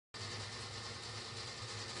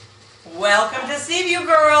Welcome to Seaview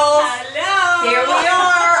Girls. Hello. Here we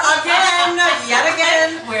are again, yet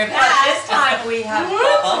again. We're But back. this time we have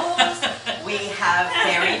bubbles, we have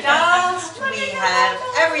fairy dust, we have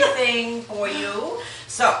everything for you.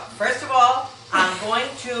 So, first of all, I'm going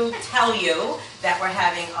to tell you that we're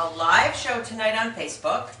having a live show tonight on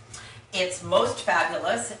Facebook. It's Most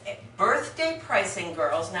Fabulous Birthday Pricing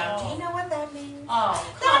Girls. Now, do you know what that means? Oh,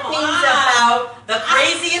 That come means on. about the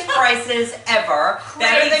craziest prices ever.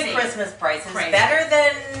 Better than Crazy. Christmas prices. Crazy. Better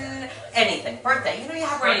than anything. Birthday. You know you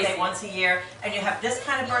have Crazy. birthday once a year, and you have this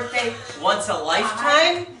kind of birthday once a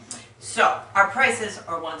lifetime. So, our prices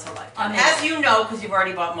are once a lifetime. Amazing. As you know, because you've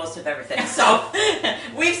already bought most of everything. So,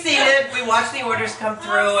 we've seen it. We watch the orders come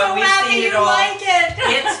through, and we've seen it all. Like it.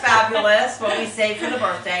 It's fabulous. What we say for the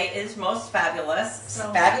birthday is most fabulous.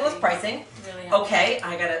 So fabulous happy. pricing. Really happy. Okay,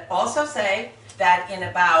 I gotta also say that in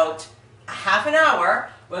about a half an hour,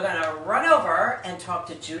 we're gonna run over and talk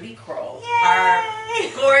to Judy Crowell, our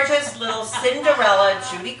gorgeous little Cinderella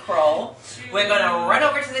Judy Crowell. We're gonna run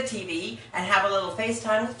over to the TV and have a little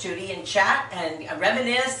FaceTime with Judy and chat and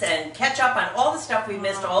reminisce and catch up on all the stuff we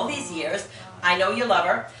missed all these years. I know you love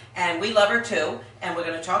her, and we love her too, and we're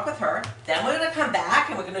gonna talk with her. Then we're gonna come back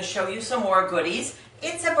and we're gonna show you some more goodies.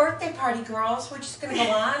 It's a birthday party, girls. We're just going to go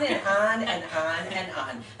on and on and on and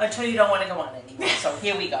on until you don't want to go on anymore. So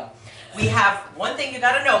here we go. We have one thing you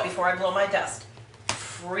got to know before I blow my dust.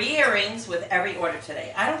 Free earrings with every order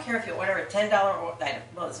today. I don't care if you order a $10 item.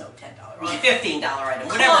 Well, there's no $10 or a $15 item.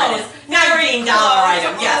 Whatever it is. $19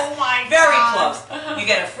 item. Yes. Oh my Very God. close. You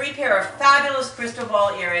get a free pair of fabulous crystal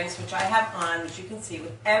ball earrings, which I have on, which you can see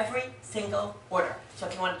with every single order. So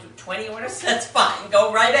if you want to do 20 orders, that's fine.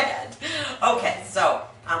 Go right ahead. Okay, so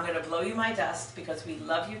I'm going to blow you my dust because we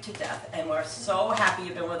love you to death, and we're so happy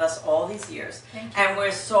you've been with us all these years. Thank you. And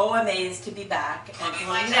we're so amazed to be back. And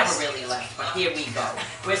well, you never really left, but here we go.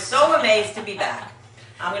 We're so amazed to be back.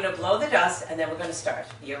 I'm going to blow the dust, and then we're going to start.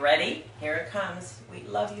 You ready? Here it comes. We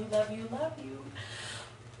love you, love you, love you.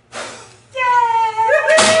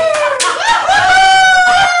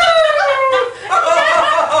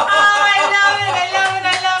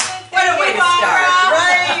 What a way to start,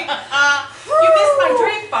 right? You missed my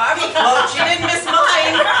drink, Barb. Well, she didn't miss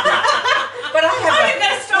mine. But I have How you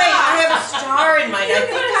got a star? wait, I have a star in mine. I You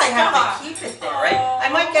think got a I have star. to keep it there, right? I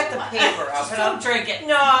might get the paper out, but I'll drink it.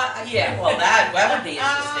 No, yeah, well that would be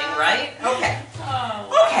interesting, right? Okay.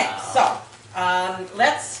 Oh, Okay, so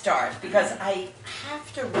let's start because I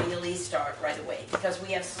have to really start right away because we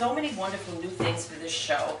have so many wonderful new things for this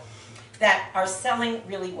show that are selling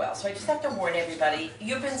really well. So I just have to warn everybody,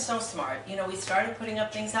 you've been so smart. You know, we started putting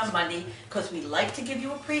up things on Monday because we like to give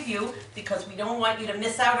you a preview because we don't want you to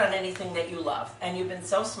miss out on anything that you love. And you've been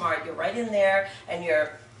so smart. You're right in there and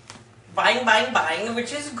you're buying, buying, buying,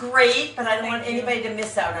 which is great, but I don't want anybody to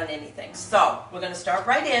miss out on anything. So we're going to start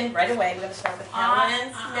right away. We're going to start with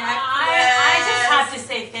Helen's I just have to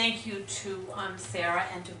say thank you to Sarah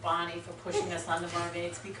and to Bonnie for pushing us on the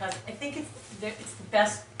mermaids because I think it's the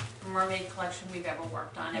best mermaid collection we've ever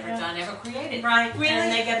worked on, ever done, ever created. Right, Really?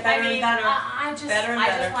 and they get better and better. I just Better and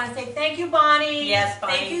better. want to say thank you, Bonnie. Yes,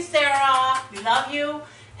 Bonnie. Thank you, Sarah. We love you.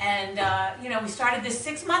 And, you know, we started this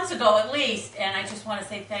 6 months ago at least, and I just want to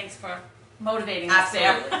say thanks for motivating us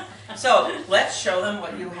there. Absolutely. So let's show them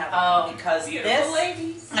what you have on because beautiful this.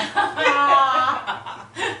 ladies.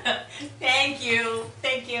 Thank you.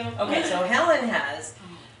 Thank you. Okay, so Helen has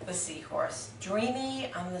the seahorse,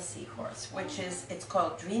 Dreamy on the Seahorse, which is, it's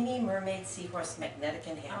called Dreamy Mermaid Seahorse Magnetic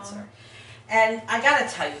Enhancer. And I gotta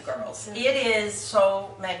tell you girls, it is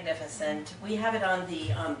so magnificent. We have it on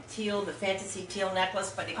the teal, the fantasy teal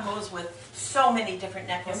necklace, but it goes with so many different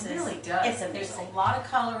necklaces. It really does. It's There's amazing. a lot of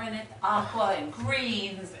color in it, aqua and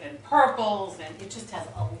greens and purples, and it just has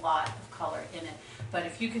a lot of color in it. But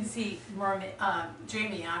if you can see Mermaid,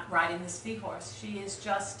 Dreamy riding the seahorse, she is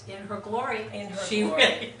just in her glory. In her she glory.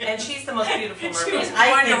 Really And she's the most beautiful mermaid She was I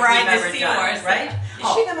born think to ride we've the ever done, seahorse. right?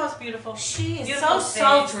 Is she the most beautiful? She is Beautiful so face,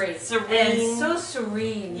 sultry, serene. and so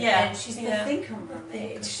serene. Yeah, and she's yeah. the thinker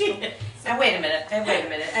mermaid. She is. And wait a minute,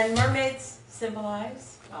 and mermaids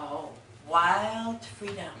symbolize wild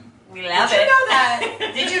freedom. We Did you know that?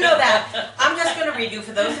 Did you know that? I'm just going to read you,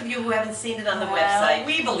 for those of you who haven't seen it on the website.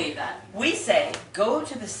 We believe that. We say, go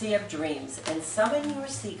to the Sea of Dreams and summon your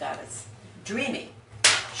sea goddess, Dreamy.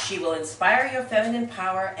 She will inspire your feminine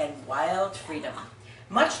power and wild freedom.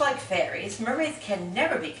 Much like fairies, mermaids can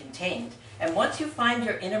never be contained. And once you find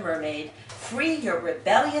your inner mermaid, free your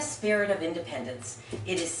rebellious spirit of independence.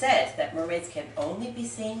 It is said that mermaids can only be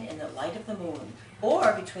seen in the light of the moon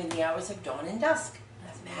or between the hours of dawn and dusk.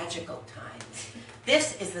 Magical times.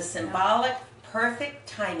 This is the symbolic perfect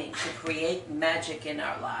timing to create magic in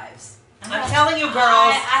our lives. I'm telling you, girls.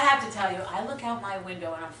 I have to tell you, I look out my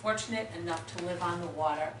window and I'm fortunate enough to live on the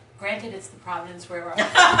water. Granted, it's the Providence River. But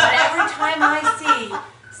every time I see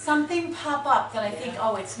something pop up that I think,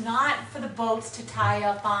 oh, it's not for the boats to tie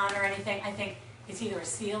up on or anything, I think it's either a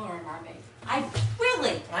seal or a mermaid. I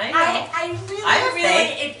really,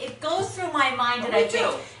 it goes through my mind and I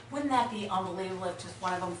think, wouldn't that be unbelievable if just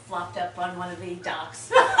one of them flopped up on one of the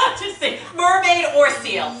docks? Just think, mermaid or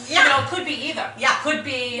seal. Yeah. You know, could be either. Yeah. Could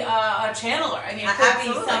be a channeler. I mean, it could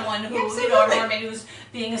be someone who, you know, a mermaid who's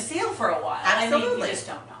being a seal for a while. Absolutely. I mean, you just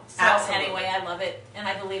don't know. So anyway, I love it, and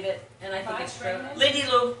I believe it, and I think it's true. Lindy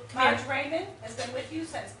Lou, come here. Marge Raymond has been with you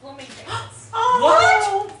since Bloomingdale's.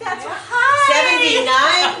 What? That's high.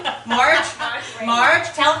 79? Marge? Marge,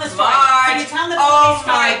 tell them the story. Marge. Can you tell them the Oh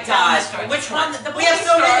story? my God. Tell them the story. Which one? The We have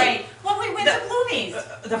so many. When we went to Bloomies.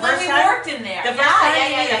 The when first we time? worked in there. The first time?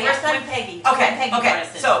 Yeah. The first time? When Peggy. Okay, when Peggy okay. brought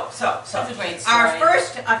us in. So. That's a great story. Our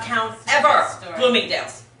first account ever, story.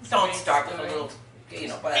 Bloomingdale's. Don't Great start with a story. little, you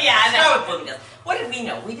know, whatever. Yeah, I know. Start with Bloomingdale's. What did we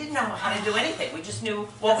know? We didn't know how to do anything. We just knew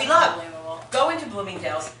what we loved. Unbelievable. Go into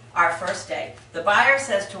Bloomingdale's, our first day. The buyer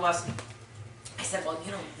says to us, I said, well,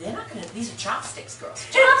 you know, they're not going to, these are chopsticks, girls.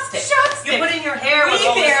 Chopsticks. You put in your hair with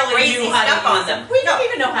all this crazy stuff on them. We didn't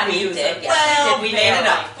even know how to use them. Yes, we did. We made it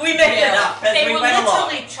up. We made it up as we went along. They were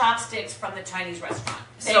literally chopsticks from the Chinese restaurant.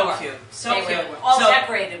 So cute. So cute. They were all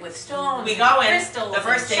decorated with stones. We go in, crystals, the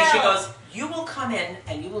first day shells. she goes, you will come in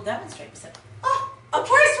and you will demonstrate. We said, oh, Of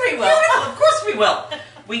course we will. Of course we will.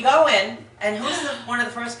 We go in, and who's one of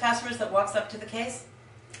the first customers that walks up to the case?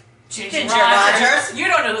 Ginger Rogers. You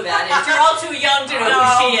don't know who that is. You're all too young to know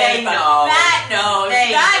who she is. They know. That knows.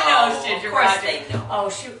 That knows Ginger Of course Rogers. they know. Oh,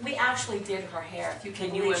 we actually did her hair. If you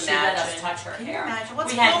can you believe she let us imagine? touch her Can hair. you imagine?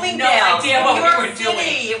 What's we had Bloomingdale's? no idea what we New were York doing.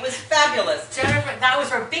 City. It was fabulous. Jennifer, that was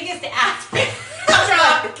her biggest acting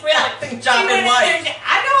job. Really. Acting job She in went life. there,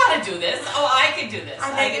 I know how to do this. Oh, I can do this.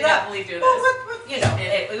 I made can it up. definitely do this. Well, you know,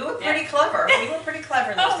 we were pretty clever. We were pretty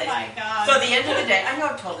clever in those Oh days. my God. So at the end of the day, I know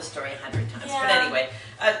I've told the story 100 times, but Yeah. anyway,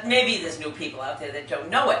 maybe there's new people out there that don't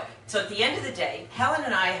know it. So at the end of the day, Helen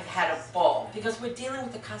and I have had a ball because we're dealing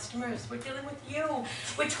with the customers. We're dealing with you.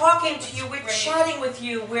 We're talking to you. We're chatting with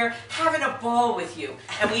you. We're having a ball with you.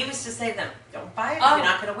 And we used to say to them, don't buy it if you're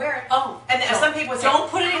not going to wear it. Oh, And some people would say, don't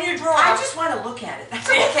put it in your drawer. I just want to look at it. That's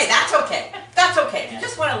okay. That's okay. That's okay. If you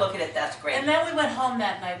just want to look at it, that's great. And then we went home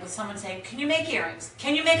that night with someone saying, can you make earrings?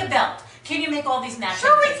 Can you make a belt? Can you make all these matching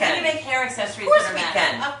Sure we things? can. you make hair accessories Of course that are we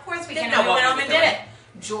matching? can. Of course we Didn't can. And know we what went we home and were did doing. it.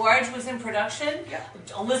 George was in production. Yeah.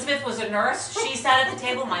 Elizabeth was a nurse. She sat at the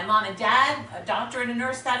table. My mom and dad, a doctor and a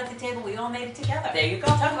nurse, sat at the table. We all made it together. There you go.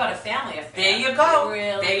 Talk about a family affair. There you go. It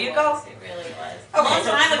really There you was. go. It really was. Okay, Long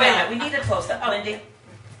so time wait a ago. minute. We need a close-up. Lindy,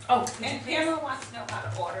 Oh, And Pamela wants to know how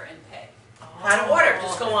to order and pay. how to order.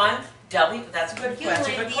 Just go on. That's a good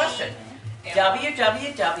question.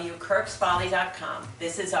 www.kirksfolly.com.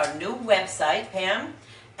 This is our new website, Pam.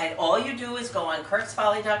 And all you do is go on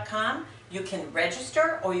kirksfolly.com. You can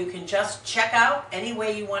register or you can just check out any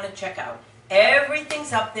way you want to check out.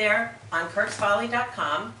 Everything's up there on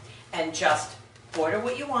kirksfolly.com, and just order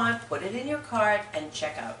what you want, put it in your cart, and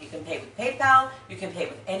check out. You can pay with PayPal. You can pay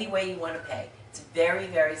with any way you want to pay. It's very,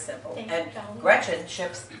 very simple. And Gretchen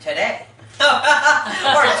ships today. Or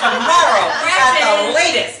tomorrow at the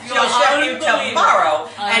latest. She'll ship you tomorrow,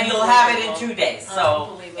 and you'll have it in 2 days.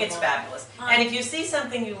 So it's fabulous. And if you see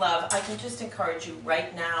something you love, I can just encourage you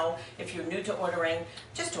right now, if you're new to ordering,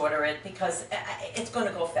 just order it, because it's going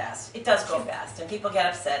to go fast. It does go fast. And people get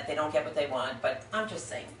upset. They don't get what they want. But I'm just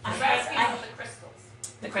saying. You're asking about the crystals.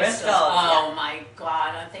 The crystals, Oh yeah. my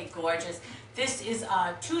God, aren't they gorgeous? This is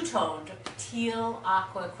a two-toned teal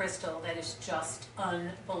aqua crystal that is just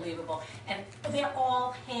unbelievable. And they're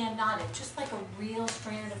all hand knotted, just like a real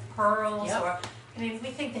strand of pearls. Yep. Or, I mean, we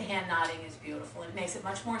think the hand knotting is beautiful. It makes it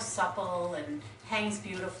much more supple and hangs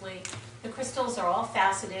beautifully. The crystals are all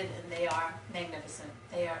faceted and they are magnificent.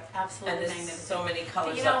 They are absolutely And there's magnificent. so many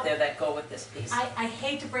colors You know, up there that go with this piece. I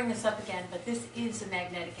hate to bring this up again, but this is a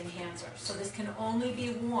magnetic enhancer. So this can only be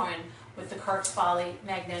worn with the Kirks Folly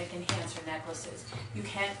magnetic enhancer necklaces. You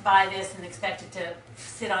can't buy this and expect it to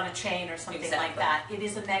sit on a chain or something like that. It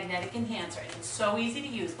is a magnetic enhancer, and it's so easy to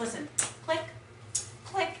use. Listen, click,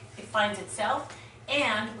 click, it finds itself.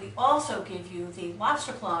 And we also give you the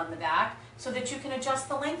lobster claw in the back so that you can adjust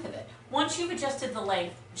the length of it. Once you've adjusted the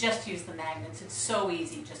length, just use the magnets. It's so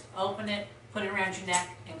easy. Just open it, put it around your neck,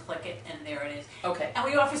 and click it, and there it is. Okay. And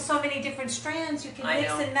we offer so many different strands. You can I mix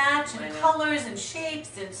know. and match, I and know. colors, and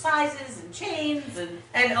shapes, and sizes, and chains,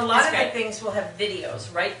 And a lot It's of the great. things will have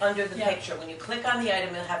videos right under the Yeah. picture. When you click on the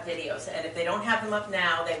item, it'll have videos. And if they don't have them up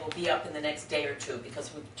now, they will be up in the next day or two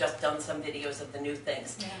because we've just done some videos of the new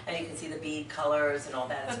things. Yeah. And you can see the bead colors and all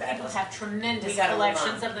that. It's But people fabulous. have tremendous We gotta move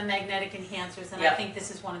collections on. of the magnetic enhancers, and I Yep. think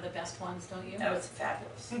this is one of the best ones, don't you? That was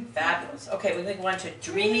fabulous. Fabulous. Okay, we go on to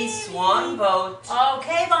Dreamy Swan Boat.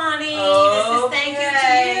 Okay, Bonnie. This is thank you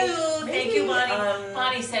Okay. to you. Thank you, Maybe, Bonnie.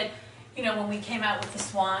 Bonnie said, you know, when we came out with the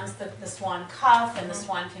swans, the swan cuff and the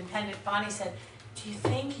swan pin pendant, Bonnie said, do you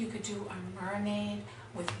think you could do a mermaid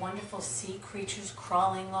with wonderful sea creatures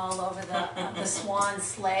crawling all over the swan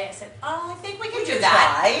sleigh? I said, oh, I think we can do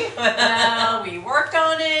that. Try. We worked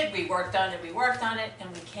on it, we worked on it, we worked on it, and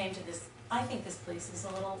we came to this. I think this place is a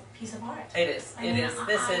little piece of art. It is. I It mean, is.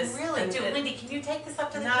 This I is. really and do. it- Lindy, can you take this up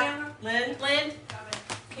to the Not- camera? Lynn? Lynn,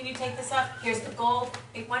 can you take this up? Here's the gold.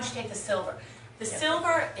 Why don't you take the silver? The Yeah.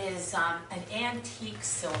 silver is an antique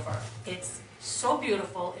silver. It's so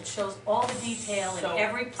beautiful. It shows all the detail in So,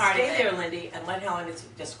 every part of stay it. there, Lindy, and let Helen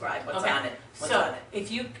describe what's Okay. on it. What's So on it. if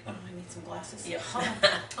you, oh, I need some glasses. Yeah. Hold on.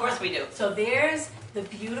 Of course we do. So there's the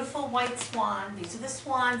beautiful white swan. These are the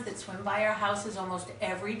swans that swim by our houses almost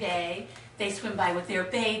every day. They swim by with their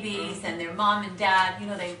babies and their mom and dad. You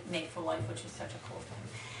know, they mate for life, which is such a cool thing.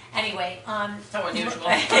 Anyway, So unusual.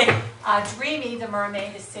 Dreamy, the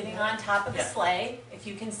mermaid, is sitting on top of the Yeah. sleigh. If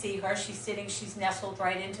you can see her, she's nestled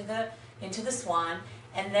right into the swan.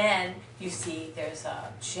 And then you see there's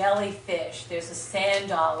a jellyfish, there's a sand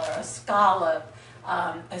dollar, a scallop,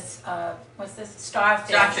 what's this? Starfish.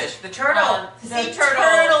 Starfish. The turtle. The Sea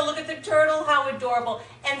turtle. Look at the turtle, how adorable.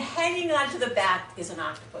 And hanging onto the back is an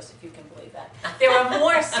octopus, if you can believe that. There are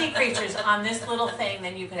more sea creatures on this little thing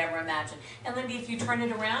than you could ever imagine. And Lindy, if you turn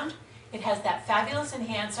it around, it has that fabulous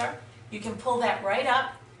enhancer. You can pull that right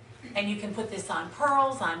up, and you can put this on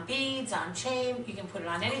pearls, on beads, on chain. You can put it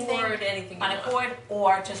on anything. Cord, anything you On a want. cord,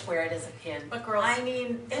 or just wear it as a pin. But girls, I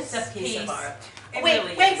mean, It's this a piece of art. It Wait,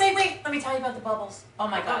 really wait, is. wait, wait. Let me tell you about the bubbles. Oh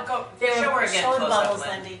my God. Go. There Show are her again. show the Close up, bubbles,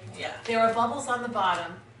 Lynn. Lindy. Yeah. There are bubbles on the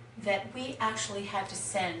bottom that we actually had to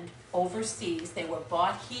send overseas. They were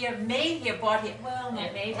bought here, made here, bought here. Well,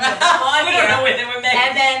 not made here, but bought We here. don't know where they were made.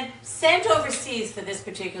 And then sent overseas for this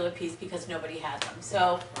particular piece because nobody had them.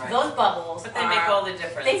 So Right. those bubbles But they make all the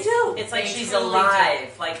difference. They do. It's like They she's truly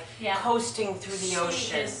alive, like Yeah. coasting through the ocean.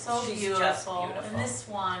 She is so She's beautiful. just beautiful. And this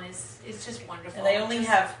one is just wonderful. And they only Just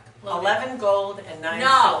have loaded. 11 gold and 9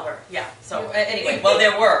 No. silver. Yeah. So anyway, well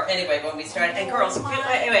there were anyway when we started. And girls, Oh my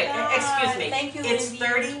wait, God. excuse me. Thank you, It's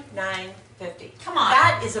Lindy. $39.50. Come on.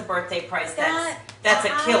 That is a birthday price. That's a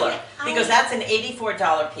killer because that's an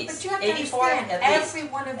 $84 piece. But you have to 84 understand, at least. every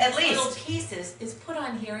one of At these little least. pieces is put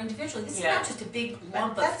on here individually. This Yeah. is not just a big But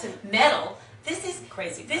lump that's of metal. This is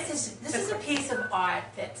Crazy. this is a piece of art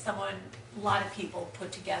that a lot of people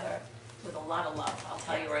put together with a lot of love. I'll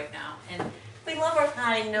tell you right now, and we love her.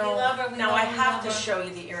 I know. We love her. We now love I her, we have love to her. show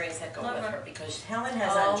you the earrings that go Love with her. her because Helen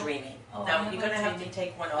has Oh. on Dreamy. Oh, I now have you're on going to have to Dreamy.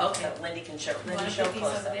 take one off Okay. that Lindy can show. You Lindy, want show a piece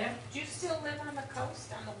close over up. there? Do you still live on the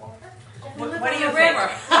coast, on the water? We live What on do you the think? river.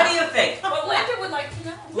 What do you think? Well, Linda would like to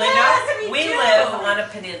know. Linda, Yes, we we do. live on a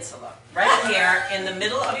peninsula right here in the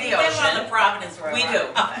middle of the We live on the ocean. Providence River. We do.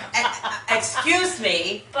 Excuse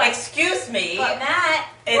me. But- Excuse me. But Matt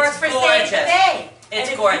It's works for gorgeous. Save the Bay. It's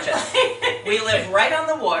And gorgeous. We live right on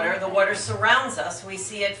the water. The water surrounds us. We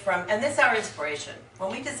see it from, and this is our inspiration.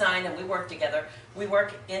 When we design and we work together, we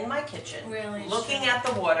work in my kitchen, Really, looking sure. at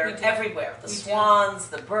the water We do. everywhere. The We do. swans,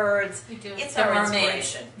 the birds. We do. It's The our mermaids.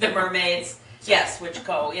 inspiration. The mermaids, yes, which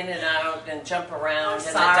go in and out and jump around, and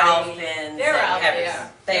Sorry. the dolphins. They're and out everything.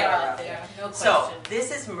 there. They They're are out out there. there. No So question.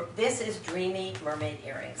 this is Dreamy Mermaid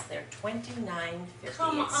earrings. They're $29.50.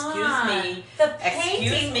 Come Excuse on. me. The Excuse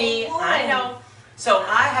painting me. alone. I know. So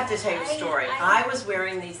I have to tell you a story. I- I was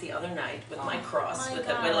wearing these the other night with my cross. my With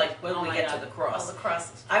the, God. we're like, when Oh we my get God. to the cross. Oh, the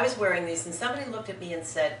crosses. I was wearing these, and somebody looked at me and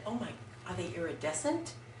said, "Oh my, are they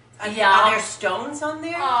iridescent? Yeah. Are there stones on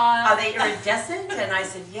there? Are they iridescent?" And I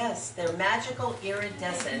said, "Yes, they're magical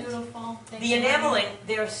iridescent." Beautiful. Thank The you. enameling,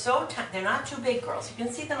 they're so tiny. They're not too big, girls. You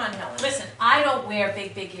can see them on Helen. Listen, I don't wear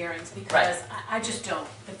big earrings because I just don't.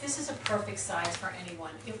 But this is a perfect size for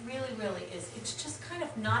anyone. It really, really is. It's just kind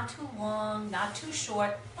of not too long, not too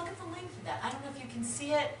short. Look at the length of that. I don't know if you can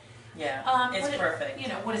see it. Yeah, it's what perfect. You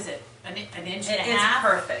know, what is it? An inch and a It's half?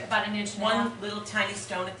 perfect. About an inch and a half. One little tiny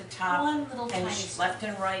stone at the top. One little And tiny left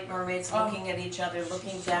and right mermaids Oh. looking at each other,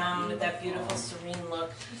 looking She's so down with that beautiful. beautiful serene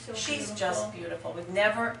look. so She's beautiful. just beautiful. We've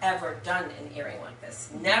never ever done an earring like this.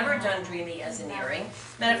 Never done Dreamy as an Never. earring.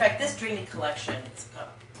 Matter of fact, this Dreamy collection is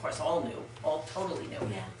course, all new, all totally new.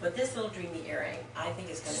 Yeah. But this little dreamy earring, I think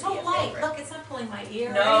is going to So be a light. favorite. Look, it's not pulling my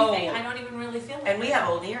ear No. or anything. I don't even really feel it. And we have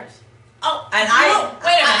old ears. Oh, And wait a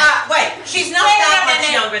minute. wait, she's not Wait a that much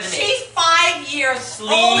minute. younger than me. She's 5 years older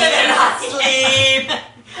Sleep, than I am. sleep.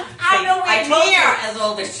 I'm nowhere I told near you. as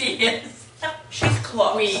old as she is. She's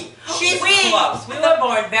close. She's We. close. We were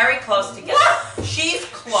born very close together. What? She's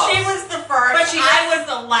close. She was the first, But she I was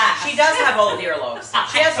the last. She does have old earlobes.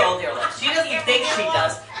 She has old earlobes. She doesn't think she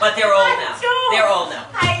does, but they're old now. They're old now.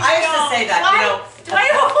 I used to say that, you know. Do I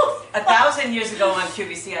hold? 1,000 years ago on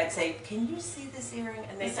QVC, I'd say, "Can you see this earring?"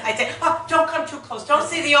 And I'd say, "Oh, don't come too close. Don't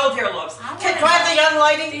see the old earlobes. Try the young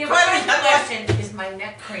lighting. The Try the important young lighting." question is my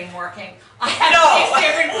neck cream working? I have No. 6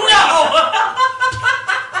 different creams.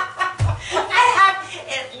 I have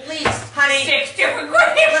at least Honey, 6 different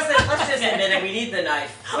creams. listen, let's just admit it. We need the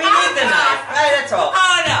knife. We need the knife. Right, that's all.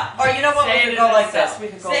 Oh no. Or you know what? Say We it could in go a like cell. this. We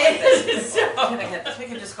could go Say like it this. in a cell. Can I get this? We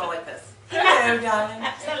could just go like this. Hello, darling.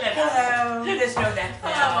 Hello. There's no neck. Oh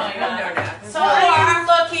my God. No neck. So I'm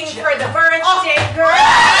looking for the birthday girl.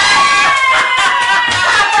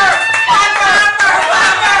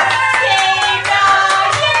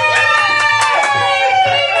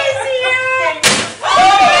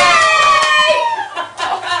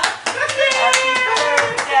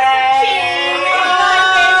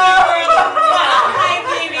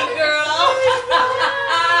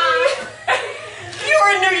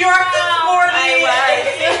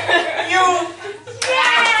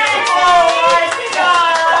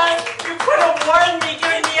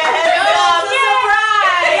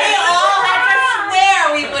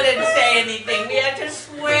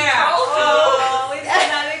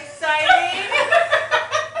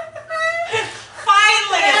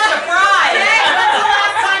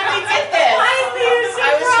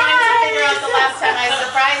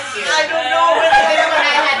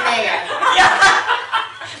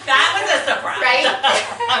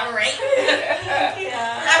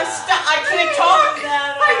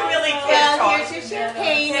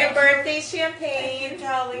 Champagne,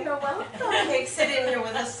 darling. You're welcome. Okay, sit in here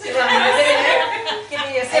with us. Sit in here. Give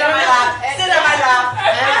me a sit on my lap. Sit on my lap.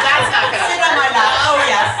 That's not gonna sit on my lap. Oh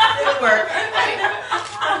yes, it'll work.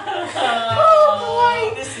 Oh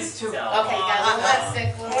boy, this is too. Okay, guys, let's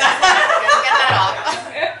stick. Let's get that off.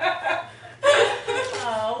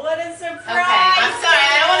 Oh, what a surprise! Okay, I'm sorry. I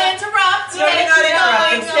don't want to interrupt. No, you're not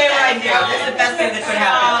interrupting. Stay right here. This is the best thing that could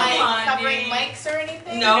happen. Like covering mics or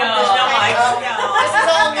anything? No, there's no mics. This is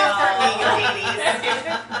all new for me, you ladies.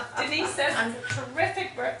 Denise says,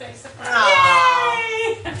 terrific birthday surprise.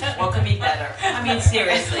 Yay! What could be better? I mean,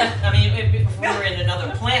 seriously. I mean, if we were in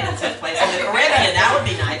another planet, someplace in the Caribbean, that would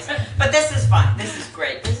be nice. But this is fun. This is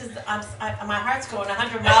great. This is. My heart's going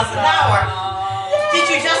 100 miles an hour. Did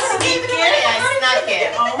you just sneak in? I snuck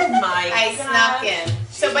in. Oh my! I snuck in.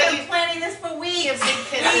 So, She's but been you planning this for weeks. give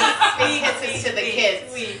big kisses to the kids.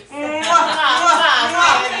 Oh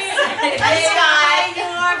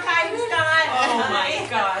my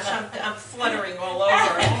gosh, I'm fluttering all over.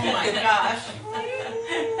 Oh my gosh.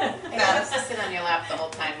 I have to sit on your lap the whole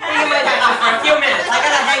time. For a few minutes. I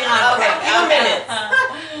gotta hang on for a few minutes.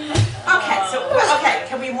 Okay, so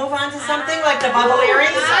can we move on to something like the bubble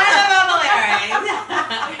earrings?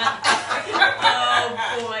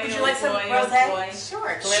 Oh boy. Would you like some boy, rosé? boy.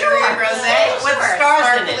 Sure. Sure. Rosé. With Sure.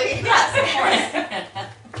 stars in Sparkly. it. Yes, of course.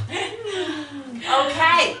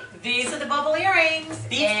 Okay, these are the bubble earrings.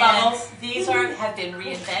 Beach and bubbles. These have been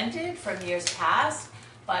reinvented from years past,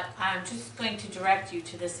 but I'm just going to direct you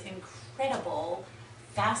to this incredible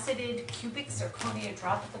faceted cubic zirconia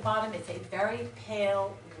drop at the bottom. It's a very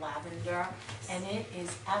pale lavender, and it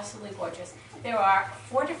is absolutely gorgeous. There are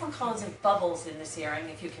 4 different colors of bubbles in this earring,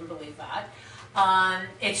 if you can believe that.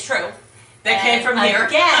 It's true. They came from here.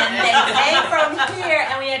 Again, they came from here,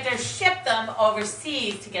 and we had to ship them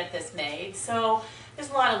overseas to get this made. So there's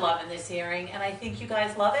a lot of love in this earring, and I think you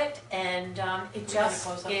guys love it. And it just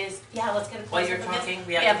is. Yeah, let's get a close up. While you're talking,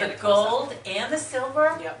 we have have to the get a close-up. gold and the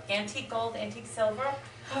silver. Yep. Antique gold, antique silver,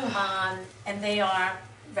 and they are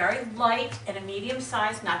very light and a medium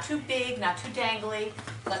size, not too big, not too dangly.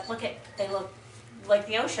 But they look like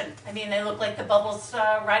the ocean. I mean, they look like the bubbles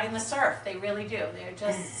riding the surf. They really do. They're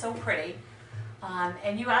just so pretty.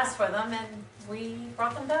 And you asked for them, and we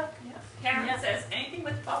brought them back. Karen says, anything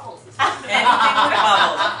with bubbles is Anything with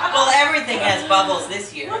bubbles. Well, everything has bubbles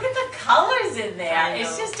this year. Look at the colors in there. I know.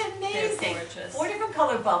 It's just amazing. They're gorgeous. 4 different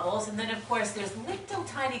colored bubbles, and then of course there's little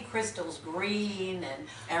tiny crystals, green and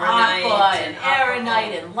Aeronite aqua and and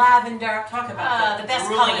aeronite and lavender. Talk about the best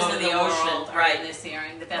ruling colors over in the the ocean, world are right. in this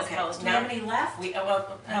earring. The best Okay, colors. Do you now- have any left?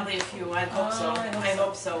 Well, probably a few. I hope so.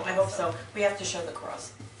 Oh, I hope so. We have to show the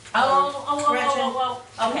cross. Can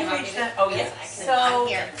Okay, you reach that? oh, Oh, yeah. So I'm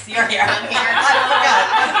here. You're here. I'm here.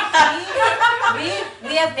 I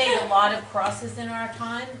we have made a lot of crosses in our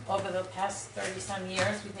time over the past 30-some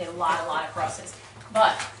years. We've made a lot of crosses.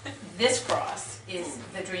 But this cross is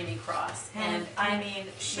the Dreamy Cross, and I mean,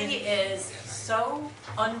 she is so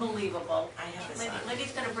unbelievable. I have this on.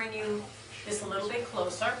 Lindy's going to bring you this a little bit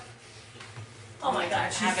closer. Oh my God,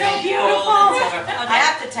 she's Have so it beautiful. gold and silver. I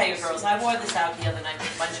have to tell you, girls, I wore this out the other night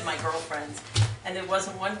with a bunch of my girlfriends, and there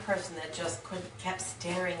wasn't one person that just kept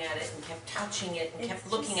staring at it and kept touching it and kept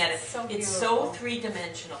looking at it. So it's so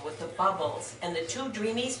three-dimensional with the bubbles and the two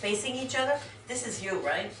dreamies facing each other. This is you,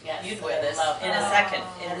 right? Yes, You'd wear I this love in a it. second.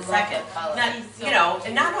 In a second. Not, So you know,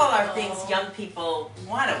 and not all our beautiful. things young people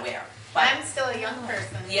want to wear. But I'm still a young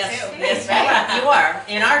person yes, too. yes, right? you are.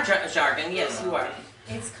 In our jargon, yes, you are.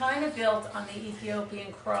 It's kind of built on the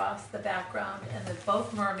Ethiopian cross, the background, and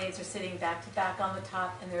both mermaids are sitting back to back on the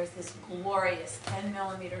top, and there's this glorious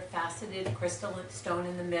 10mm faceted crystalline stone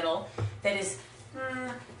in the middle that is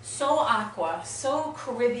so aqua, so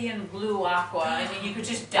Caribbean blue aqua. I mean, you could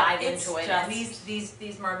just dive into it. And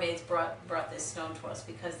these mermaids brought this stone to us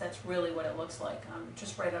because that's really what it looks like,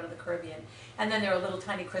 just right out of the Caribbean. And then there are little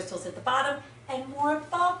tiny crystals at the bottom and more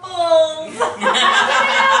bubbles.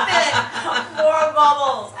 More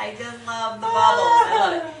bubbles. I just love the bubbles. I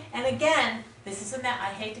love it. And again, this is I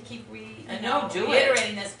hate to keep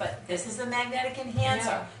reiterating this, but this is a magnetic enhancer.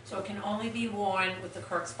 Yeah. So it can only be worn with the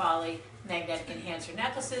Kirks Folly magnetic enhancer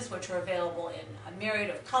necklaces, which are available in a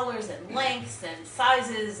myriad of colors and lengths and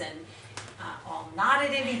sizes and all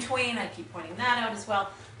knotted in between. I keep pointing that out as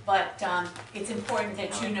well. But it's important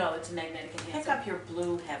that you know it's a magnetic enhancer. Pick up your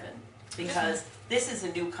blue heaven because this is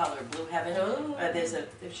a new color, blue heaven.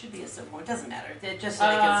 There should be a silver one. It doesn't matter. Just so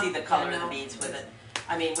they can see the color of the beads with it.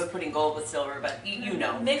 I mean, we're putting gold with silver, but you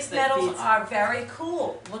know. Mixed metals are very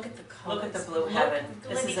cool. Look at the colors. Look at the blue heaven.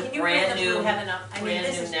 This Lindy, is a can you bring brand the blue new, heaven up? I mean,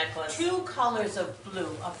 this new is necklace. 2 colors of blue,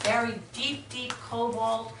 a very deep, deep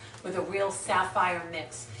cobalt with a real sapphire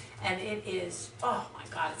mix. And it is, oh my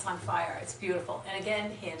God, it's on fire. It's beautiful. And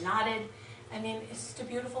again, hand knotted. I mean, it's just a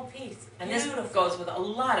beautiful piece. And this goes with a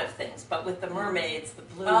lot of things, but with the mermaids, the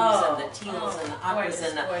blues Oh, and the teals and the aquas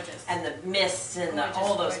gorgeous. and the mists and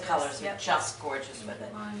all those colors are Yep. just gorgeous with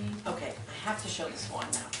it. Okay, I have to show this one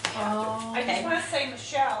now. I have Oh. I just want to say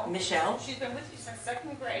Michelle. to. Michelle? She's been with you since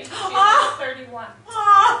 2nd grade. She's 31.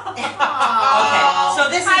 Okay, so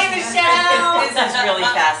this Hi, is Michelle. This is really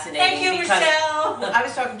fascinating. Thank you, because Michelle. I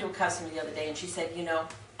was talking to a customer the other day, and she said, you know,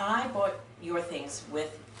 I bought your things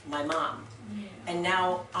with my mom, and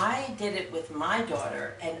now I did it with my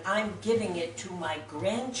daughter, and I'm giving it to my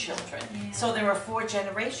grandchildren. So there are 4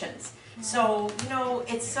 generations. So you know,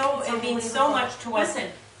 it means so much to us. Listen,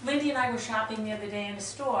 Lindy and I were shopping the other day in a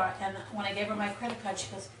store, and when I gave her my credit card,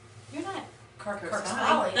 she goes, "You're not Kirks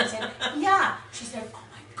Folly." I said, "Yeah." She said, "Oh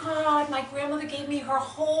my God, my grandmother gave me her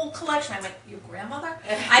whole collection." I'm like, "Your grandmother?"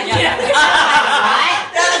 I can't.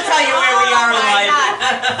 That'll tell you where we are in life.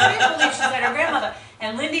 I couldn't believe she said her grandmother.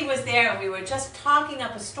 And Lindy was there, and we were just talking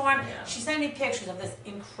up a storm. Yeah. She sent me pictures of this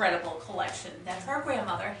incredible collection that her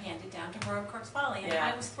grandmother handed down to her of Kirks Folly, and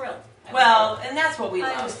I was thrilled. Well, and that's what we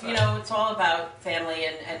I love. was You know, it's all about family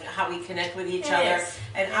and how we connect with each It other. is.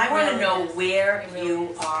 And It I want to really know is. where It really you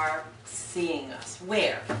is. are seeing us.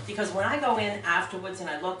 Where? Because when I go in afterwards and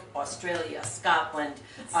I look, Australia, Scotland,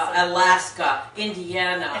 Alaska,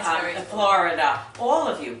 Indiana, It's very cool. Florida, all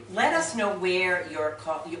of you, let us know where you're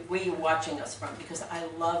watching us from, because I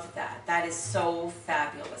love that. That is so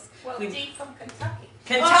fabulous. Well, deep from Kentucky.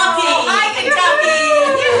 Kentucky! Oh, hi, She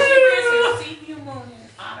wears a sea moon in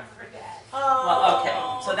honor of her dad. Well, okay,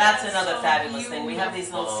 so that's another so fabulous thing. We have these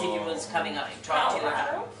little beautiful. sea moons coming up to talk to you about.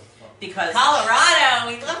 Colorado. Because Colorado,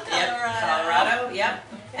 we love Yep, Colorado. Colorado, yep.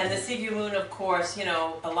 And the sea view moon, of course, you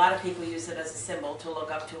know, a lot of people use it as a symbol to look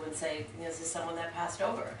up to and say, this is someone that passed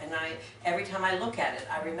over. And every time I look at it,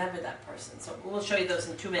 I remember that person. So we'll show you those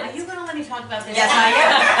in 2 minutes. Are you going to let me talk about this? Yes, I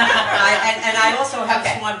am. and I also have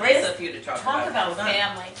a swan bracelet for you to talk Talk about Hold on.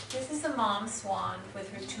 family. This is a mom swan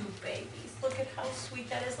with her 2 babies. Look at how sweet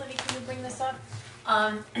that is. Lindy, can you bring this up?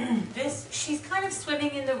 She's kind of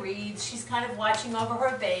swimming in the reeds. She's kind of watching over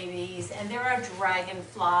her babies, and there are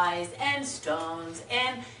dragonflies and stones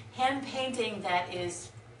and hand painting that is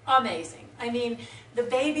amazing. I mean, the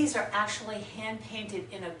babies are actually hand painted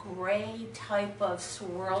in a gray type of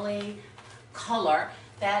swirly color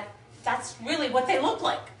that's really what they look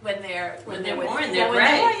like when they're born. They're They're born.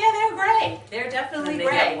 gray. Yeah, they're gray. They're definitely And they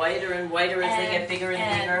gray. get whiter and whiter as they get bigger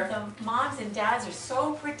and bigger. The moms and dads are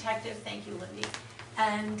so protective. Thank you, Lindy.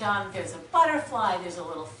 And there's a butterfly, there's a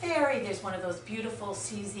little fairy, there's one of those beautiful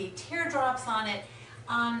CZ teardrops on it.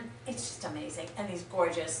 It's just amazing. And these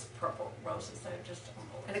gorgeous purple roses that are just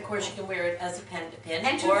unbelievable. And of course you can wear it as a pin and or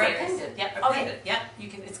a two fairies. pendant. Yep. A Okay. pendant. Yep. You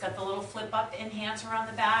can. It's got the little flip up enhancer on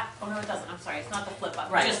the back. Oh no, it doesn't. I'm sorry. It's not the flip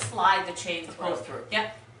up. Right. You just slide the chain Pull through.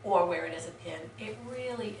 Yep. Or wear it as a pin. It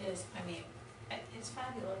really is. I mean, it's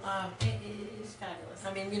fabulous. It is fabulous.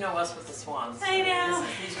 I mean, you know us with the swans. I know.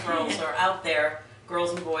 These girls are out there,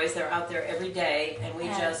 girls and boys, they're out there every day, and we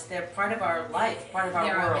they're part of our life, part of our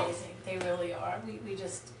They're world. amazing. They really are. We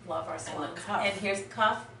just love our swans. And the cuff. And here's the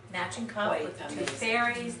cuff, matching cuff Quite with the two amazing.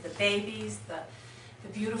 fairies, the babies, the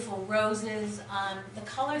beautiful roses. The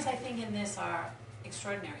colors I think in this are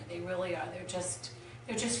extraordinary. They really are. They're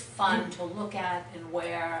just fun to look at and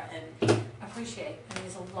wear and appreciate. And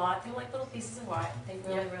there's a lot. They're like little pieces of art. They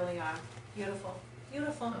really, really are beautiful.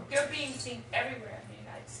 Beautiful. You're being seen everywhere in the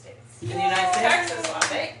United States. In the United States? Texas, Las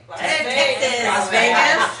Vegas, Las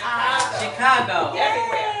Vegas, Chicago.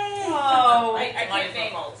 everywhere. Oh, I can't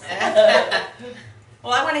name all.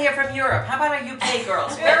 well, I want to hear from Europe. How about our UK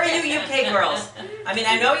girls? Where are you UK girls? I mean,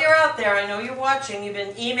 I know you're out there. I know you're watching. You've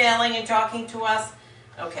been emailing and talking to us.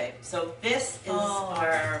 Okay, so this is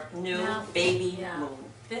our new baby moon.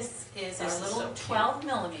 This is This our is little so cute. 12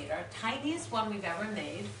 millimeter, tiniest one we've ever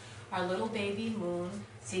made. Our little baby moon,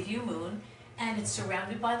 sea view moon, and it's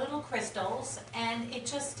surrounded by little crystals, and it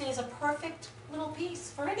just is a perfect little piece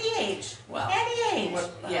for any age. Well, Any age.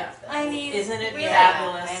 yeah. I mean, Isn't it really,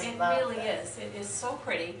 fabulous? It love really this. is. It is so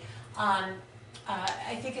pretty.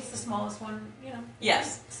 I think it's the smallest one, you know.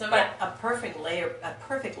 Yes, So but yeah. a perfect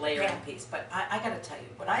layering Yeah. piece. But I got to tell you,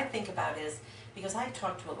 what I think about is, because I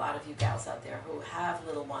talk to a lot of you gals out there who have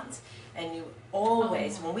little ones, and you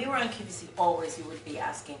always, when we were on QVC, always you would be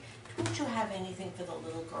asking, don't you have anything for the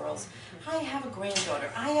little girls? I have a granddaughter,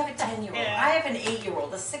 I have a 10-year-old, I have an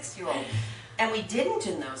 8-year-old, a 6-year-old. And we didn't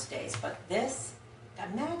in those days, but this,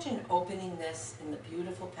 imagine opening this in the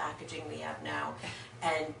beautiful packaging we have now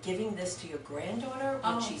and giving this to your granddaughter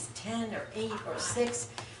when she's 10 or 8 or 6.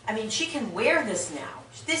 I mean, she can wear this now.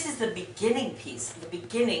 This is the beginning piece, the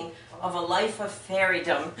beginning of a life of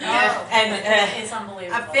fairydom and It's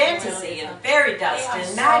unbelievable. a fantasy Really. and fairy dust They are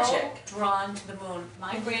and magic. so drawn to the moon.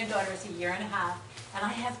 My granddaughter is a year and a half, and I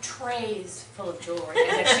have trays full of jewelry.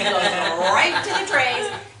 And she goes right to the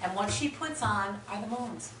trays, and what she puts on are the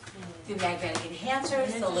moons. The magnetic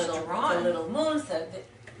enhancers, the little moons.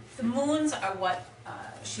 The moons are what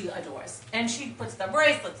she adores. And she puts the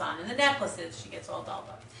bracelets on and the necklaces. She gets all dolled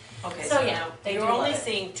up. Okay, So, so yeah, now they you're do only love it.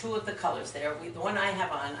 seeing 2 of the colors there. The one I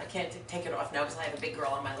have on, I can't take it off now because I have a big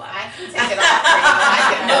girl on my lap. I can take it off for you.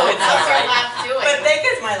 I can No, it's all right. lap doing. But they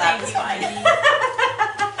get my lap, it's fine.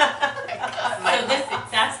 So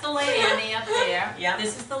that's the lady on the up there. Yeah.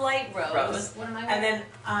 This is the light rose. Rose. What am I And wearing?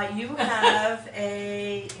 then you have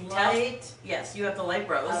a light, yes, you have the light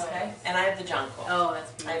rose, Okay. and I have the jonquil. Oh,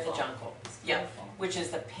 that's I have beautiful. the jonquil, It's yeah, beautiful. which is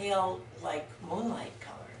the pale, like, moonlight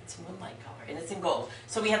color. It's moonlight color, and it's in gold.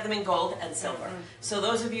 So we have them in gold and silver. So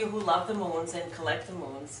those of you who love the moons and collect the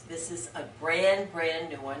moons, this is a brand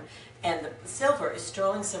new one. And the silver is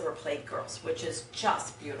sterling silver plate girls, which is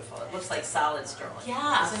just beautiful. It looks like solid sterling.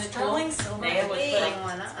 Yeah, Isn't it sterling cool? silver Naya was plate. putting Putting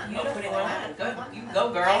one on. Oh, putting one on. Good. One You on. go,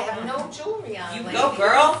 girl. I have no jewelry on. You lady. go,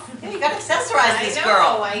 girl. Yeah, you got to accessorize this I know.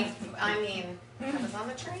 girl. I mean, I was on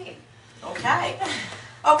the train. Okay.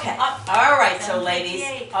 Okay. All right, so ladies.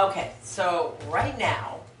 7:58. Okay, so right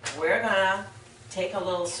now we're gonna take a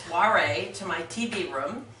little soiree to my TV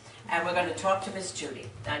room, and we're gonna talk to Miss Judy.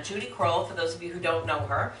 Now, Judy Crowell, for those of you who don't know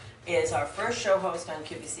her, is our first show host on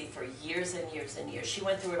QVC for years and years and years. She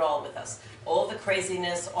went through it all with us. All the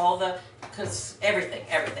craziness, because everything.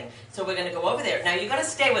 So we're going to go over there. Now, you're going to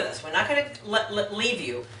stay with us. We're not going to leave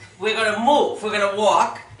you. We're going to move. We're going to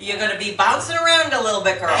walk. You're going to be bouncing around a little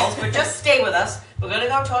bit, girls, but just stay with us. We're going to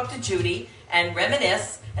go talk to Judy and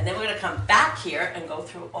reminisce, and then we're going to come back here and go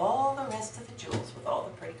through all the rest of the jewels with all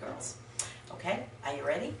the pretty girls. Okay, are you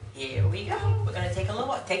ready? Here we go. We're going to take a little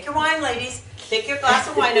walk. Take your wine, ladies. Pick your glass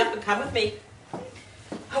of wine up and come with me.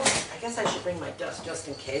 Okay, I guess I should bring my dust just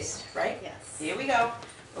in case, right? Yes. Here we go.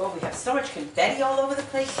 Oh, we have so much confetti all over the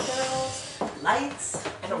place, girls. Lights.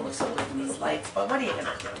 I don't look so good in these lights, but what are you going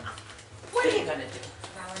to do? What are you going to do?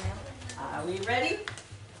 Are we ready?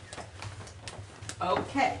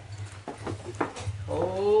 Okay.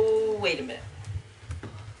 Oh, wait a minute.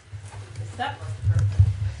 That was perfect.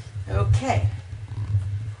 Okay.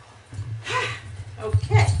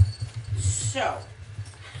 Okay. So.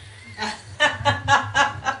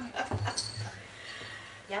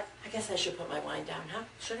 Yep. I guess I should put my wine down, huh?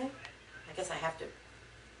 Should I? I guess I have to.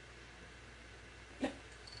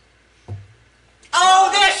 Oh,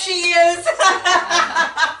 there she is!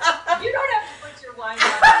 You don't have to put your wine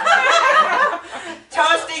on.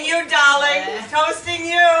 Toasting you, darling. Toasting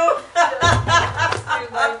you.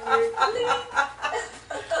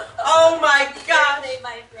 Oh my gosh.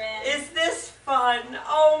 My friend. Is this fun?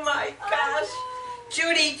 Oh my gosh.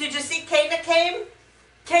 Judy, did you see Kaena came?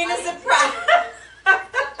 Kaena's surprise.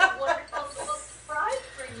 Wonderful little surprise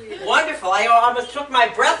for you. Wonderful. I almost took my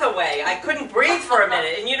breath away. I couldn't breathe for a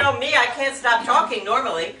minute. And you know me, I can't stop talking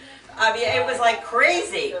normally. I mean, it was like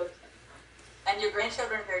crazy. And your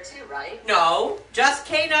grandchildren are there too, right? No, just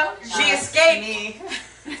Kaena. She escaped.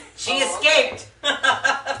 She escaped. And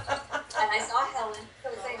I saw Helen.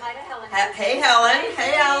 So say hi to Helen. Hey, Helen.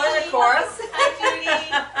 Hey, Helen, of course. Hi, Judy.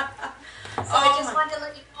 So I just wanted to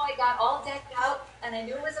let you know I got all decked out, and I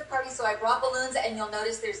knew it was a party, so I brought balloons, and you'll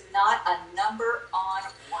notice there's not a number on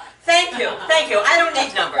one. Thank you. Thank you. I don't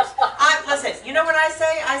need numbers. Listen, you know what I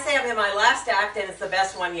say? I say I'm in my last act, and it's the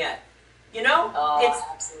best one yet. You know? Oh,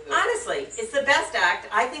 absolutely. Honestly, it's the best act.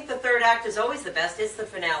 I think the third act is always the best. It's the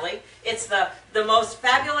finale. It's the most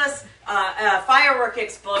fabulous firework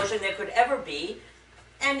explosion there could ever be.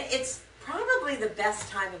 And it's probably the best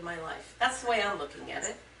time of my life. That's the way I'm looking at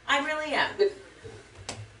it. I really am.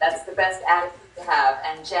 That's the best attitude to have.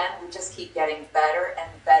 And Jen, we just keep getting better and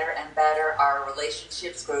better and better. Our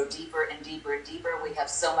relationships grow deeper and deeper and deeper. We have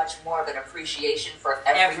so much more of an appreciation for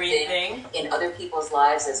everything in other people's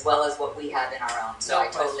lives as well as what we have in our own. So I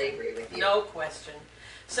totally agree with you. No question.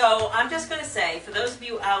 So I'm just going to say, for those of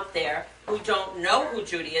you out there who don't know who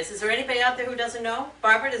Judy is there anybody out there who doesn't know?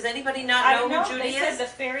 Barbara, does anybody not know who Judy they is? said the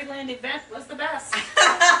Fairyland event was the best.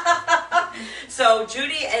 So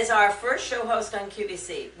Judy is our first show host on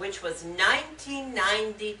QVC, which was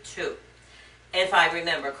 1992, if I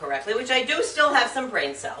remember correctly, which I do still have some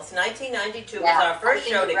brain cells. 1992 was our first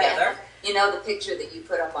show together. You know the picture that you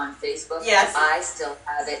put up on Facebook? Yes. I still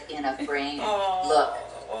have it in a frame. Oh, Look.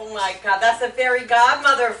 Oh my God, that's a Fairy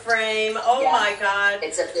Godmother frame. Oh Yeah. my God.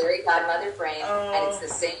 It's a Fairy Godmother frame, and it's the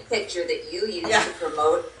same picture that you used to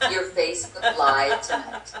promote your Facebook Live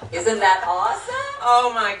tonight. Isn't that awesome?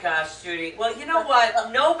 Oh my gosh, Judy. Well, you know what?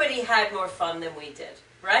 Nobody had more fun than we did,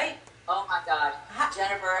 right? Oh my God,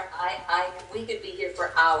 Jennifer, we could be here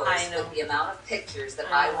for hours I know. with the amount of pictures that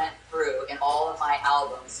I went through in all of my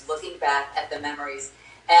albums, looking back at the memories.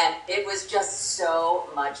 And it was just so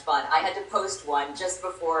much fun. I had to post one just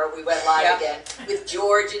before we went live again with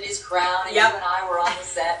George in his crown, and you and I were on the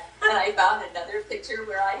set. And I found another picture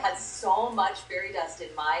where I had so much fairy dust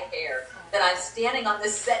in my hair that I'm standing on the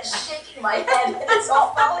set shaking my head, and it's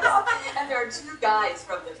all falling off. And there are two guys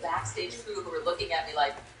from the backstage crew who are looking at me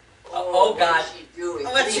like, oh God, what is she doing?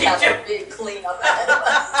 We have a big cleanup ahead of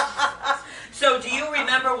us. So do you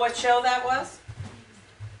remember what show that was?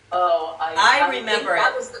 Oh, I remember it.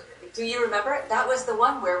 Do you remember it? That was the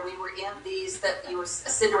one where we were in these, that you were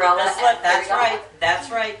Cinderella. That's right.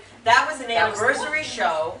 That's right. That was an anniversary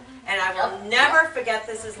show, and I will never forget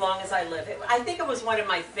this as long as I live. I think it was one of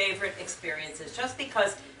my favorite experiences, just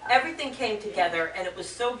because everything came together, and it was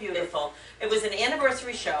so beautiful. It was an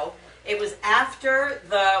anniversary show. It was after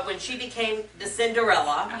when she became the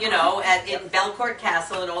Cinderella, you know, in Belcourt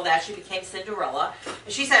Castle and all that. She became Cinderella.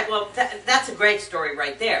 And she said, well, that's a great story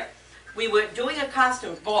right there. We were doing a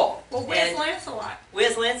costume ball. Well, where's Lancelot?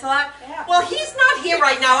 Where's Lancelot? Yeah. Well, he's not here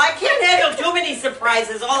right now. I can't handle too many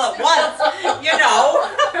surprises all at once, you know.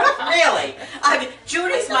 Really. I mean,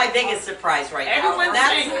 Judy's my biggest surprise right now.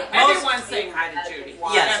 Everyone's saying hi to Judy.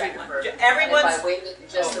 Yes. Everyone's. If I waved it in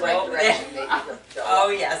just the right direction, maybe he'll show up. Oh,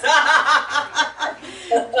 yes.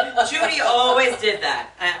 Judy always did that.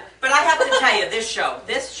 But I have to tell you, this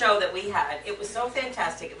show that we had, it was so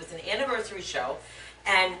fantastic. It was an anniversary show,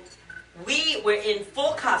 and we were in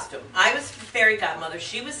full costume. I was Fairy Godmother.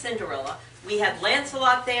 She was Cinderella. We had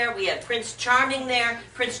Lancelot there. We had Prince Charming there.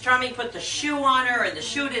 Prince Charming put the shoe on her, and the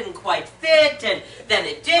shoe didn't quite fit, and then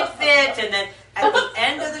it did fit, and then at the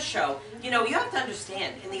end of the show, you know, you have to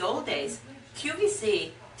understand, in the old days,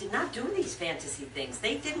 QVC did not do these fantasy things.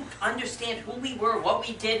 They didn't understand who we were, what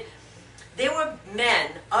we did. There were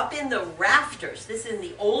men up in the rafters. This is in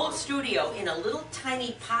the old studio in a little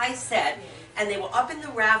tiny pie set, and they were up in the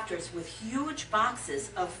rafters with huge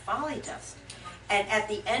boxes of folly dust. And at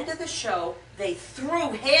the end of the show, they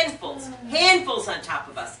threw handfuls on top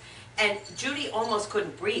of us. And Judy almost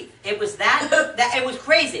couldn't breathe. It was it was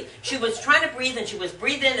crazy. She was trying to breathe, and she was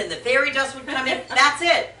breathing, and the fairy dust would come in. That's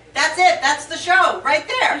it. That's it. That's the show right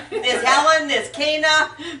there. There's Helen, there's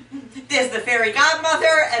Kaena, there's the Fairy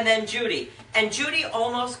Godmother, and then Judy. And Judy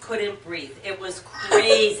almost couldn't breathe. It was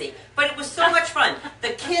crazy. But it was so much fun. The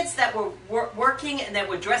kids that were working and that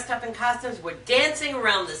were dressed up in costumes were dancing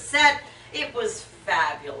around the set. It was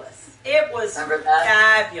fabulous. It was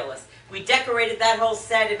fabulous. We decorated that whole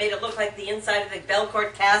set and made it look like the inside of the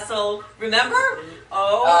Belcourt Castle. Remember?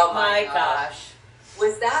 Oh my gosh.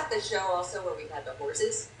 Was that the show also where we had the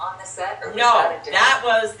horses on the set? Or was No, that a different... that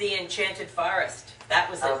was the Enchanted Forest. That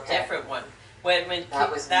was a Okay. different one. When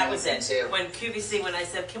That was that was it. amazing, too. When QVC, when I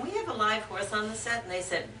said, "Can we have a live horse on the set?" and they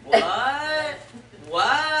said, "What?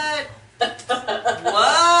 What?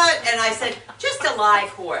 What?" And I said, "Just a live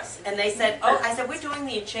horse." And they said, "Oh," I said, "We're doing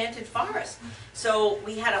the Enchanted Forest." So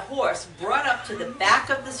we had a horse brought up to the back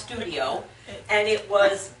of the studio, and it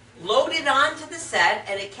was loaded onto the set,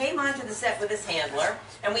 and it came onto the set with his handler,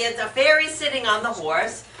 and we had the fairy sitting on the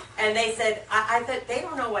horse, and they said, I thought, they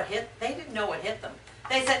don't know what hit, they didn't know what hit them.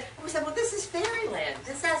 We said, well, this is fairyland.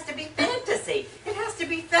 This has to be fantasy. It has to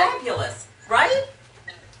be fabulous, right?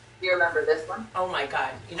 Do you remember this one? Oh my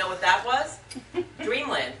God. You know what that was?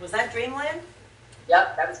 Dreamland. Was that Dreamland?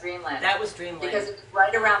 Yep, that was Dreamland. That was Dreamland. Because it was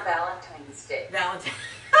right around Valentine's Day. Valentine.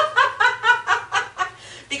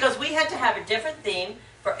 Because we had to have a different theme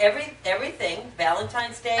for everything.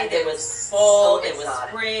 Valentine's Day, And there it was was fall, so there was exotic.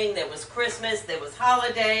 spring, there was Christmas, there was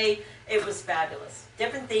holiday. It was fabulous.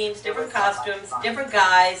 Different themes, different was so much costumes, fun. different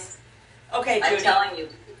guys. Okay, I'm Judy. telling you,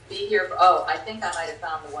 be here for, oh, I think I might have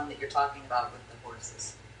found the one that you're talking about with the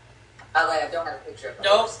horses. I don't have a picture of the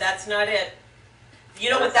Nope, horse. that's not it. You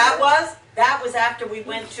know what that was? That was after we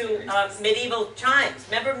went to medieval times.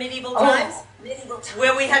 Remember medieval times? Medieval times.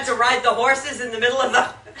 Where we had to ride the horses in the middle of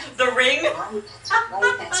the ring?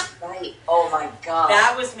 That's right. Oh my God.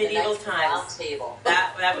 That was The medieval nice times. round table.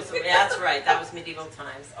 That's right. That was medieval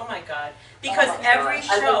times. Oh my God! Because Oh my every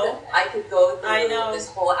God. show, I could go through. I know. This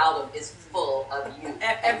whole album is full of you.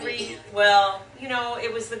 well,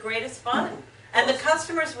 it was the greatest fun, and the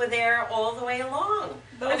customers were there all the way along.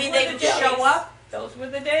 Those They were would the show days. up. Those were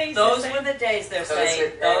the days. Those were the days. They're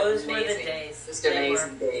saying those were the amazing. days. Just They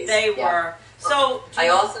amazing were. days. They Yeah. were. So I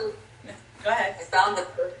also go ahead.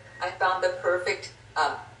 I found the perfect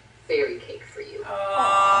fairy cake for you.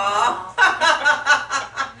 Aww.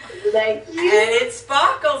 Thank you. And it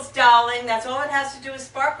sparkles, darling. That's all it has to do is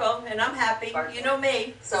sparkle, and I'm happy. Sparkle. You know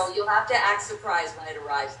me. So you'll have to act surprised when it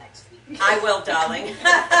arrives next week. I will, darling.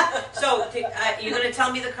 So, you're going to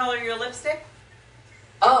tell me the color of your lipstick?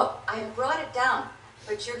 Oh, I brought it down,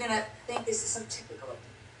 but you're gonna think this is so typical.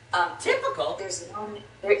 Typical? There's no.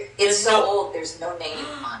 There's It's so no- old. There's no name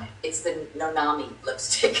on it. It's the Nonami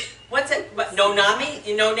lipstick. What's it? What, no Nami?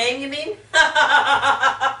 No name, you mean?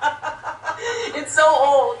 It's so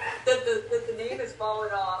old that the name has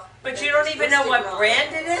fallen off. But And you don't it's even know what listed wrong.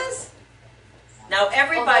 brand it is? Now,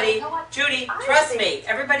 everybody, you know what? Judy, I trust think- me,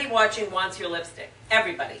 everybody watching wants your lipstick.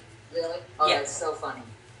 Everybody. Really? Oh, Yes. that's so funny.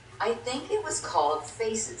 I think it was called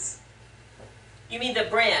Faces. You mean the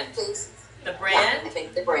brand? Faces. The Yeah, I brand?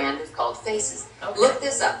 think the brand is called Faces. Okay. Look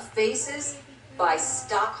this up. Faces by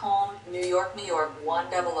Stockholm, New York,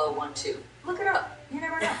 10012. Look it up. You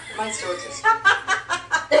never know. It might still exist.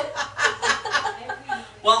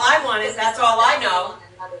 Well, I want it. That's all I know.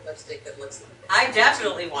 Another lipstick that looks like this. I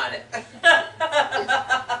definitely want it.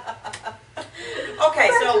 Okay,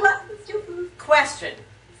 so question.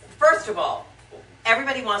 First of all,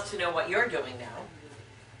 everybody wants to know what you're doing now.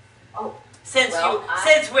 Oh, Since Well,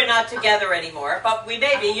 since we're not together anymore, but we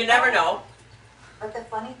may be, you never know. but the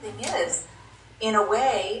funny thing is, in a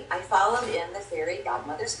way, I followed in the Fairy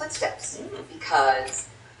Godmother's footsteps because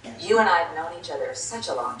you and I have known each other such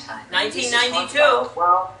a long time. We used to talk 1992. about,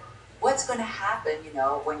 well, what's going to happen,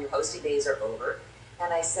 when your hosting days are over?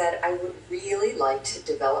 And I said, I would really like to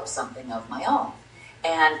develop something of my own.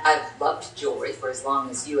 And I've loved jewelry for as long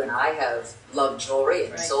as you and I have loved jewelry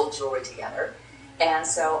and Right. sold jewelry together. And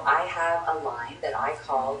so I have a line that I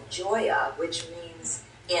call Joya, which means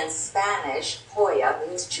in Spanish, Joya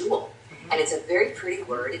means jewel. And it's a very pretty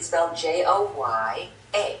word. It's spelled Joya.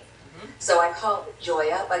 So I call it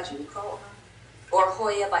Joya by Judy Crowell or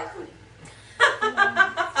Joya by Hootie.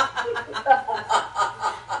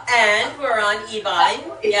 And we're on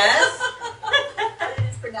Evine, yes?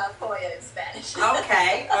 It's pronounced Joya in Spanish.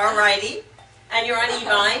 Okay, alrighty. And you're on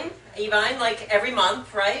Evine, like every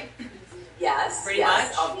month, right? Yes, Pretty yes.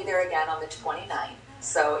 much. I'll be there again on the 29th.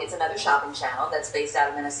 So it's another shopping channel that's based out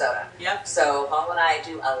of Minnesota. Yep. So Paul and I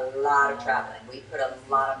do a lot of traveling. We put a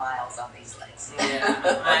lot of miles on these legs. Yeah,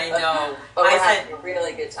 I know. But we're I said, having a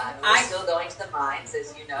really good time. And I- we're still going to the mines,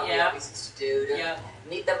 as you know, we Yeah. always used to do, to yeah,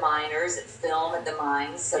 meet the miners and film at the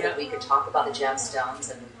mines so Yeah. that we could talk about the gemstones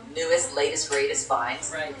and newest, latest, greatest finds.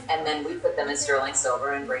 right. And then we put them in sterling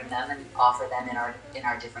silver and bring them and offer them in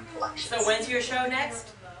our different collections. So when's your show next?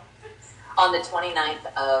 On the 29th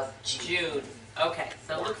of June. June. Okay,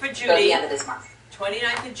 so look for So the Judy. end of this month.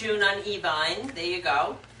 29th of June on Evine. There you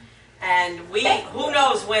go. And who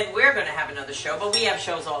knows when we're going to have another show, but we have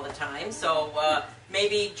shows all the time. So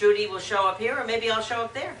maybe Judy will show up here, or maybe I'll show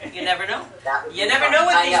up there. You never know. You never know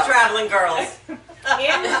with these traveling girls.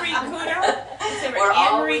 Anne-Marie Kudo? Is it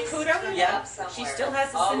Anne-Marie Kudo? Yeah. She still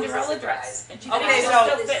has the Cinderella dress. And she Okay, still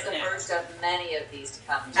so this is fitting the it. first of many of these to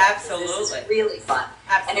come. Jen. Absolutely. This is really fun.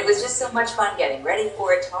 Absolutely. And it was just so much fun getting ready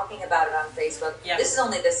for it, talking about it on Facebook. Yeah. This is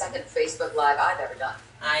only the second Facebook Live I've ever done.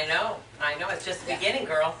 I know. It's just the beginning,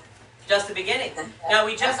 girl. Just the beginning. Now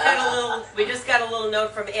we just got a little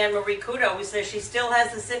note from Anne-Marie Kudo who says she still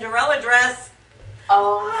has the Cinderella dress.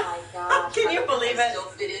 Oh my gosh. Can you believe it? Still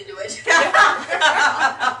fit into it.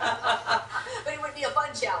 But it would be a fun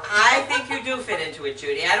challenge. I think you do fit into it,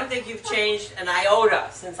 Judy. I don't think you've changed an iota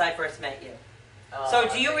since I first met you. So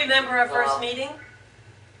do you remember our first meeting?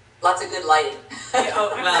 Lots of good lighting.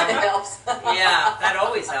 Oh, well, It helps. yeah, that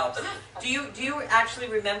always helps. Do you actually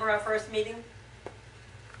remember our first meeting?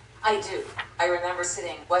 I do. I remember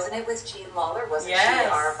sitting, wasn't it with Jean Lawler? Wasn't Yes. she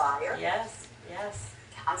our buyer? Yes, yes.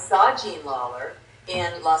 I saw Jean Lawler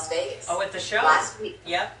in Las Vegas. Oh, at the show? Last week.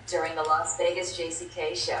 Yep. During the Las Vegas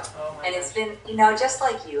JCK show. Oh my And it's gosh. been, just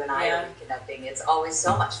like you and I Yeah. are reconnecting. It's always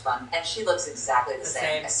so much fun. And she looks exactly the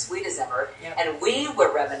same, as sweet as ever. Yep. And we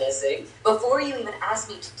were reminiscing. Before you even asked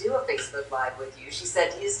me to do a Facebook Live with you, she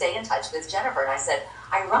said, do you stay in touch with Jennifer? And I said,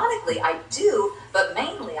 ironically, I do, but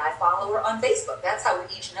mainly I follow her on Facebook. That's how we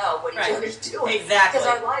each know what each Right. other's doing. Exactly. Because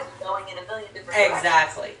our lives are going in a million different directions.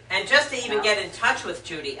 Exactly. And just to even get in touch with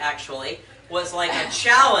Judy, actually, was like a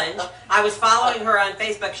challenge. I was following her on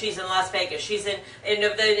Facebook. She's in Las Vegas. She's in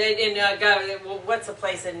what's the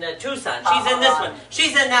place in Tucson? She's in this one. She's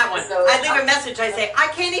in that one. So, I leave a message. I say, I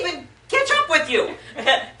can't even catch up with you.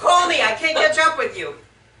 Call me. I can't catch up with you.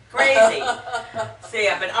 Crazy. So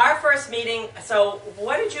yeah, but our first meeting. So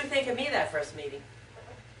what did you think of me that first meeting?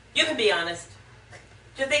 You can be honest.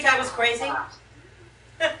 Did you think I was crazy?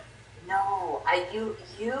 No,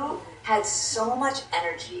 you had so much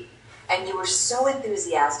energy, and you were so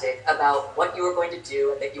enthusiastic about what you were going to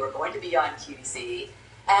do, and that you were going to be on QVC.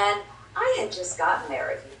 And I had just gotten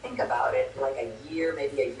there, if you think about it, like a year,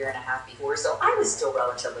 maybe a year and a half before, so I was still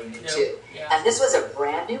relatively new too. Yeah. And this was a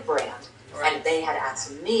brand new brand, Right. and they had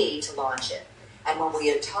asked me to launch it. And when we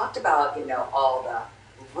had talked about, all the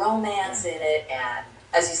romance in it, and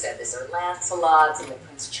as you said, the Sir Lancelots and the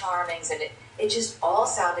Prince Charmings, and it just all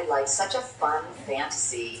sounded like such a fun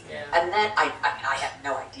fantasy. Yeah. And then I had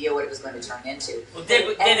no idea what it was going to turn into. Well, did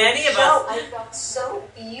And any the of show, us? I felt so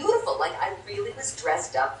beautiful. Like I really was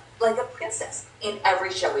dressed up like a princess in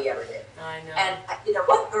every show we ever did. I know. And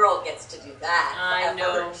what girl gets to do that? I Have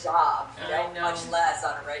know. her job, I know. much less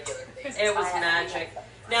on a regular basis. It was I had magic. fun.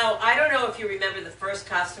 Now, I don't know if you remember the first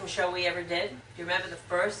costume show we ever did. Do you remember the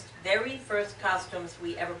very first costumes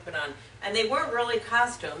we ever put on? And they weren't really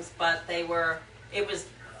costumes, but they were,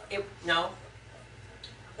 no?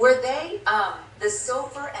 Were they the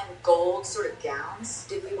silver and gold sort of gowns?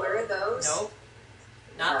 Did we wear those? Nope.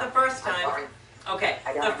 Not the first I'm time. sorry. Okay,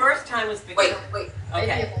 I don't the know. first time was Wait. because... Maybe Okay.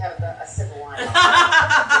 you have to have a civil line.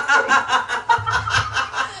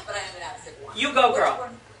 But I haven't had a civil line. You go, Which girl.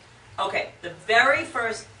 one? Okay, the very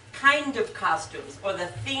first kind of costumes, or the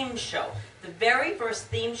theme show, the very first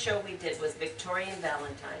theme show we did was Victorian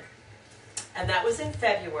Valentine. And that was in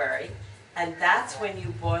February, and that's when you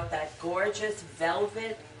bought that gorgeous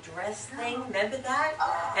velvet dress thing. Remember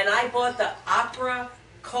that? And I bought the opera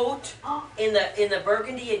coat in the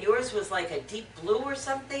burgundy, and yours was like a deep blue or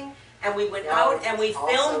something. And we went out and we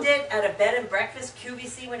filmed it at a bed and breakfast.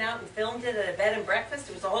 QVC went out and filmed it at a bed and breakfast.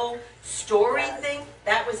 It was a whole story thing.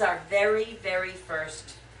 That was our very, very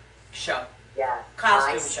first show. Yeah.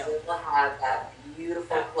 Costume I show. still have that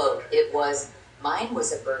beautiful cloak. Mine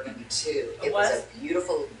was a burgundy too. It was was? a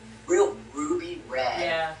beautiful, real ruby red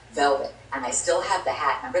Yeah. velvet. And I still have the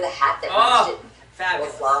hat. Remember the hat that Oh, matched it? fabulous.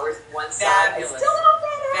 With flowers one side. Fabulous. I still have that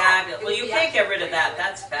hat. Fabulous. It Well, was you the can't get actual rid of that. bracelet.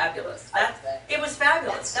 That's fabulous. It was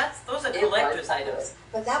fabulous. Those are It was collector's fabulous. items.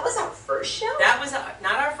 But that was our first show? That was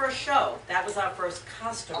not our first show. That was our first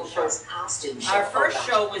costume Our show. first costume show. Our first Oh,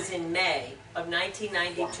 show was in May of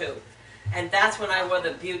 1992. And that's when I wore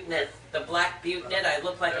the butte knit, the black butte knit. I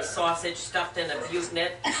looked like a sausage stuffed in a butte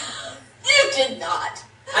knit. You did not.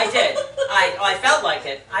 I did. I felt like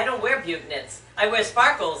it. I don't wear butte knits. I wear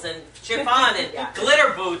sparkles and chiffon and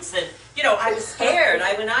glitter boots. And, I was scared.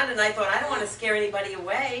 I went on and I thought, I don't want to scare anybody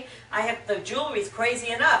away. The jewelry's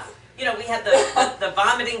crazy enough. We had the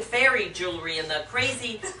vomiting fairy jewelry and the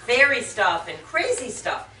crazy fairy stuff and crazy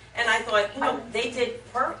stuff. And I thought, they did,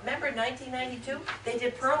 remember in 1992? They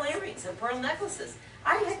did pearl earrings and pearl necklaces.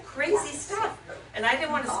 I had crazy stuff. And I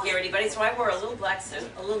didn't want to scare anybody, so I wore a little black suit,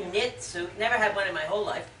 a little knit suit. Never had one in my whole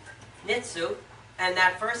life. knit suit. And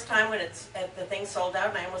that first time when the thing sold out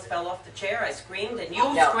and I almost fell off the chair, I screamed and you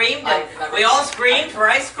screamed and we all screamed for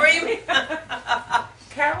ice cream.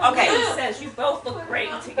 Carol Okay. says you both look great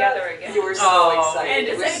together again. You were so excited. And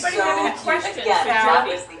It does was anybody so have any cute. questions, Again, Carol? that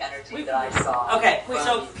was the energy that I saw. Okay,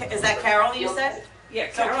 so is that Carol you said? Yeah,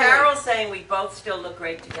 So Carol's saying we both still look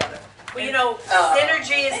great together. Well, you know,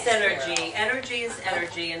 synergy is synergy, energy is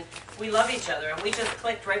energy, and we love each other, and we just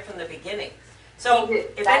clicked right from the beginning. So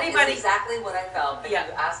if That anybody, is exactly what I felt when you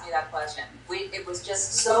asked me that question. It was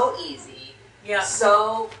just so easy. yeah,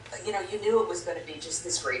 So, you know, you knew it was going to be just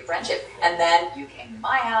this great friendship. And then you came to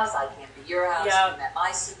my house, I came to your house, Yeah. you met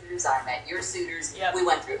my suitors, I met your suitors. Yeah. We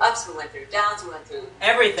went through ups, we went through downs, we went through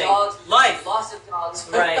everything, dogs, life, loss of dogs.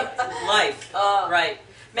 right, life, Oh. right.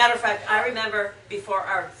 Matter of fact, I remember before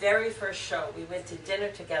our very first show, we went to dinner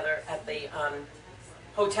together at the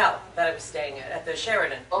hotel that I was staying at the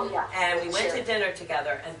Sheraton. Oh, yeah. And we went to Sheraton. dinner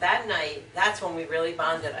together, and that night, that's when we really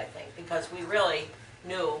bonded, I think, because we really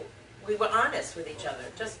knew, we were honest with each other,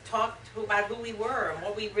 just talked about who we were and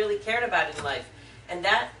what we really cared about in life. And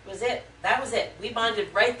that was it. That was it. We bonded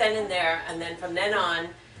right then and there, and then from then on,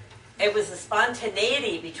 it was the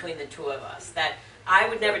spontaneity between the two of us, that I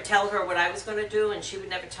would never tell her what I was going to do, and she would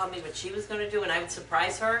never tell me what she was going to do, and I would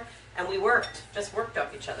surprise her, and we just worked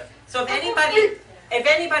off each other. So if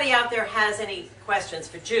anybody out there has any questions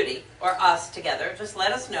for Judy or us together, just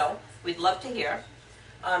let us know. We'd love to hear.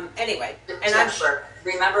 Anyway, and Jennifer,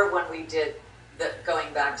 remember when we did,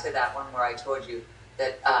 going back to that one where I told you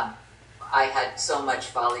that I had so much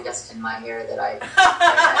folly dust in my hair that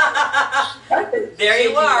there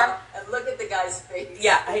you are. And look at the guy's face.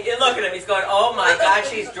 Yeah, you look at him. He's going, oh my God,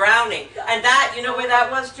 she's drowning. And that, you know where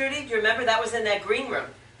that was, Judy? Do you remember? That was in that green room.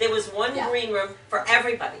 There was one green room for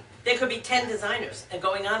everybody. There could be 10 designers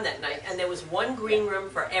going on that night, and there was one green room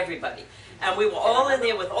for everybody. And we were all in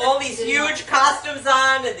there with all these huge costumes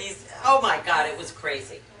on, and these, oh my God, it was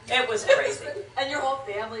crazy. It was crazy. And your whole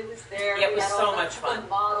family was there. It We was had so all much the fun.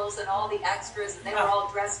 models and all the extras, and they were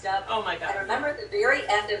all dressed up. Oh my God. And remember at the very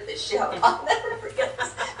end of the show, I'll never forget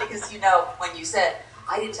this, because you know, when you said,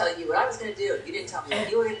 I didn't tell you what I was going to do, and you didn't tell me what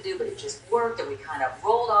you were going to do, but it just worked, and we kind of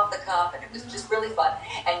rolled off the cuff, and it was just really fun.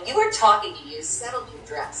 And you were talking, and you settled your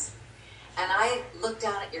dress. And I looked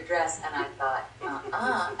down at your dress, and I thought, and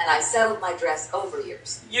I settled my dress over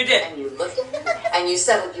yours. You did. And you looked at me, and you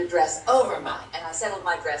settled your dress over mine, and I settled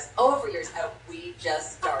my dress over yours, and we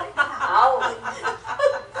just started howling.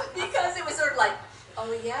 Because it was sort of like,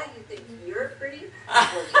 oh yeah, you think you're pretty? Well,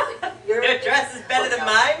 you think your dress is better than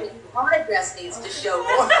mine? My dress needs to show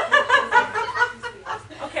more.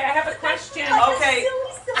 Okay, I have a question. Okay.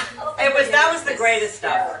 That was the greatest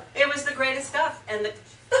stuff. It was the greatest stuff. And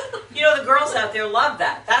you know, the girls out there loved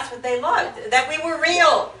that. That's what they loved. That we were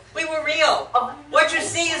real. We were real. What you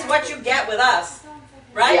see is what you get with us.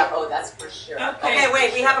 Right? Yeah, oh, that's for sure. Okay,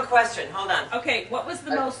 wait, we have a question. Hold on. Okay, what was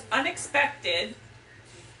the most unexpected,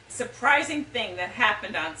 surprising thing that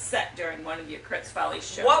happened on set during one of your Kirks Folly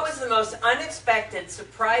shows? What was the most unexpected,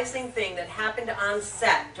 surprising thing that happened on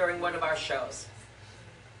set during one of our shows?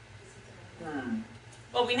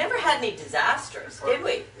 Well, we never had any disasters, did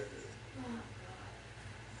we?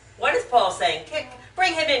 What is Paul saying?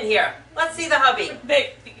 Bring him in here. Let's see the hubby.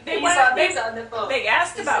 He's on the phone. They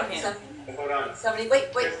asked about him. Hold on. Somebody,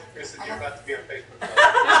 wait. Chris, you're about to be on Facebook.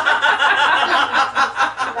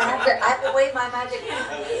 I have to wave my magic.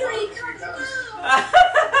 Here he comes now.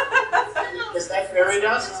 Is that Fairy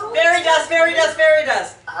Dust? Fairy dust, fairy dust, fairy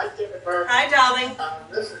dust. Hi, Jennifer. Hi, darling.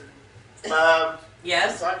 Listen.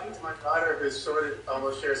 Yes? I'm talking to my daughter who sort of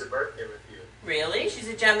almost shares a birthday with you. Really? She's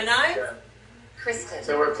a Gemini? Yeah. Kristen.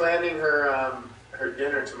 So we're planning her her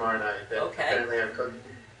dinner tomorrow night. That Okay. apparently I'm cooking.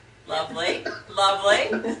 Lovely. Lovely.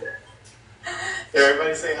 Here,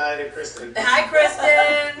 everybody say hi to Kristen. Hi,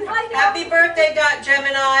 Kristen. Happy birthday,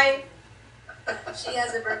 Gemini. She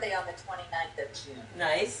has a birthday on the 29th of June.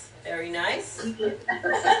 Nice. Very nice.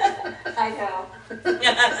 I know.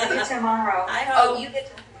 See you tomorrow. I hope. Oh, you get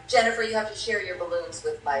to, Jennifer, you have to share your balloons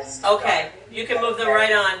with my sister. Okay. You can move them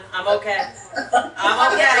right on. I'm okay. I'm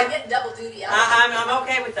I'm okay. getting double duty. I'm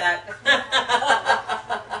okay with that.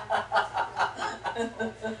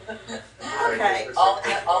 Okay. All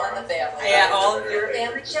in the family. Yeah, all Your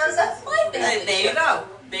family shows up, my family. There you go.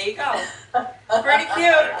 There you go. Pretty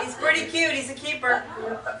cute. He's pretty cute. He's a keeper.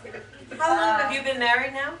 How long have you been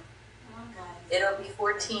married now? It'll be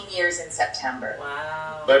 14 years in September.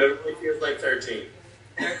 Wow. But it only feels like 13.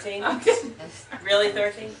 13? Really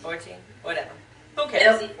 13? 14? Whatever. Who It'll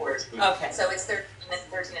cares? be 14. Okay. So it's 13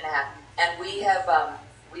 and a half. And we have,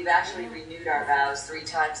 we've actually renewed our vows 3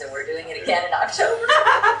 times, and we're doing it again in October.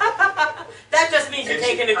 That just means you're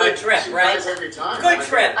taking a good trip, right? Every time. Good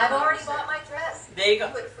trip. I've already bought my dress. There you go.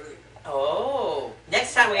 Good food. Oh,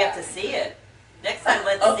 next time we have to see it. Next time,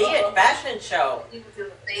 let's see it. Fashion show. You can do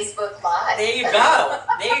a Facebook Live. There you go.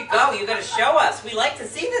 There you go. You got to show us. We like to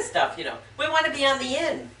see this stuff, you know. We want to be on the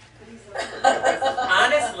in.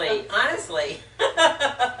 Honestly.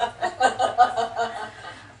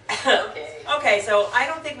 Okay, so I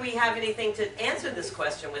don't think we have anything to answer this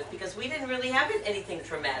question with because we didn't really have anything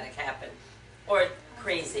traumatic happen or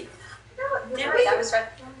crazy. No, Did we? I was right.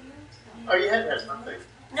 Oh, you had to have something.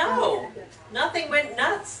 No, nothing went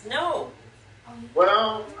nuts. No.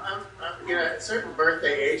 Well, you know, at certain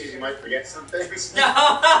birthday ages, you might forget some things. No.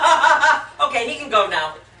 Okay, he can go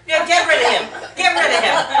now. Yeah, get rid of him. Get rid of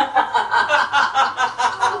him.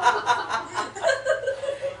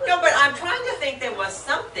 No, but I'm trying to think there was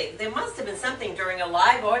something. There must have been something during a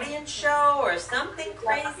live audience show or something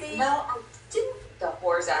crazy. Well, didn't the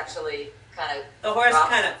horse actually kind of The horse drop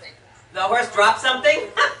kind of, something? the horse dropped something?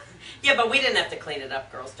 Yeah, but we didn't have to clean it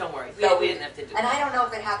up, girls. Don't worry. We didn't have to do And that. I don't know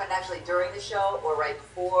if it happened actually during the show or right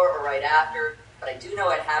before or right after, but I do know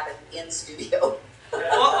it happened in studio. You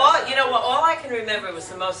know what? All I can remember was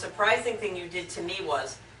the most surprising thing you did to me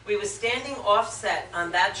was we were standing offset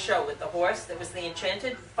on that show with the horse. That was the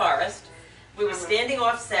Enchanted Forest. We were standing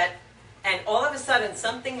offset, and all of a sudden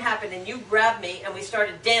something happened, and you grabbed me, and we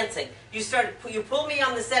started dancing. You pulled me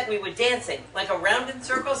on the set, and we were dancing like around in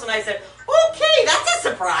circles, and I said, "Okay, that's a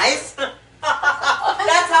surprise."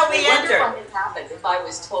 That's how we I wonder entered. what had happened if I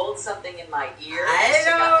was told something in my ear. I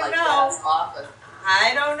don't know. Off of,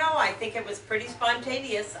 I don't know. I think it was pretty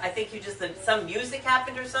spontaneous. I think you just some music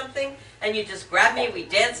happened or something, and you just grabbed me. We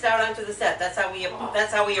danced out onto the set. That's how we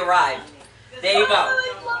arrived. There you go.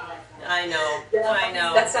 I know. I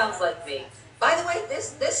know. That sounds like me. By the way,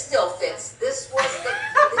 this still fits. This was the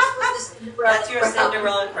Cinderella. That's your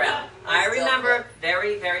Cinderella crown. I remember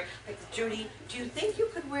very, very. Like, Judy, do you think you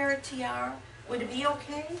could wear a tiara? Would it be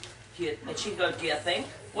okay? And she'd go, "Do you think?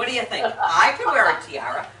 What do you think? I could wear a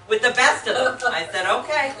tiara with the best of them." I said,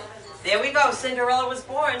 "Okay." There we go. Cinderella was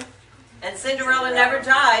born, and Cinderella never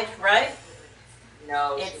died, right?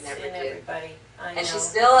 No, It's she never in did. everybody. I know. And she's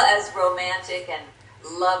still as romantic and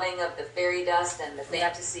loving of the fairy dust and the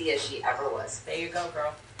fantasy as she ever was. There you go,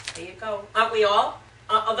 girl. There you go. Aren't we all?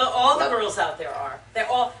 All the girls out there are. They're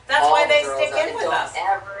all. That's All why the they girls stick out in there, with us. Don't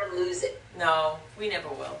ever lose it. No, we never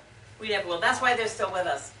will. We never will. That's why they're still with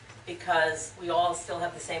us, because we all still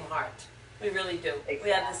have the same heart. We really do. We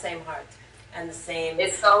have the same heart and the same.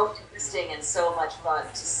 It's so interesting and so much fun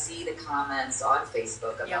to see the comments on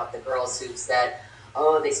Facebook about the girls who've said,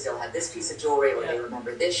 oh, they still have this piece of jewelry, or they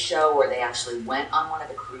remember this show, or they actually went on one of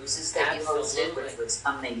the cruises that you hosted, which was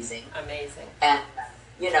amazing. Amazing. And,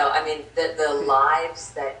 you know, I mean, the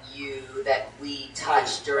lives that we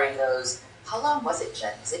touched during those, how long was it,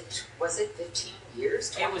 Jen? Was it 15 years?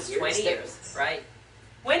 20 It was years? 20 years, right?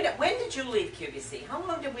 When did you leave QVC? How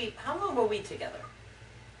long were we together?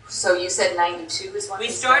 So you said 92 is when We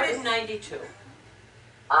started in 92.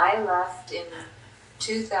 I left in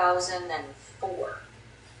 2004.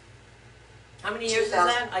 How many years is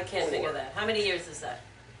that? I can't figure that. How many years is that?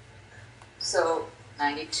 So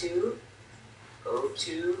 92,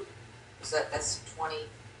 02, that's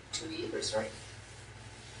 22 years, right?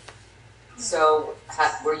 So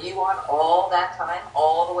were you on all that time,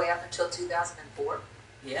 all the way up until 2004?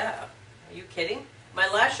 Yeah. Are you kidding? My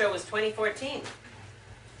last show was 2014.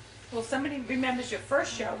 Well, somebody remembers your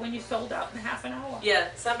first show when you sold out in half an hour. Yeah,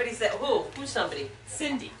 somebody said, who? Who's somebody?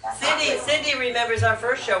 Cindy. Cindy remembers our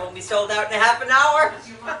first show when we sold out in a half an hour.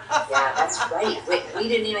 Yeah, that's right. We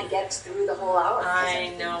didn't even get through the whole hour.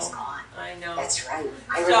 I know. It was gone. I know. That's right.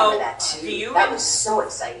 I remember that too. That was so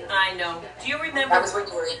exciting. I know. Do you remember? That was when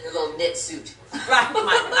you were in your little knit suit. Right,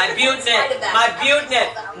 my butte knit. My butte knit.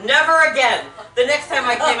 Never again. The next time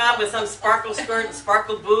I came out with some sparkle skirt and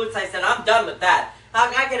sparkle boots, I said, I'm done with that.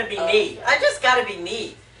 I gotta be me. I just gotta be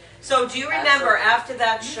me. So do you remember after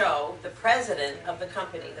that show, the president of the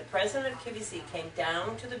company, the president of QVC came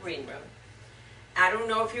down to the green room. I don't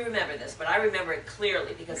know if you remember this, but I remember it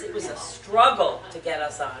clearly because it was a struggle to get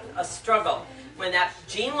us on. A struggle. When that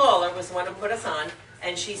Jean Lawler was the one who put us on,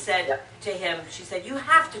 and she said to him, she said, you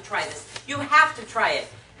have to try this. You have to try it.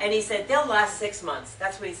 And he said, they'll last 6 months.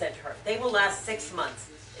 That's what he said to her. They will last 6 months.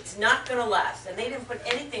 It's not going to last. And they didn't put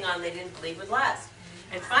anything on they didn't believe would last.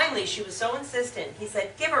 And finally, she was so insistent. He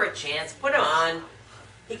said, give her a chance. Put them on.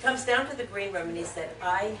 He comes down to the green room and he said,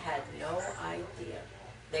 I had no idea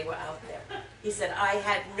they were out there. He said, I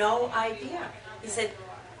had no idea. He said,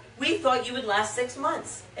 we thought you would last 6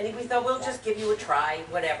 months. And we thought, we'll just give you a try,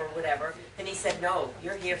 whatever, whatever. And he said, no,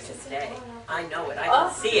 you're here to stay. I know it. I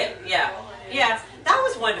can see it. Yeah. Yeah. That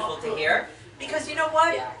was wonderful to hear. Because you know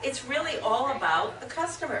what? Yeah. It's really all about the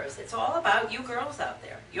customers. It's all about you girls out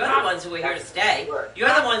there. You're the ones who are here to stay.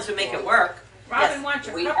 You're the ones who make it work. Robin wants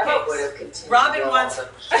your We never would cupcakes. have continued. Robin all wants- the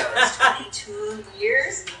shows. 22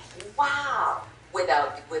 years. Wow.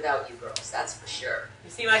 Without you girls, that's for sure.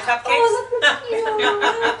 You see my cupcakes? Oh, look at you!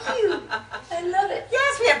 How cute! I love it.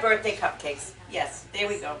 Yes, we have birthday cupcakes. Yes, there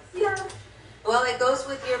we go. Yeah. Well, it goes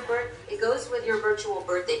with your virtual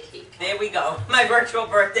birthday cake. There we go. My virtual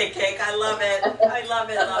birthday cake. I love it. I love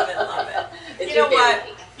it, love it, love it. It's You know your what?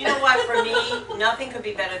 baby. You know what? For me, nothing could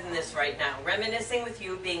be better than this right now. Reminiscing with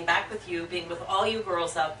you, being back with you, being with all you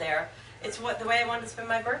girls out there. It's the way I wanted to spend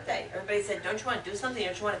my birthday. Everybody said, don't you want to do something?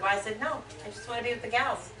 Don't you want to go? I said, no. I just want to be with the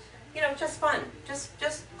gals. You know, just fun. Just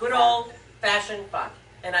good old fashioned fun.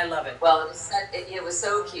 And I love it. Well, it was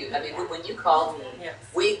so cute. I mean, when you called me, Yes.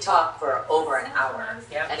 we talked for over an hour.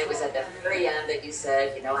 Yep. And it was at the very end that you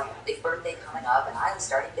said, you know, I have a big birthday coming up, and I was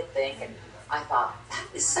starting to think, and I thought, that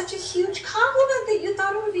is such a huge compliment that you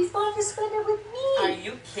thought it would be fun to spend it with Are me.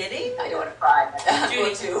 you kidding? I don't want to cry, but I Judy,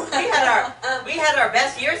 will too. we had our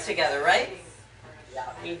best years together, right? Yeah.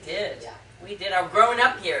 We did. Yeah. We did our growing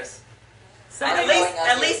up years. And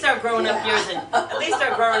At least our growing up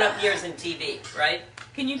Yeah. years in TV, right?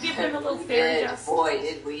 Can you give them a little We fairy did. dust? Boy,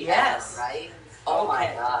 did we Yes. ever, right? Oh my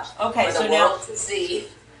Okay. gosh. Okay, For so the now world to see.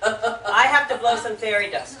 I have to blow some fairy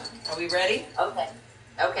dust. Are we ready? Okay.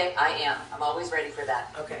 Okay, I am. I'm always ready for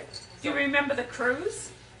that. Okay. Do you remember the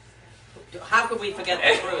cruise? How could we forget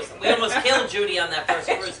the cruise? We almost killed Judy on that first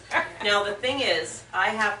cruise. Now the thing is,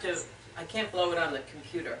 I can't blow it on the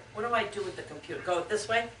computer. What do I do with the computer? Go this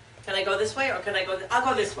way? Can I go this way or can I go? I'll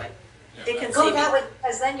go this way. It can Go see that me. way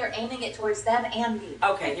because then you're aiming it towards them and me.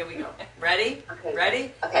 Okay, here we go. Ready? Okay.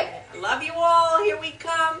 Ready? Okay. I love you all. Here we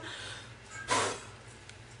come.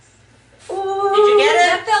 Ooh, Did you get it?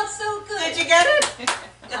 That felt so good. Did you get it?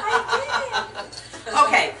 I did.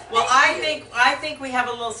 Okay. Well, Thank I think we have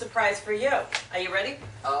a little surprise for you. Are you ready?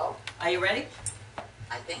 Oh, Are you ready?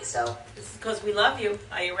 I think so. This is because we love you.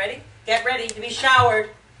 Are you ready? Get ready to be showered.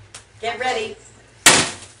 Get ready.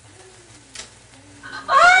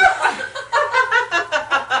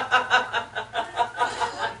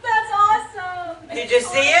 That's awesome. Did you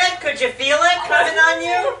see it? Could you feel it coming on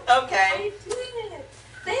you? Okay. I did.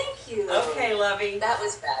 Thank you. Okay, lovey. That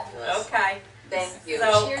was fabulous. Okay. Thank you.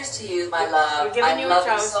 So- Cheers to you, my love. We're giving I you a love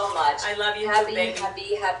you toast. so much. I love you too, happy,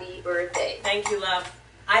 baby. Happy birthday. Thank you, love.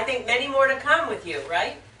 I think many more to come with you,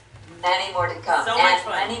 right? Many more to come. So and much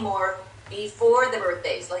fun. many more before the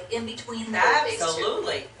birthdays, like in between the birthdays too.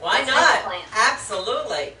 Absolutely. Why Let's make a not? plan.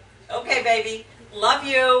 Absolutely. Okay, baby. Love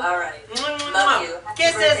you. All right. Mwah, mwah, Love mwah. you. Happy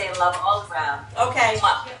Kisses. birthday and love all around. Okay.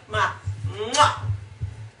 Mwah. Mwah. Mwah.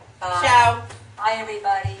 Bye. Ciao. Bye,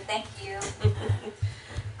 everybody. Thank you.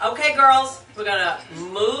 Okay, girls, we're gonna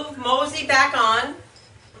move Mosey back on.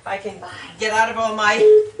 If I can get out of all my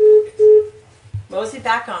Mosey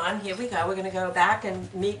back on. Here we go. We're gonna go back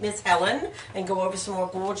and meet Miss Helen and go over some more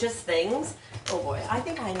gorgeous things. Oh boy, I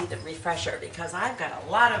think I need a refresher because I've got a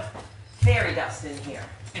lot of fairy dust in here.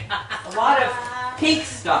 A lot of pink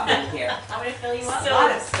stuff in here. I'm going to fill you up. A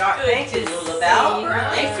lot of stuff. Thank you, Lulabelle.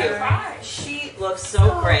 Thank you. She looks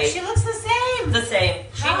so great. She looks the same. The same.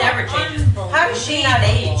 She How never changes. How does she not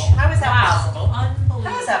age? How is that possible? Unbelievable.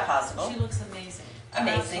 How is that possible? She looks amazing.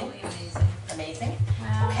 Amazing. Absolutely amazing. Amazing.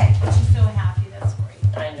 Wow. Okay. She's so happy. That's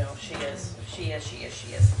great. I know, she is. She is, she is,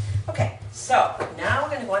 she is. Okay, so now we're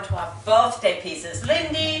going to go into our birthday pieces.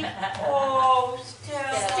 Lindy! Oh,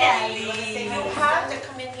 Stelly. You have to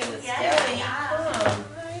come in here with Stelly.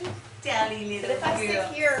 Come. Dally little But if I sit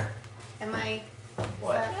here, am I?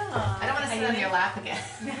 What? I don't want to sit on your lap again.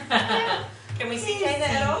 Can we see Kaena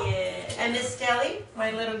at all? And Miss Stelly,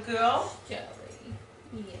 my little girl.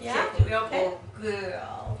 Yeah? We okay? Oh,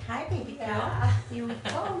 girl. Hi, baby girl. Yeah.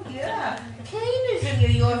 Oh, yeah. Kaena's in here,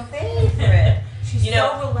 your favorite. She's You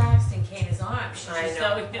know- so relaxed in Kane's arms. She's I just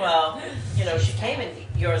know. so, Well, you know, she came in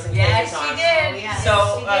yours and yes, Kane's she arms. did. Oh, yeah.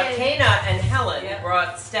 So Yes, she did. Kaena and Helen Yeah.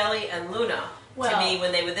 brought Stelly and Luna to Well- me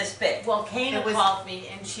when they were this big. Well, Kaena It was- called me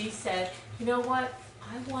and she said, you know what?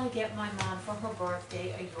 I want to get my mom for her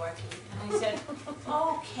birthday a Yorkie. And I said,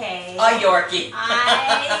 okay. A Yorkie.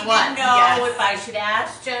 I What? didn't know Yes. if I should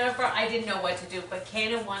ask Jennifer. I didn't know what to do, but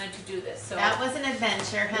Kaena wanted to do this. So That was an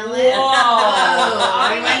adventure, Helen. Whoa. Oh,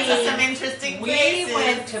 we I went to mean, some interesting we places.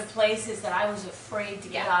 went to places that I was afraid to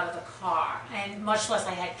get out of the car, and much less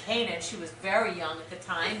I had Kaena, and she was very young at the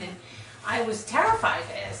time, and I was terrified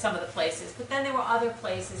at some of the places, but then there were other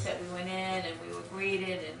places that we went in and we were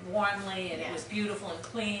greeted and warmly, and it was beautiful and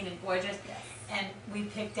clean and gorgeous. And we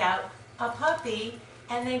picked out a puppy,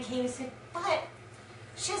 and then Kaena said, "But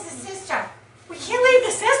she has a sister. We can't leave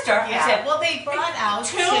the sister." I said, Well, they brought out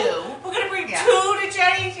two. We're gonna bring two to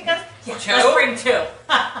Jenny. She goes, "Yeah, Two? let's bring two."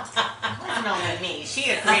 Wasn't only me.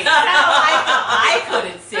 She agreed. I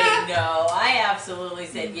couldn't say no. I absolutely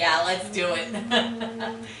said, "Yeah, let's do it."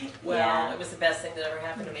 Well, it was the best thing that ever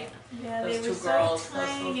happened to me. Yeah, Those they two were girls, so those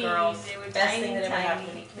tiny. little girls. They were Best tiny, thing that ever tiny. happened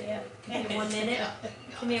to me. Yeah. Come here 1 minute.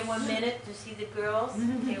 Come here 1 minute to see the girls.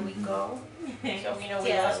 Here we go. So,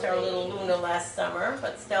 we lost our little Luna last summer,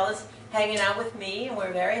 but Stella's hanging out with me, and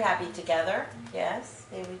we're very happy together. Yes,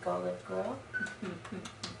 there we go, little girl.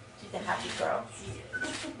 She's a happy girl.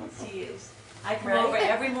 She is. I come Right? over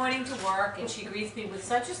every morning to work, and she greets me with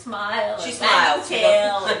such a smile. She and smiles. wagging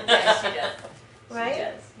tail, and yes, she does. Right? She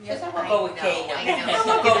does. Yes, We'll go with Kaena. I know. We'll She's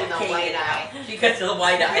go giving with the Kaena white now. eye. She gets the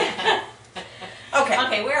white eye. Okay.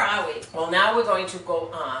 Okay, where are we? Well, now we're going to go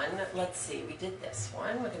on. Let's see. We did this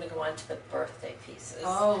one. We're going to go on to the birthday pieces.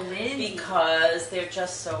 Oh, Lindy. Because they're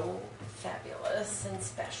just so fabulous and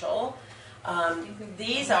special.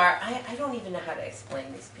 These are, I don't even know how to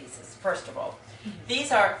explain these pieces, first of all.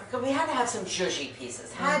 These are, we had to have some zhuzhy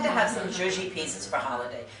pieces. Had to have some zhuzhy pieces for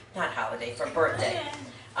holiday. Not holiday, for birthday.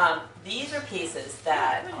 These are pieces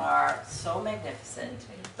that are so magnificent.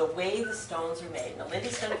 The way the stones are made. Now,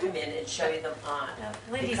 Lindy's going to come in and show you them on.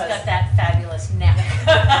 Lindy's because- got that fabulous neck.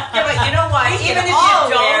 Yeah, but you know what? We Even can if you all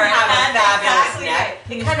don't wear it. have a That's fabulous exactly neck,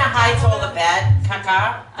 right. it kind of hides all the bad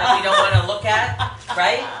caca that we don't want to look at,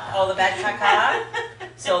 right? All the bad caca.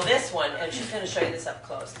 So this one, and she's going to show you this up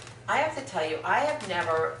close. I have to tell you, I have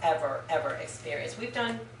never, ever, ever experienced. We've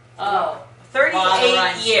done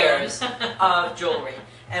 38 years of jewelry.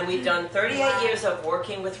 And we've done 38 years of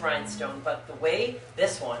working with rhinestone, but the way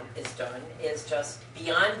this one is done is just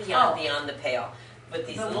beyond the pale. With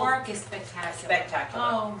these The little work is spectacular. Spectacular.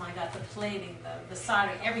 Oh my God, the plating, the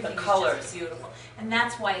soldering, everything The is colors. just beautiful. And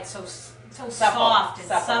that's why it's so Supple. soft and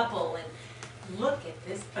Supple. supple. And look at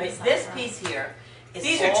this I mean, piece. this on piece here is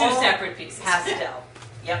These are two all separate pieces. pastel.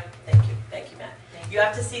 Yep, thank you, Matt. Thank You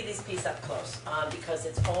have to see these pieces up close because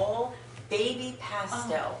it's all baby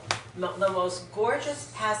pastel, the most gorgeous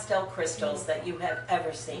pastel crystals that you have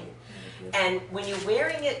ever seen. And when you're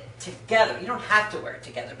wearing it together, you don't have to wear it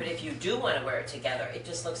together, but if you do want to wear it together, it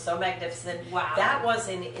just looks so magnificent. Wow. That one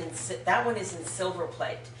is in silver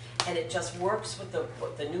plate, and it just works with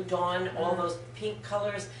the New Dawn, all those pink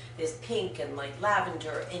colors. There's pink and like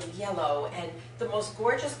lavender and yellow, and the most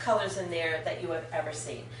gorgeous colors in there that you have ever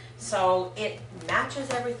seen. So it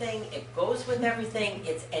matches everything, it goes with everything,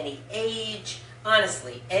 it's any age,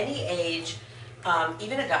 honestly, any age.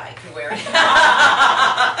 Even a guy can wear it.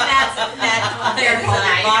 That's They're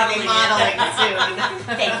modeling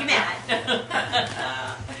soon. Thank you,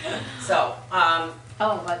 Matt. So,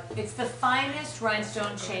 Oh, but it's the finest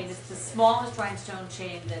rhinestone chain. It's the smallest rhinestone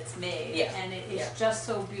chain that's made. Yeah. And it is Yeah. just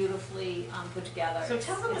so beautifully put together. so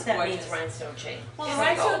tell them It's what that gorgeous. means, rhinestone chain. Well, the Is it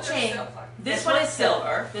rhinestone gold? chain, This this one one's is silver.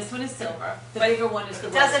 silver. This one is silver. The But bigger one is the It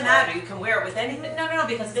rose doesn't gold. matter, you can wear it with anything. No,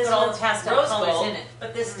 because it's This got all the one's pastel rose colors gold, in it.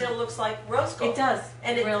 but this still looks like rose gold. It does.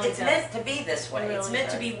 And It really it's does. meant to be this way. It It's really meant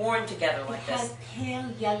to does. be worn together It like has this. pale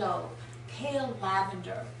yellow, pale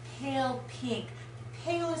lavender, pale pink,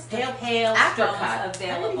 palest Pale of pale Apricot. stones I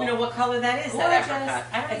available. don't even know what color that is, Gorgeous. that apricot.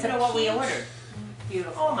 I don't It's even a know what we peach. ordered.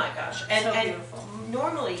 Beautiful. Oh my gosh. And, So and beautiful.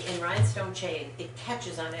 normally in rhinestone chain, it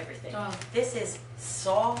catches on everything. Oh. This is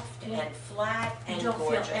soft Yeah. and flat You and don't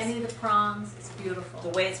gorgeous. feel any of the prongs. It's beautiful. The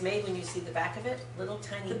way it's made when you see the back of it, little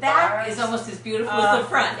tiny The back bars. is almost as beautiful as the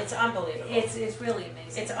front. It's unbelievable. It's really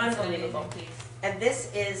amazing. It's an unbelievable. amazing piece. And this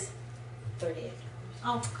is $38.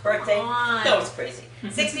 Oh, come Birthday? on. No, it's crazy.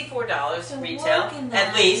 $64 The retail, work in at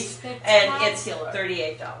that least, is and it's spectacular.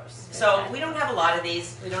 $38. So we don't have a lot of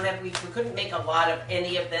these. We couldn't make a lot of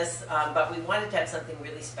any of this, but we wanted to have something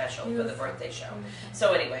really special for the Beautiful. birthday show.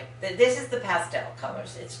 So anyway, this is the pastel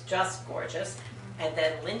colors. It's just gorgeous. And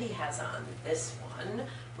then Lindy has on this one,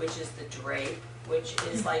 which is the drape, which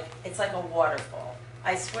is like, it's like a waterfall.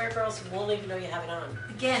 I swear, girls, you won't even know you have it on.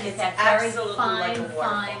 Again, It's it's that very absolutely fine, like a waterfall.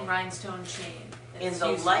 fine rhinestone chain. In that's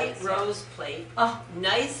the used light for this, yeah. rose plate, Oh,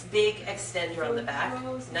 nice big extender on the back,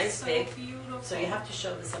 rose is nice so big. Beautiful. So you have to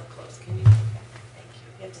show this up close. Can you? Thank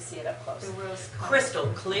you. You have to see it up close. the rose color. Crystal,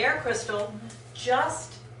 clear crystal.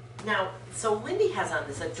 Just now, so Lindy has on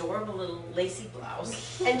this adorable little lacy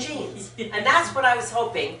blouse and jeans, and that's what I was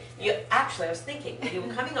hoping. I was thinking when you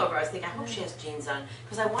were coming over, I was thinking, I hope she has jeans on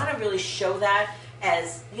because I want to really show that.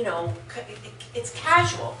 as, you know, it's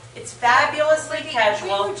casual. It's fabulously Where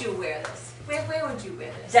casual. would you wear this? Where would you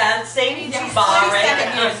wear this? Dancing, She's barring.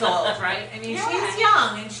 27 years old, right? I mean, Yeah. she's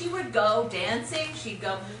young, and she would go dancing. She'd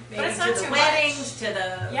go maybe it's to not the too weddings, much. to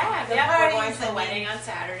the Yeah, the we're parties. going to the I mean, wedding on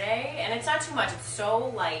Saturday, and it's not too much. It's so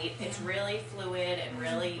light. It's really fluid and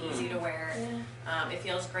really easy to wear. It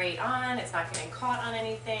feels great on. It's not getting caught on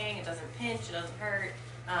anything. It doesn't pinch. It doesn't hurt.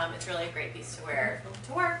 It's really a great piece to wear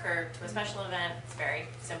to work or to a special event. It's very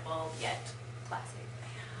simple yet classy.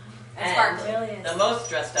 And sparkly. Really is. The most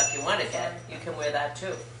dressed up you want to get, you can wear that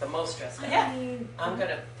too. The most dressed up. Yeah. I'm going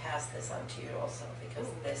to pass this on to you also because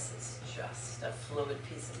this is just a fluid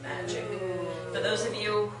piece of magic. For those of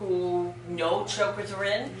you who know chokers are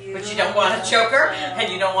in, but you don't want a choker and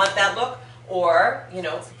you don't want that look, or, you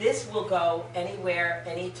know, this will go anywhere,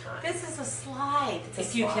 anytime. This is a slide, It's a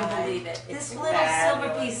if you can slide. believe it. It's This little silver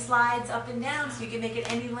fabulous. piece slides up and down, so you can make it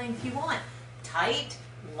any length you want. Tight,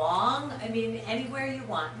 long, I mean, anywhere you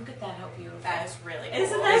want. Look at that, how beautiful. That is really cool.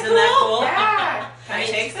 Isn't that Isn't that cool? Yeah. Can I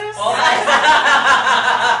mean, take this? All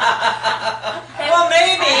that. Well,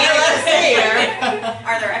 maybe. Let's see.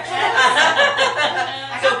 Are there extras?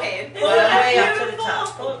 I got paid. Pull it way up to the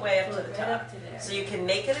top. Pull it way up to the Right top. up to there. So you can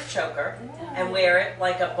make it a choker and wear it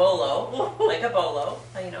like a bolo, like a bolo.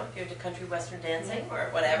 You know, if you're into country western dancing or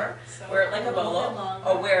whatever, wear it like a A little bit bolo, longer.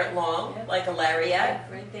 or wear it long Yep. like a lariat.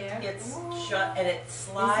 Right there. It's shut and it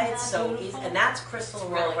slides that so beautiful? easy, and that's crystal It's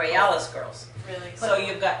aurora really borealis, girls. Really So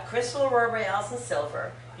you've got crystal aurora borealis in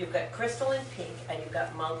silver, you've got crystal in pink, and you've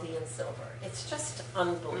got multi in silver. It's just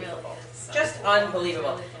unbelievable. Really is so Just cool.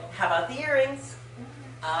 unbelievable. Really cool. How about the earrings?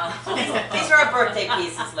 These are our birthday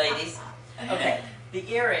pieces, ladies. Okay, the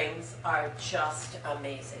earrings are just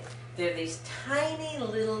amazing. They're these tiny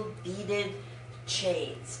little beaded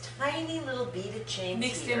chains, tiny little beaded chains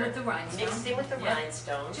Mixed here, in with the rhinestone. mixed in with the Yep.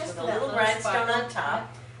 rhinestones, Just with a for that little little rhinestone sparkle. on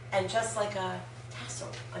top, and just like a tassel.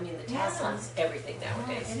 I mean, the tassel's everything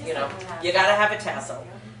nowadays. it is You know, like a tassel. you gotta have a tassel,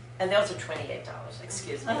 and those are $28.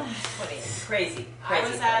 Excuse me, 28. Crazy, I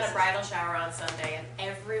crazy. was at a prices. bridal shower on Sunday, and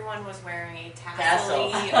everyone was wearing a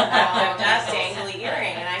Tassel. tassel-y, Tassels. dangly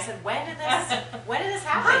earring. And I said, when did this happen? When is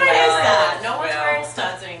that? No one's Well. wearing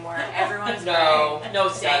studs anymore. Everyone's No, wearing no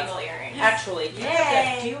studs. dangle earrings. Actually, do you have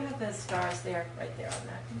Yay. the- do you have the stars there? Right there on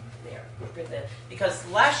that. There. Right there. Because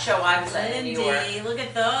last show I was at in New York, Lindy, look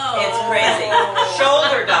at those. it's crazy.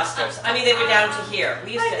 Shoulder dusters. I mean, they were down to here.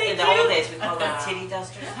 We used to, in the old days, we called them titty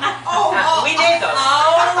dusters. We made those.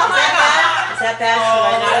 Is that bad? Should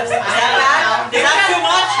I not? Is that bad? Is that too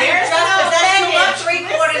much? There's Is that too much?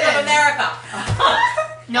 3/4 of America.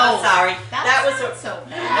 No, sorry. That was a. so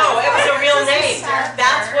bad. No, it was a real name. sad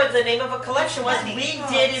That's part. what the name of a collection was. We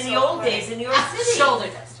did in the old days in New York City. Shoulder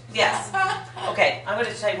dust. Yes. Okay, I'm going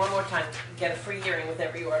to tell you one more time. Get a free earring with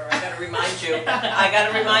every order. I got to remind you. I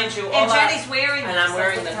got to remind you. And all our- Jenny's wearing and them, I'm so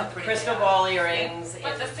wearing look the how pretty crystal they are. ball earrings.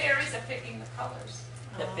 But and the fairies are picking the colors.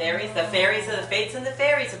 the fates are the fates and the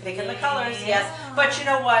fairies are picking the colors. Yeah. Yes, but you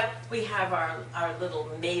know what? We have our little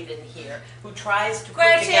maven here who tries to put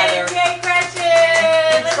Gretchen, together. yay Gretchen!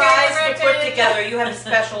 Who Look tries at to put Gretchen. together. You have a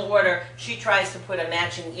special order. She tries to put a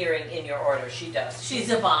matching earring in your order. She does. She's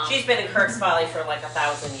a bomb. She's been in Kirks Folly for like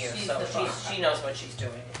 1,000 years, She's so the bomb. she knows what she's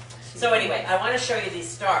doing. So anyway, I want to show you these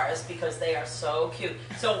stars because they are so cute.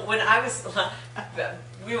 So when I was,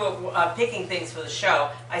 we were picking things for the show,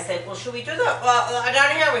 I said, well, should we do that? Well,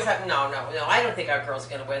 down here? We said, no, I don't think our girls are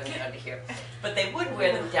going to wear them down to here. But they would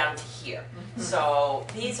wear them down to here. So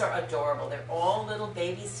these are adorable. They're all little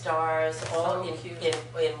baby stars, all So in, cute.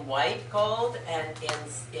 in white gold and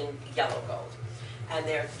in yellow gold. And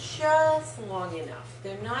they're just long enough.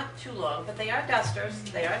 They're not too long, but they are dusters.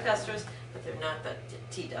 They are dusters, but they're not the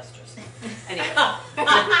tea dusters. Anyway.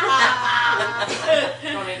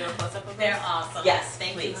 You want me to do a close-up of They're those? awesome. Yes,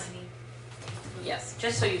 Thank please. you, honey. Yes,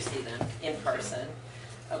 just so you see them in person.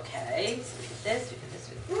 Okay, so we did this, we did this,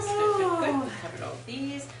 we did this. Good. We covered all of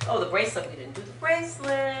these. Oh, the bracelet, we didn't do the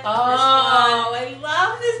bracelet. Oh, I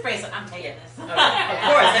love this bracelet. I'm taking this. This one. Okay. Of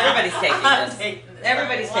course, everybody's taking I'm this. taking this.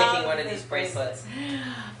 Everybody's I love taking one of this these bracelets.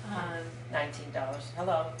 Um, $19.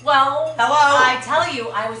 Hello. Well, Hello. I tell you,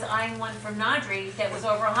 I was eyeing one from Nadri that was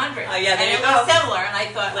over 100. Oh, yeah, there and you it was go. similar, and I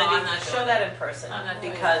thought, Lindy, I'm not show doing that it. in person I'm not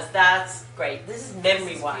doing because that's great. This is memory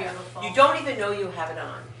This is wire. beautiful. You don't even know you have it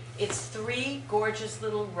on. It's 3 gorgeous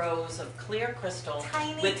little rows of clear crystal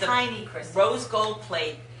Tiny, with the tiny crystal. rose gold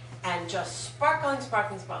plate and just sparkling,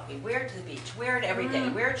 sparkling, sparkling. Wear it to the beach. Wear it every day.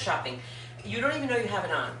 Wear it shopping. You don't even know you have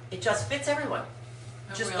it on. It just fits everyone.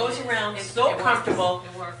 It Just really goes is. around It so works. comfortable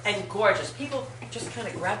It works. and gorgeous. People just kind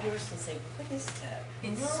of grab yours and say, "What is that?"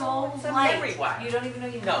 It's No, so it's a light. memory wire. You don't even know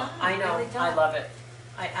you have No, it on. I You know. really don't. I love it.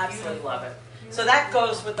 I absolutely Beautiful. love it. So that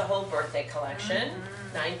goes with the whole birthday collection.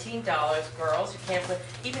 $19, girls. You can't put,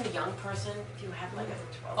 even a young person, if you have like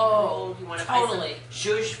a 12-year-old, you want to buy some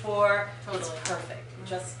zhuzh for, it's perfect. It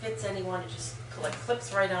just fits anyone. It just like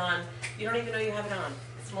clips right on. You don't even know you have it on.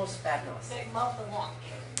 It's most fabulous. They love the long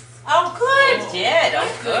earrings. Oh, good. They did.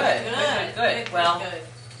 Oh, good. Well, good.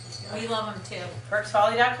 We love them too.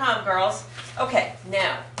 KirksFolly.com, girls. Okay,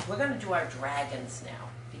 now we're going to do our dragons now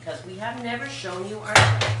because we have never shown you our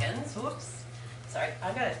dragons. Whoops. Sorry,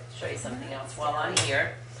 I've got to show you something else while I'm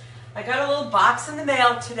here. I got a little box in the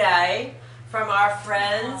mail today from our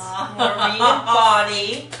friends Maureen and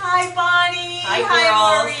Bonnie. Hi, Bonnie. Hi,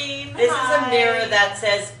 girls. Maureen. This is a mirror that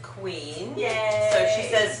says Queen. Yay. So she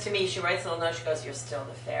says to me, she writes a little note, she goes, "You're still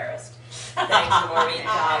the fairest." Thank you, Maureen,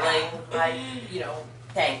 darling.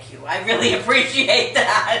 Thank you. I really appreciate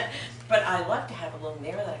that. But I love to have a little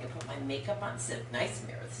mirror that I can put my makeup on. It's a nice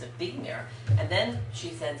mirror. It's a big mirror. And then she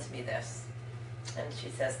sends me this. And she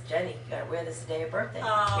says, "Jenny, you gotta wear this the day of your birthday."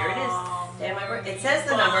 Here it is. Day of my birthday. It says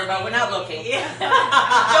the number, but we're not looking.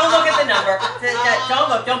 Don't look at the number. Don't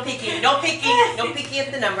look. Don't peeking. Don't peeking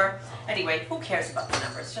at the number. Anyway, who cares about the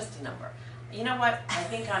number? It's just a number. You know what? I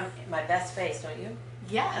think I'm my best face, don't you?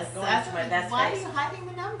 Yes, I'm going that's to my best why face. are you hiding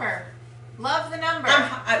the number? Love the number.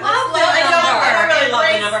 I don't really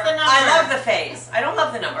love the number. I love the face. I don't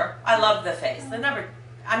love the number. I love the face. The number.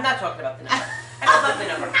 I'm not talking about the number. I don't love the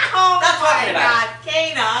number. Not talking about it.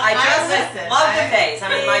 Kaena, I just listen. love the face. I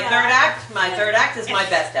mean, my third act is my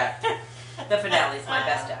best act. The finale is my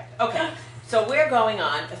best act. Okay, so we're going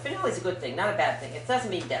on. The finale is a good thing, not a bad thing. It doesn't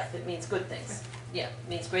mean death. It means good things. Yeah, it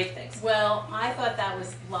means great things. Well, I thought that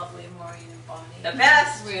was lovely, Maureen and Bonnie. The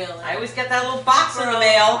best. Really. I always get that little box in the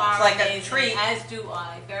mail. It's like Amazing. a treat. As do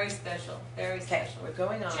I. Very special. Very Okay, special. we're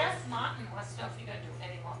going on. Jeff Martin wants to know if you're going to do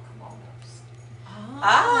any more kimonos.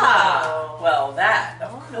 Well, that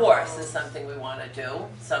of course is something we want to do.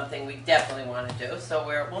 Something we definitely want to do. So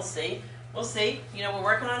we'll see. We'll see. We're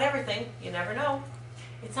working on everything. You never know.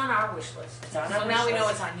 It's on our wish list. It's on so our now wish we know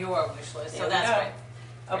list. it's on your wish list. There So we that's go.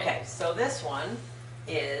 great. Okay, so this one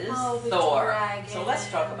is The Thor. dragons, So let's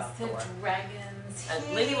talk about the Thor. dragons.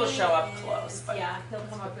 And Liddy will show up close. But Yeah, he'll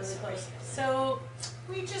come up really Sorry. close. So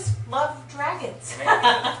we just love dragons.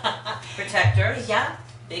 Protectors. Yeah.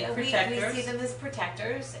 Big We protectors. see them as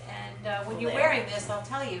protectors, and when Well, you're they wearing this, I'll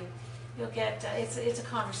tell you, you'll get it's a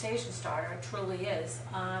conversation starter. It truly is.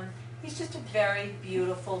 He's just a very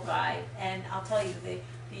beautiful guy, and I'll tell you the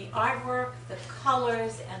artwork, the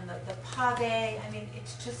colors, and the pave. I mean,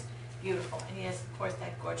 it's just beautiful. And he has, of course,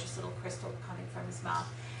 that gorgeous little crystal coming from his mouth.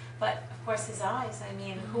 But of course, his eyes. I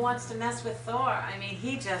mean, who wants to mess with Thor? I mean,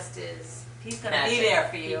 he just is. He's going to be Magic. there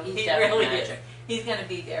for you. He's He definitely really is. magic. He's going to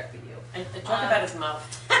be there for you. And talk about his mouth.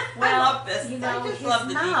 Well, I love this. You know, I just his love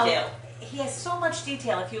the mouth, detail. He has so much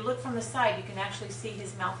detail. If you look from the side, you can actually see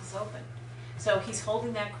his mouth is open. So he's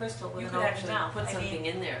holding that crystal with You an could open actually mouth. put I something mean,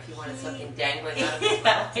 in there if you wanted he- something dangling out of his yeah,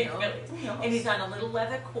 mouth. it really is. And he's on a little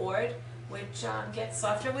leather cord, which gets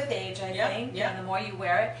softer with age, I think. yeah. And the more you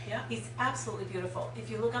wear it, Yeah. he's absolutely beautiful. If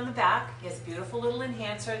you look on the back, he has a beautiful little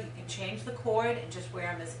enhancer. You can change the cord and just wear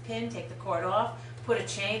him as a pin. Take the cord off, put a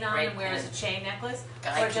chain on, Great and wear pin. as a chain necklace,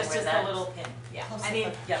 Guy or can just wear as that. a little pin. Yeah. Close I mean,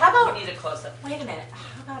 up. Yeah, how about we need a close up? wait a minute?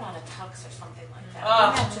 How about on a tux or something like that?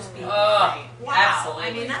 Oh, Wouldn't that just be oh, great? Wow. absolutely.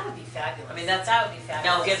 I mean, that would be fabulous. I mean, that would be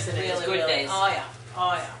fabulous. Mel Gibson in his Really, good really. days. Oh yeah.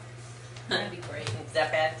 Oh yeah. That'd be great. Is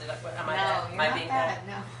that bad? Am I No, bad? you're Am I not being bad.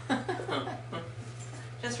 bad? No.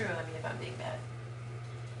 Just remind me if I'm being bad.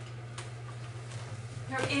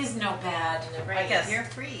 There is no bad. I guess. You're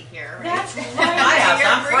free here, right? That's right. My house, You're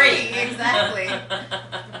I'm free.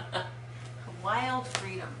 Exactly. Wild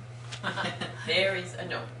freedom. Fairies,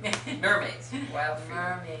 no, mermaids, wild freedom.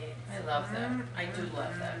 Mermaid. I love that. I do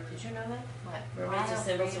love that. Did you know that? What? Mermaids are Wild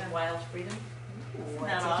symbols freedom. of wild freedom. I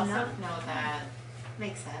That's did awesome. not know that.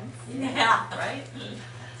 Makes sense. Yeah. Right?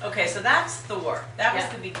 Okay, so that's Thor. That was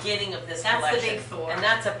Yeah. the beginning of this That's the collection. big Thor. And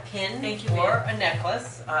that's a pin Thank you, or a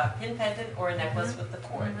necklace, pin pendant or a necklace with the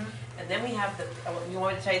cord. Mhm. And then we have the, you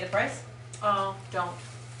want me to tell you the price? Oh, don't.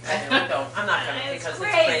 I know, don't. I'm not going to It's because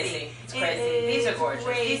crazy. it's crazy. It's It crazy. These are is gorgeous.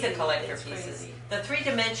 These are crazy. collector It's pieces. crazy. The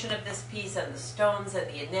 3D of this piece and the stones and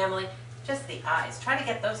the enameling, just the eyes. Try to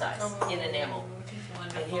get those eyes in enamel.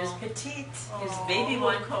 And here's petite. Here's Oh, baby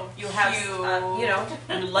one. look how You have,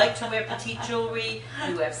 cute. you like to wear petite jewelry.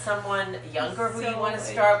 You have someone younger who you So want to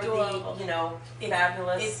start adorable. with the, It's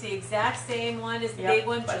fabulous. the exact same one as the Yep, big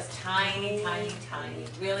one, but just tiny, tiny, tiny,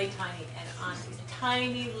 really tiny, and on these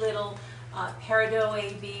tiny little peridot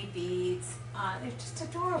AB beads. They're just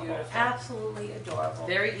adorable, Beautiful. absolutely adorable.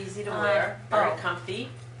 Very easy to wear. Very oh. comfy.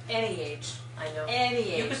 Any age, I know. any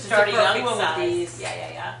age. You could It's start a young perfect one with size. these.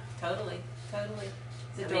 Yeah, totally. totally.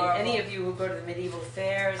 It's I mean, adorable. any of you who go to the medieval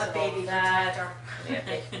fairs A and baby all that.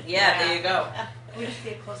 protector. Yeah, there you go. We just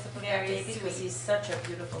get close up of that Very baby because sweet. he's such a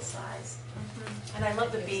beautiful size. And I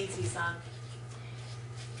love the beads he's on.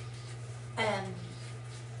 And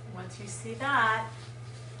once you see that,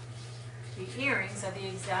 the earrings are the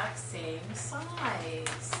exact same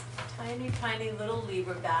size. Tiny, tiny little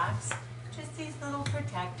lever backs. Just these little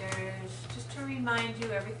protectors, just to remind you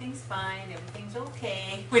everything's fine, everything's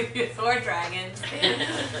okay with your Thor dragons.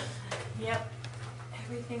 Yep,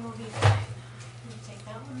 everything will be fine. Can you take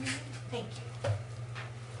that one, Minnie? Thank you.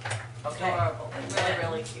 Okay. Adorable. And Really, then,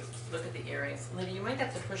 really cute. Look at the earrings. Lydia, you might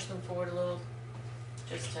have to push them forward a little,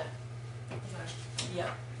 just to, yeah,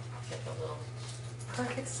 get the little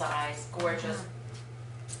perfect size, gorgeous.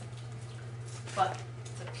 But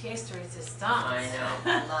the pièce de résistance. I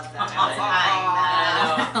know. I love that.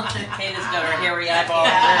 I know. Kaena's got her hairy eyeball.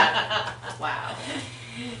 Wow.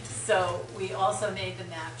 So we also made the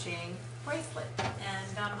matching bracelet,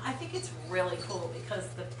 and I think it's really cool because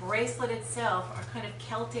the bracelet itself are kind of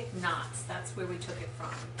Celtic knots. That's where we took it from,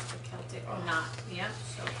 the Celtic knot. Yeah.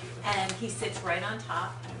 So cute. And he sits right on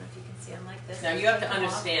top. I don't know if you can see him like this. Now you have to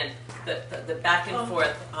understand the back and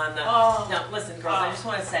forth on the. Oh. Now listen, girls. I just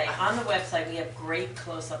want to say on the website we have great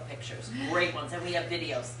close-up pictures, great ones, and we have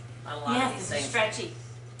videos on a lot of Yes, these this is things. stretchy.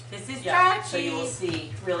 This is Yeah, stretchy. so you will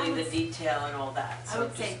see really the detail and all that. I So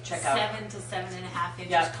would say just check out. 7 to 7.5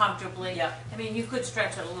 inches Yeah. comfortably. Yeah. I mean, you could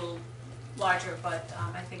stretch it a little larger, but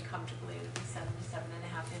I think comfortably it would be 7 to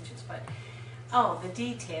 7.5 inches. But oh, the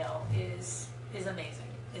detail is amazing.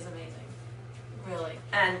 Is amazing. Really.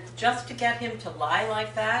 And just to get him to lie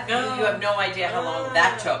like that, you Oh. have no idea how long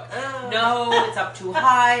that took. No, it's up too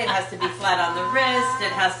high. It has to be flat on the wrist.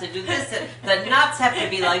 It has to do this. The knots have to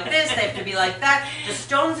be like this. They have to be like that. The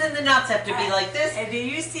stones in the knots have to be like this. And do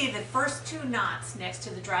you see the first 2 knots next to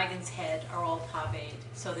the dragon's head are all paved?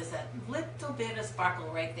 So there's that little bit of sparkle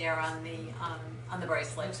right there on the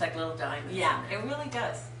bracelet. Looks like little diamonds. Yeah, in there. it really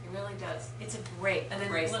does. It really does. It's a great And then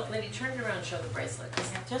bracelet. look, Liddy, turn it around and show the bracelet. 'Cause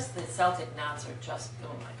just the Celtic knots are just, oh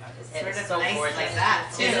my God, his head Sort is of so nice gorgeous. like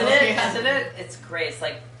that, too. Isn't it? Yeah. Isn't it? It's great. It's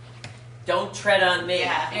like, don't tread on me.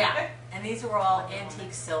 Yeah. Yeah, and these are all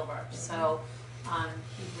antique silver, so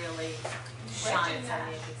he really shines on the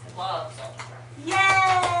antique silver. Love.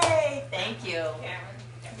 Yay! Thank you. Cameron,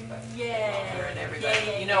 everybody. Her and Yay! everybody.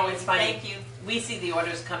 Yay, You know, yay. it's funny. Thank you. We see the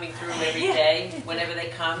orders coming through every day whenever they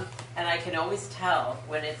come, and I can always tell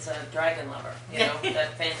when it's a dragon lover, you know,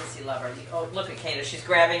 that fantasy lover. Oh, look at Kaena, she's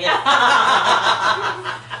grabbing it.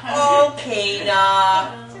 Oh,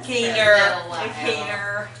 Kaena.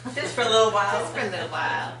 Kaner. Just for a little while. Just for a little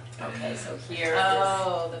while. Okay, so here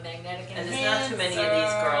Oh, the magnetic and there's not too many of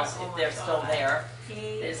these girls Oh if my they're still God. there.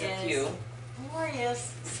 He There's a is few.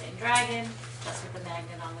 glorious. Same dragon, just with the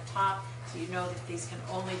magnet on the top. So you know that these can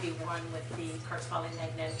only be worn with the Kirks Folly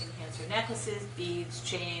magnetic enhancer necklaces, beads,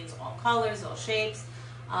 chains, all colors, all shapes.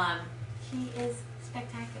 He is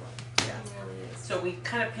spectacular. Yeah. He really is. So we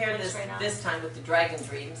kind of pair Looks right on. this time with the Dragon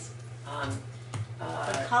Dreams.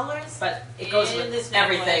 The colors But it goes in with this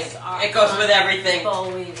everything. necklace are It goes with everything.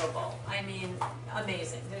 unbelievable. I mean,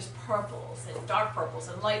 amazing. There's purples and dark purples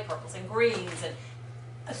and light purples and greens and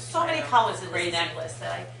so I many know. colors in Crazy. this necklace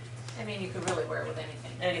that I mean, you could really wear it with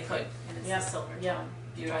anything. Anything. You could, and it's Yeah. the silver Yeah. tone.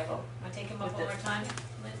 Beautiful. Want to take him up With one the- more time,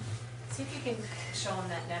 Lynn? See if you can show him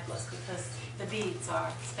that necklace because the beads are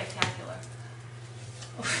spectacular.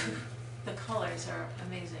 The colors are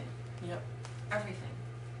amazing. Yep. Everything.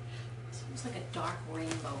 It's almost like a dark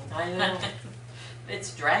rainbow. I know.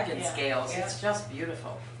 It's dragon Yeah. scales. Yeah. It's just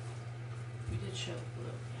beautiful. You did show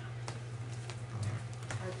blue.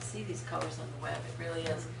 Yeah. Hard to see these colors on the web. It really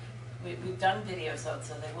is. We've done videos out,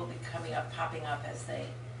 so they will be coming up, popping up as they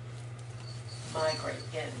migrate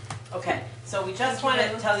in. Okay, so we just want to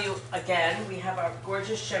tell you again, we have our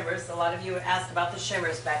gorgeous shimmers. A lot of you asked about the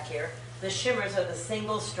shimmers back here. The shimmers are the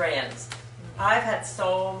single strands. I've had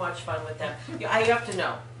so much fun with them. You have to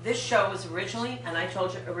know, this show was originally, and I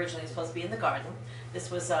told you originally, it's supposed to be in the garden. This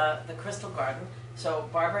was the Crystal Garden. So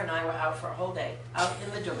Barbara and I were out for a whole day, out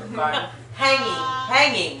in the garden,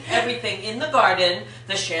 hanging everything in the garden,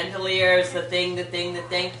 the chandeliers, the thing.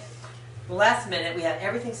 The last minute, we had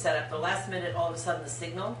everything set up. The last minute, all of a sudden, the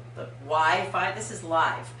signal, the Wi-Fi, this is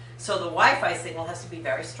live. So the Wi-Fi signal has to be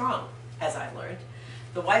very strong, as I learned.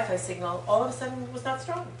 The Wi-Fi signal, all of a sudden, was not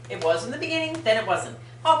strong. It was in the beginning, then it wasn't.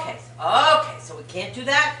 Okay, so we can't do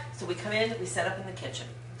that. So we come in, we set up in the kitchen.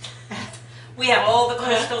 We have all the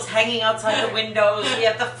crystals hanging outside the windows. We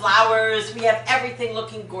have the flowers. We have everything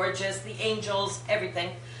looking gorgeous. The angels,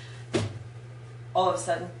 everything. all of a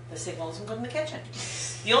sudden the signal isn't good in the kitchen.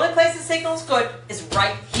 The only place the signal's good is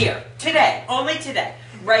right here. Today. Only today.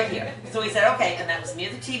 Right here. So we said, okay, and that was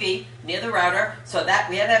near the TV, near the router, so that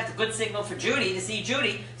we had to have the good signal for Judy, to see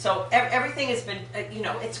Judy. So everything has been,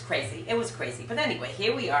 it's crazy. It was crazy. But anyway,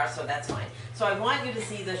 here we are, so that's fine. So I want you to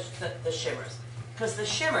see the shimmers. Because the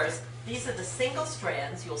shimmers, these are the single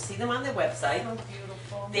strands. You'll see them on their website. So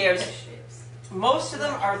beautiful. There's, most of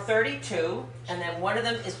them are $32, and then one of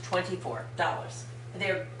them is $24.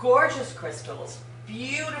 They're gorgeous crystals,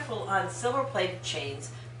 beautiful on silver-plated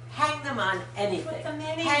chains. Hang them on anything. Put them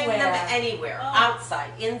anywhere. Hang them anywhere. Oh.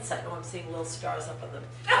 Outside, inside. Oh, I'm seeing little stars up on the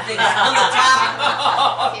things on the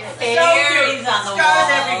top. Fairies on the Stars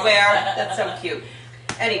wall. everywhere. That's so cute.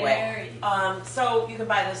 Anyway, Fairies. so you can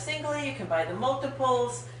buy those singly. You can buy the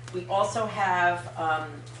multiples. We also have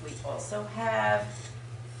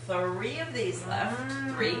 3 of these left.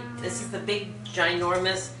 3. This is the big,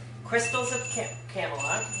 ginormous crystals of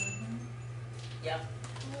Camelot. Yep.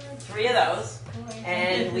 3 of those.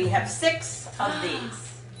 And we have 6 of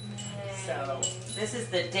these. So this is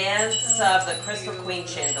the dance of the Crystal Queen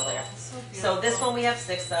chandelier. So this one we have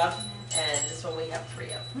 6 of, and this one we have 3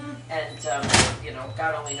 of. And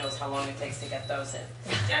God only knows how long it takes to get those in.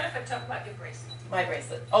 Jennifer, talk about your bracelet. My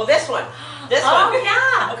bracelet. Oh, this one. This one. Oh,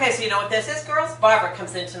 yeah. Okay, so you know what this is, girls? Barbara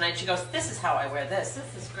comes in tonight. She goes, "This is how I wear this.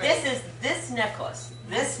 This is great. This is this necklace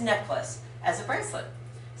as a bracelet."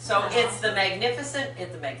 So it's the magnificent.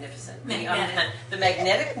 The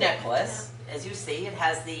magnetic necklace. As you see, it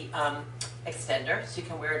has the extender, so you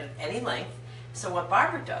can wear it at any length. So what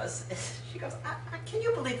Barbara does is she goes, "Can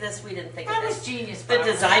you believe this? We didn't think That of this. was genius, The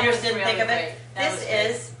Barbara. designers That was didn't think really of it. great. That was This great.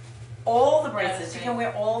 is all the That was bracelets. You great. can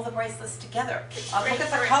wear all the bracelets together. Look Great at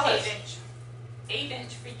for the an colors.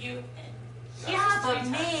 8-inch for you. And Yeah, but three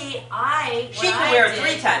me, She can wear it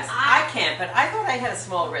 3 times. I can't, but I thought I had a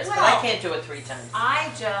small wrist, but I Well, can't do it 3 times. I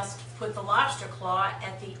just put the lobster claw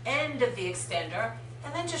at the end of the extender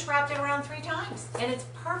and then just wrapped it around 3 times. And it's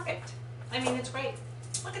perfect. I mean, it's great.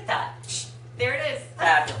 Look at that. There it is.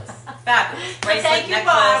 Fabulous. Fabulous. Bracelet, Thank you,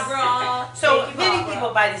 necklace. Barbara. So Thank you, many Barbara.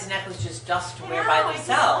 people buy these necklaces just to I wear know, by I just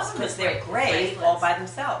themselves love them because as they're great bracelets. all by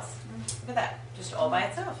themselves. Look at that. Just all by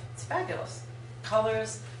itself. It's fabulous.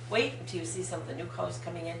 Colors. Wait until you see some of the new colors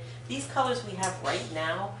coming in. These colors we have right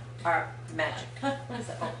now are magic. What is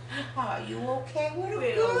that? Oh, are you okay? What a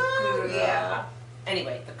Little girl. girl. Yeah.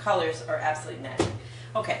 Anyway, the colors are absolutely magic.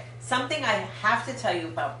 Okay, something I have to tell you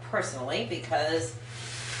about personally because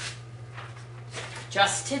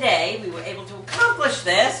just today we were able to accomplish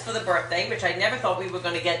this for the birthday, which I never thought we were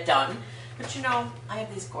going to get done. But I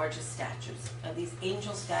have these gorgeous statues, these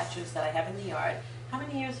angel statues that I have in the yard. How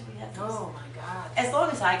many years have we had these? Oh my God. As long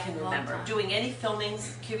as I can Long remember, time. doing any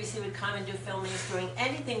filmings, QVC would come and do filmings, doing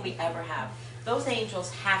anything we ever have. Those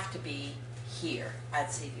angels have to be here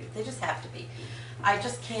at Seaview. They just have to be. I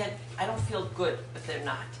just can't, I don't feel good if they're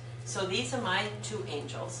not. So these are my 2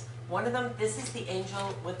 angels. One of them, this is the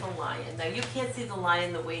angel with the lion. Now you can't see the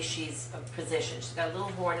lion the way she's positioned. She's got a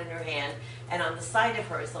little horn in her hand, and on the side of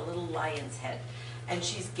her is a little lion's head. And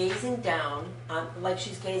she's gazing down, like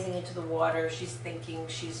she's gazing into the water. She's thinking,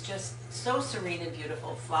 she's just so serene and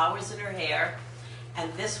beautiful. Flowers in her hair.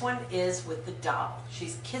 And this one is with the doll.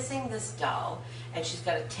 She's kissing this doll, and she's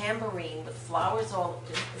got a tambourine with flowers all.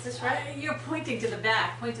 Is this right? You're pointing to the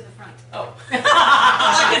back. Point to the front. Oh.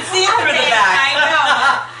 I can see it through the back.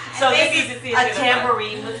 I know. So Maybe this you is can see it a through the front.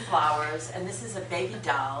 tambourine with flowers, and this is a baby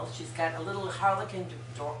doll. She's got a little harlequin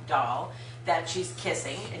doll that she's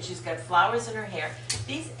kissing, and she's got flowers in her hair.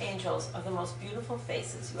 These angels are the most beautiful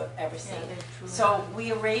faces you have ever seen. they're truly So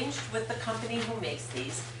we arranged with the company who makes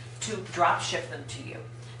these to drop ship them to you.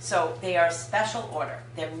 So they are special order.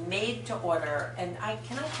 They're made to order, and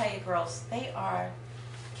can I tell you, girls, they are.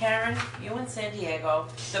 Karen, you in San Diego,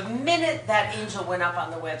 the minute that angel went up on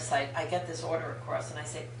the website, I get this order across, and I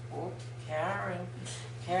say, "Oh, Karen,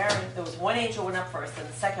 there was one angel went up first, and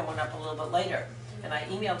the second one up a little bit later." And I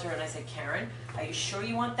emailed her and I said, "Karen, are you sure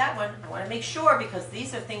you want that one? I want to make sure because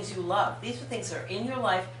these are things you love. These are things that are in your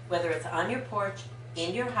life, whether it's on your porch,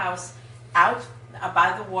 in your house, out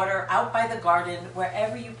by the water, out by the garden,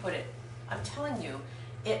 wherever you put it. I'm telling you,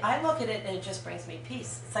 I look at it and it just brings me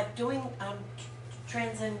peace. It's like doing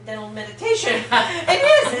transcendental meditation.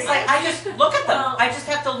 It is. It's like I just look at them. I just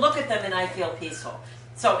have to look at them and I feel peaceful.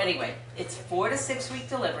 So anyway, it's 4 to 6 week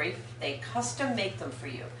delivery. They custom make them for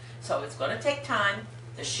you. So it's going to take time.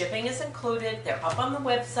 The shipping is included. They're up on the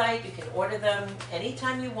website. You can order them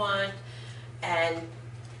anytime you want. And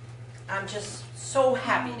I'm just so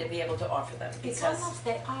happy to be able to offer them It's because almost,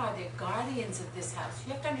 they're guardians of this house.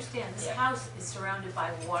 You have to understand, this Yep. house is surrounded by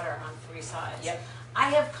water on 3 sides. Yep. I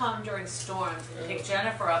have come during storms and picked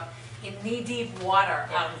Jennifer up in knee-deep water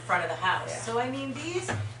out in front of the house. Yeah. So I mean, these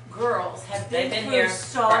girls have They've been been through here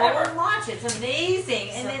so forever. much. It's amazing.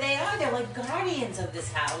 And they're like guardians of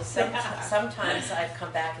this house. sometimes I've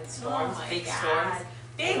come back in storms, Oh my big God. storms.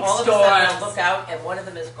 Big and all of a sudden I storms. look out and one of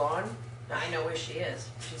them is gone. I know where she is.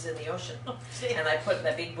 She's in the ocean. And I put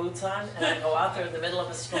my big boots on and I go out there in the middle of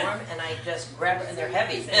a storm and I just grab her, and they're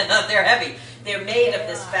heavy. They're heavy. They're made of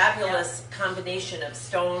this fabulous combination of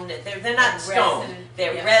stone. They're not And stone. resin.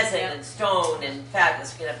 They're Yeah. resin Yeah. and stone and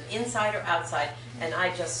fabulous. You can have them inside or outside. And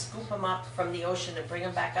I just scoop them up from the ocean and bring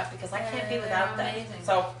them back up because I can't be without them. Amazing.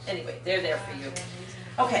 So anyway, they're there for you.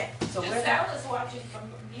 Okay, so we're back. Sarah's watching from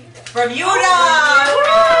Bermuda. Bermuda!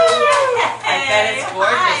 I bet it's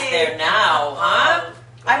gorgeous there now, huh?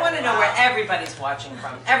 I want to know where everybody's watching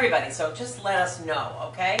from. Everybody. So just let us know,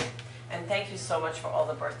 okay? And thank you so much for all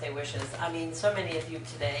the birthday wishes. I mean, so many of you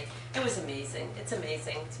today. It was amazing. It's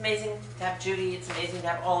amazing. It's amazing to have Judy. It's amazing to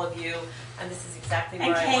have all of you. And this is exactly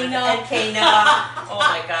where I wanted to. And Kaena. Oh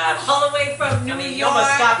my gosh. All the way from New I mean, York. you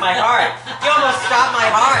almost stopped my heart. You almost stopped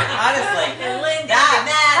my heart, honestly. And Linda, That,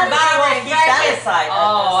 Matt, Barbara, Barbara, keep that aside.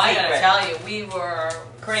 Oh, That's a I gotta secret. tell you, we were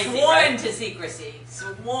Crazy, sworn right? to secrecy.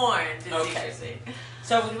 Sworn to Okay. secrecy.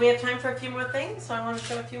 So do we have time for a few more things? So I want to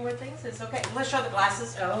show a few more things. It's okay. Let's show the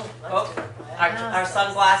glasses. Oh, Our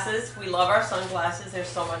sunglasses. We love our sunglasses. They're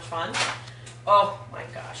so much fun. Oh my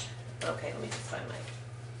gosh. Okay, let me just find my.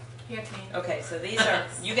 Here, Kaena. Okay, so these are.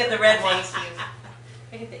 You get the red ones.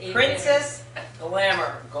 I get the Princess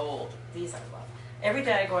Glamour Gold. These I love. Every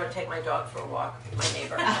day I go and take my dog for a walk with my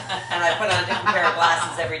neighbor, and I put on a different pair of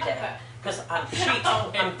glasses every day. Because I'm chic.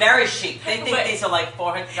 I'm very chic. They think these are like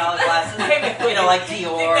 $400 glasses. You know, like Dior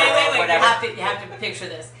or whatever. You have to picture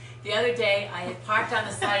this. The other day, I had parked on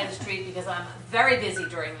the side of the street because I'm very busy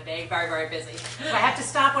during the day, very, very busy. So I have to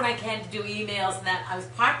stop when I can to do emails and that. I was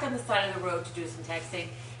parked on the side of the road to do some texting,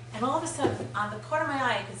 and all of a sudden, on the corner of my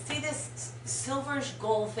eye, I could see this silverish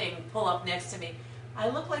gold thing pull up next to me. I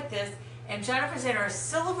look like this, and Jennifer's in her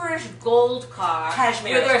silverish gold car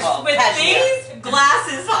Cashmere, with, it's called. with Cashmere. these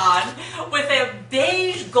glasses on, with a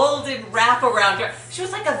beige golden wrap around her. She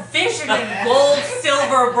was like a vision in gold,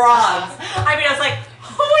 silver, bronze. I mean, I was like,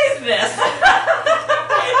 who is this?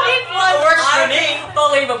 It was Works for me.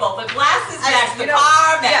 unbelievable. The glasses matched the you know,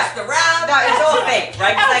 car, yeah. matched the wrap. No, it's all fake,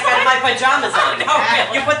 right? Because I got my pajamas on. No,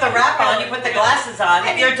 really. You put the wrap on, you put the glasses on,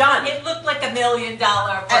 I mean, you're done. It looked like $1 million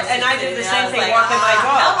And I did the same was thing like, walking my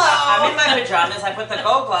dog. Hello. I'm in my pajamas, I put the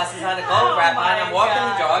gold glasses on, a gold wrap on, I'm walking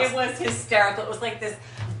the dogs. It was hysterical. It was like this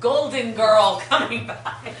golden girl coming by.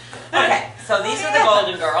 Okay, so these are the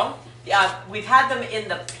Golden Girl. We've had them in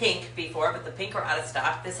the pink before, but the pink are out of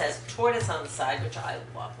stock. This has tortoise on the side, which I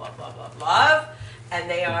love, love, love, love, love. And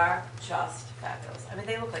they are just fabulous. I mean,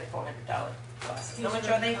 they look like $400 glasses. How much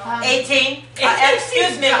are they? 18.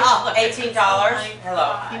 Excuse me, $18.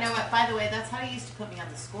 Hello. You know what? By the way, that's how you used to put me on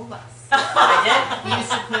the school bus. I did. You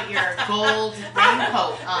used to put your gold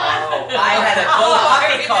raincoat on. Oh, I had a gold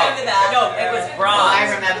coffee coat. remember that. No, it was Oh, bronze.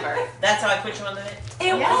 I remember. That's how I put you on the.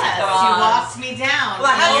 It Yes, was she bronze. walked me down. Well,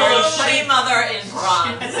 how do you Oh, my mother in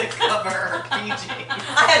bronze. to cover her PJ.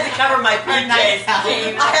 I had to cover my PJs. nice towel.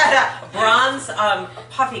 I had a bronze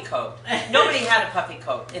puffy coat. Nobody had a puffy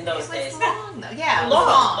coat in those It days. was long, though. Yeah, it was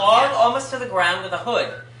Long, long. almost to the ground with a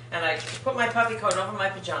hood. And I put my puffy coat over my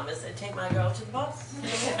pajamas and take my girl to the bus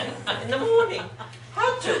in the morning.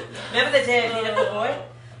 How to? Remember the day I beat up the boy?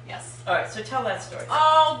 Yes. All right, so tell that story.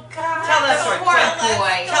 Oh, God. Tell that story. Poor Quick.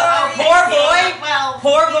 boy. Poor boy? Well,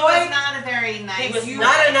 Poor he boy? was not a very nice. He was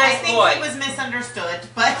not a nice I think boy. he was misunderstood,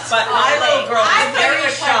 but. But my little girl I was thought very you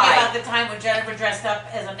were talking shy. about the time when Jennifer dressed up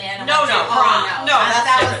as a man and No, went no. to prom. No, That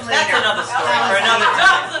that's was different. That's later. another story That for was another later.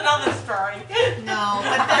 time. That's another story. No,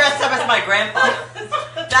 but I dressed up as my grandfather.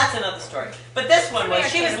 That's another story. But this one was,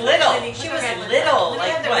 she was little. She was little,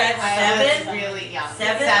 like what, I was 7? really young.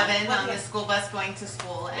 Seven? On the school bus going to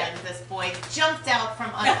school, and this boy jumped out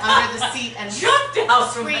from under the seat and Jumped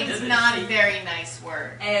out from under screams the not seat. a very nice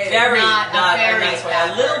word. Very Not not a very very nice way.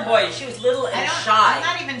 bad A little word. boy. She was little I and don't, I'm shy.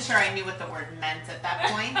 not even sure I knew what the word meant at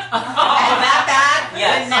that point. Oh, that bad?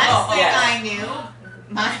 Yes. The next thing Yes. I knew,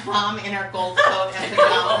 my mom in her gold coat and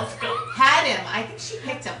pajamas had him. I think she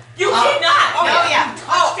picked him. You up. did not. Oh, yeah.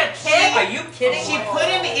 Oh, Touched a kid. are you kidding? She put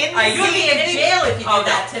him in the You'd be in seat. jail if you Oh,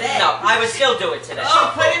 did that no. today. No, I would still do it today. She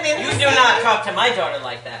put him in You the do seat. not talk to my daughter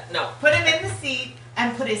like that. No. Put him in the seat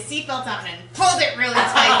and put his seatbelt on and pulled it really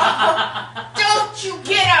tight. Don't you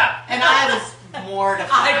get up! And I was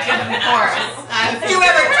mortified. Of course. If you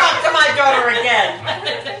ever talk to my daughter again,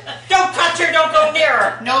 don't touch her, don't go near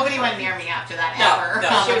her. Nobody went near me after that ever. No,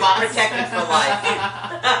 on she the was bus. protected for life.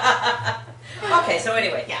 Okay, so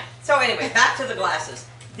anyway, back to the glasses.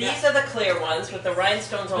 These are the clear ones with the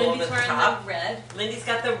rhinestones all Lindy's over the wearing top. the red. Lindy's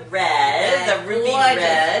got the red, the ruby Gorgeous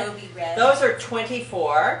red. ruby red. Those are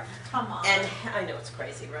 24. Come on. And I know it's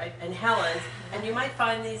crazy, right? And Helen's, and you might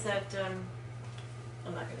find these at,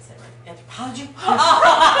 I'm not going to say right, Anthropology.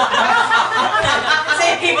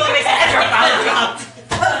 Say people that make Anthropology.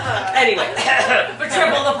 Anyway. For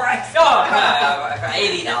triple the price.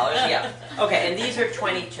 $80, yeah. Okay, and these are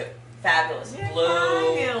 22. Fabulous.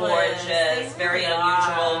 Blue, gorgeous, very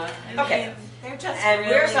unusual. Okay. They're just And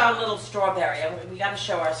really where's our little strawberry? We got to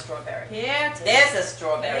show our strawberry. Here it is. There's a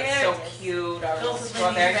strawberry. There So it is. cute. Our little Those are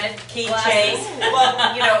strawberry red keychain. glasses.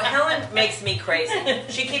 Well, you know, Helen makes me crazy.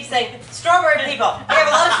 She keeps saying, strawberry people. We have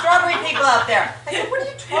a lot of strawberry people out there. I said, what are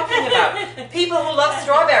you talking about? People who love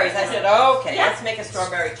strawberries. I said, okay, let's make a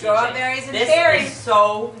strawberry keychain. Strawberries and This berries. is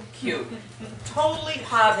so cute. Totally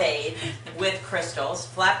paved with crystals,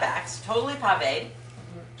 flat backs, totally paved.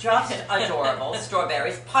 Just adorable.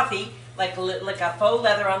 Strawberries, puffy, like a faux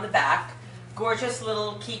leather on the back. Gorgeous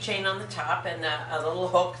little keychain on the top and a little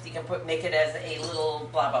hook. You can make it as a little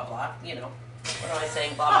blah blah blah. You know, what am I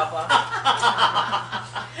saying? Blah blah blah.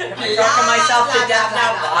 Am I talking myself to death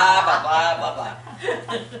now? Blah blah blah blah blah.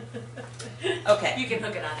 Okay. You can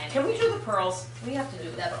hook it on anything. Can we do the pearls? We have to do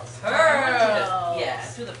the pearls. Pearls. Yeah,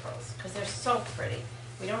 do the pearls because they're so pretty.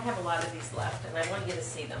 We don't have a lot of these left, and I want you to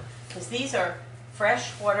see them because these are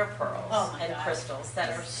freshwater pearls and crystals that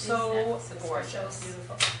are so gorgeous. So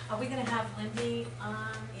beautiful. Are we going to have Lindy on?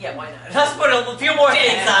 Yeah, why not? Let's put a few more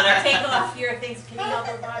things on her. Take off your things. Can you help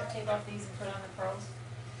her, Bob? Take off these and put on the pearls.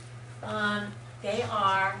 They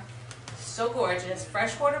are so gorgeous.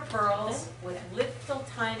 Freshwater pearls with little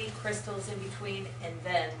tiny crystals in between, and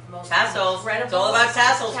then most Tassels. incredible It's all about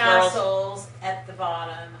tassels, girls. tassels at the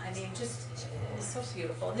bottom. I mean, just it's so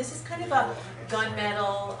beautiful. And this is kind of a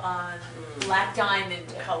gunmetal, black diamond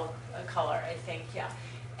color, I think. Yeah,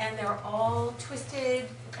 and they're all twisted.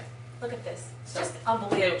 Look at this. So Just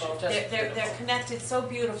unbelievable. just They're beautiful. connected so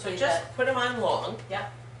beautifully. So just put them on long.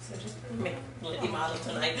 Yep. So just Make Lindy model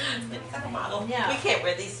tonight. Lindy got a model. Yeah. We can't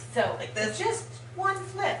wear these so like this. just one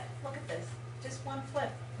flip. Look at this. Just one flip.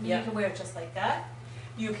 Yeah. You can wear it just like that.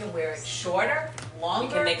 You can wear it shorter, longer.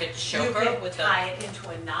 You can make it choker You can with tie it into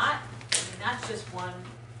a knot. And that's just one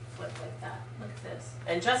flip like that. Look at this.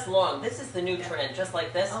 And just long. This is the new trend. Just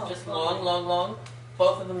like this. Oh, just lovely. long, long, long.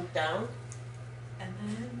 Both of them down. And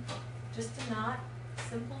then just a knot.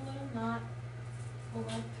 Simple little knot. Pull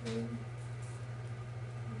that through.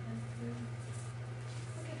 Pull that through.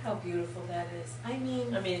 Look at how beautiful that is. I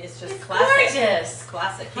mean, it's just it's classic. gorgeous. It's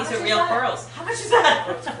classic. How These much are is real that? pearls. How much is that?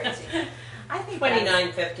 Oh, it's crazy. I think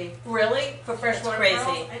that's- $29.50. Really? For freshwater crazy.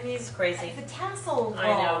 pearls? I mean, It's crazy. The tassel. I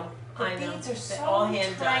know. The I know. beads are They're so all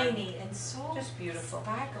hand done. tiny and so Just beautiful.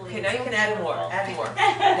 sparkly. Okay, now you so can add more. beautiful. Add more.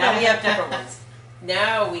 Now we have different ones.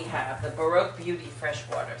 Now we have the Baroque Beauty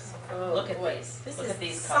freshwaters. Oh, Look at boy. these. This Look is at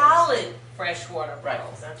these colors. solid freshwater Right.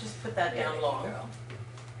 pearls. Now just put that There down you long. go.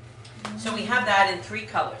 So we have that in 3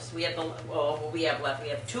 colors. We have what we have left. We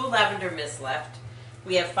have 2 lavender mist left.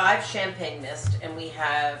 We have 5 champagne mist, and we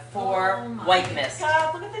have 4 Oh my white mist.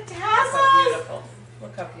 God, look at the Look how tassels. beautiful.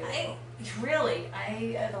 Look how beautiful.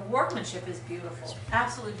 The workmanship is beautiful,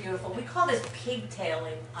 absolutely beautiful. We call this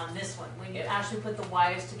pigtailing on this one, when you actually put the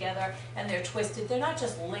wires together and they're twisted. They're not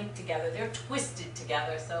just linked together, they're twisted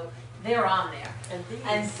together, so they're on there. And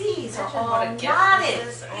these are Imagine all what a gift knotted.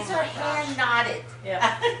 this is. Oh These my are gosh. hand knotted.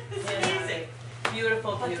 Yeah. It's Yeah. amazing.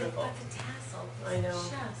 Beautiful, But beautiful. the tassel I is know.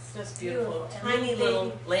 just Beautiful. And Tiny little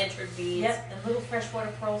baby- lantern beads. Yep, and little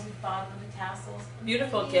freshwater pearls at the bottom of the tassels.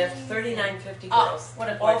 Beautiful gift. $39.50 Oh, girls. what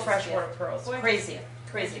a All gorgeous freshwater gift. pearls. Gorgeous Crazy. gift.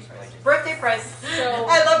 Crazy Gorgeous, price. gorgeous. Birthday price. So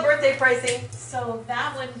I love birthday pricing. So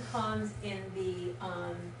that one comes in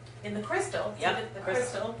the crystal. See Yep, the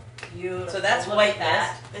crystal. crystal. Beautiful. So that's Look white at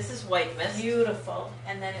that. mist. This is white mist. Beautiful.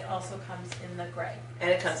 And then it also comes in the gray. And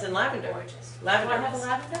it comes in lavender. Gorgeous. Lavender Do I have a mist.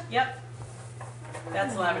 lavender? Yep.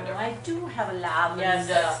 That's lavender. I do have a lavender. Yes,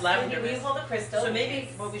 that's lavender Maybe we mist. hold the crystal. So maybe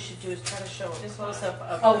what we should do is try to show just close up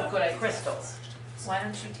of Oh, the good idea. crystals. Why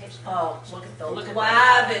don't you take? Oh, look at the Look at the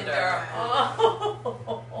lavender. lavender.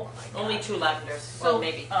 Oh, my God. Only 2 lavenders. So, Well,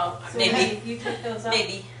 maybe. Oh, so Maybe. You take those up.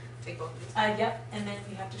 Maybe. Yep. And then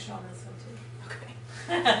you have to show them this one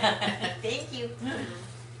too. Okay. Thank you.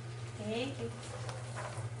 Thank you.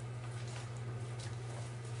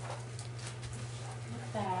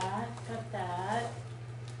 Got that.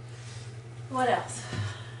 What else?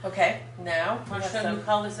 Okay. Now Want we to have some new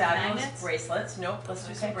colors and fabulous magnets? bracelets. Nope, let's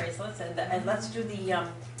do some bracelets, and let's do the, oh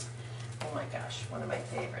my gosh, one of my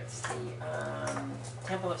favorites, the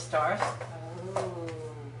Temple of Stars, Oh.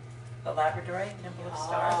 the Labradorite Temple of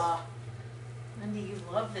Stars. Lindy, you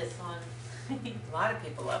love this one. A lot of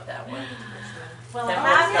people love that one. Well, Temple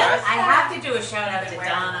of Stars. I have to do a shout out to Wear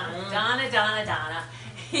Donna. Donna.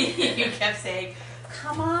 You kept saying,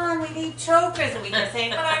 come on, we need chokers. And we kept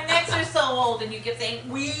saying, but our necks are so old. And you kept saying,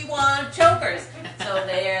 we want chokers. So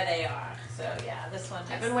there they are. So yeah, this one.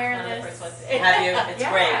 I've been wearing one of the this. first ones. Have you? It's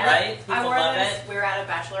great, right? People I wore love this. it. We were at a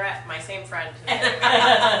bachelorette. My same friend. I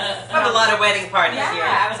have a lot of wedding parties Yeah, here.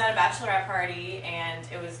 I was at a bachelorette party and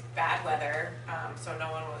it was bad weather, so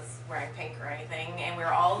no one was wearing pink or anything, and we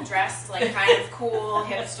were all dressed like kind of cool,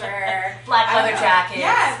 hipster. Black leather jacket.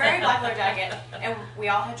 Yeah, very black leather jacket, and we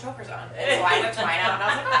all had chokers on. And so I whipped mine out and I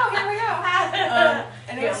was like, oh, here we go.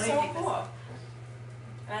 And it was so cool.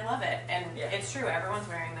 And I love it, and it's true, everyone's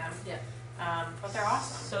wearing them. Yeah. But they're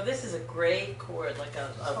awesome. So this is a gray cord, like a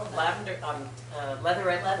lavender,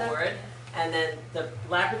 leatherette cord, and then the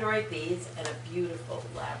Labradorite beads and a beautiful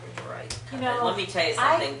Labradorite. You know, and let me tell you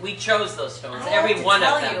something. We chose those stones. I Every have to one of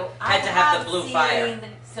tell them you, had to have the blue fire. I've seen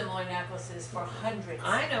similar necklaces for hundreds.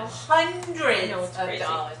 I know. Hundreds I know, it's of crazy.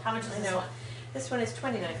 dollars. How much is I this know. one? This one is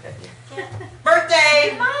 $29.50.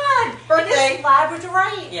 Birthday! Come on! Birthday! It is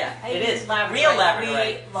Labradorite. Yeah, I it use is. Real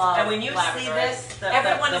Labradorite. We love And when you see Labradorite. this, the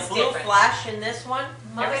Everyone is blue different. flash in this one,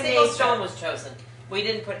 Mother every single Nature. stone was chosen. We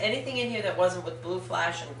didn't put anything in here that wasn't with blue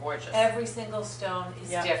flash and gorgeous. Every single stone is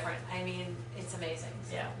Yeah. different. I mean, it's amazing.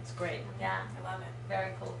 So, Yeah, it's great. yeah, I love it.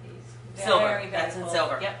 very cool piece. Silver. Very, very That's in cool.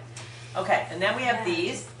 silver. Yep. Okay, and then we have Yeah.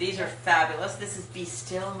 these. These are fabulous. This is Be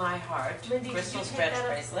Still My Heart Lindy, crystal did you stretch take that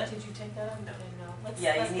bracelet. Did you take that up? No. Let's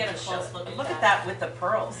Yeah, you need get to a show close it. look at Look that. at that with the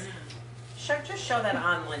pearls. Just show that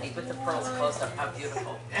on, Lindy, with the pearls close up. How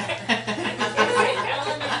beautiful.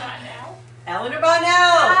 Eleanor Bonnell.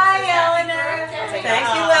 Hi, Eleanor. Thank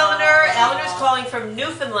you, Eleanor. Eleanor's calling from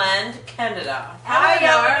Newfoundland, Canada. Hi,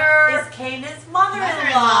 Eleanor. Is Kaena's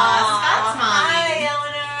mother-in-law. Scott's mommy. Hi,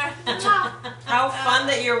 Eleanor. How fun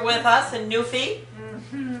that you're with us in Newfie.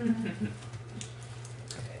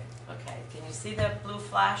 Okay, can you see that blue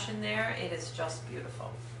flash in there? It is just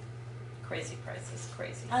beautiful. Crazy prices,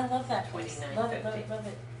 crazy. I love that piece. $29.50. Love it, love it, love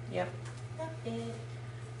it. Yep. Love it.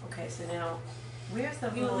 Okay, so now, where's the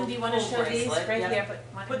You, little Lindy, want to full show these bracelet? right Yep. here? But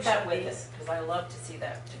why don't Put you that show with these? it, because I love to see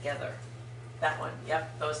that together. That one,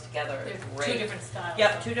 yep, those together are They're great. two different styles.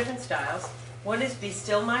 Yep, two different styles. One is Be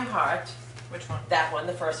Still My Heart. Which one? That one,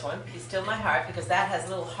 the first one, Be Still My Heart, because that has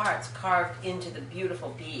little hearts carved into the beautiful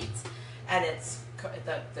beads. And it's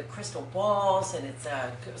the crystal balls, and it's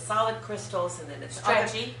solid crystals, and then it's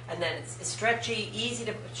Stretchy. and then it's stretchy, easy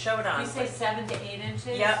to show it on. You say 7 to 8 inches?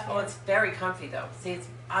 Yeah, well, it's very comfy though. See, it's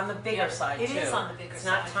on the bigger Yeah, side it too. is on the bigger It's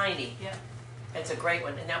not side. tiny. Yeah. It's a great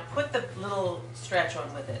one. And now put the little stretch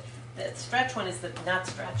one with it. The stretch one is the not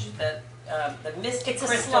stretch. The Mystic It's a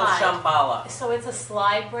Crystal slide. Shambhala. So it's a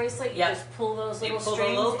slide bracelet. You Yep. just pull those You little pull the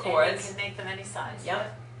strings little and cords. you can make them any size.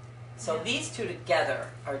 Yep. So Yeah. these two together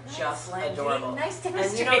are just Lindy. adorable. Nice And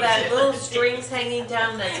demonstration. you know that little strings hanging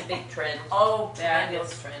down? That's a big trend. Oh,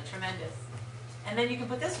 Fabulous tremendous. trend. Tremendous. And then you can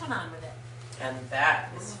put this one on with it. And that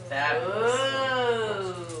is fabulous.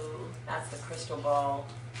 Ooh. That's the crystal ball.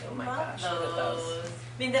 Oh my Love gosh, look at those.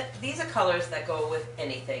 I mean, these are colors that go with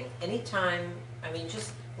anything, anytime. I mean,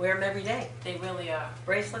 just wear them every day. They really are.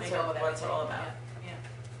 Bracelets They go are with what it's all everything. about. Yeah.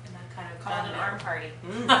 Yeah. And that kind of Call it an arm party.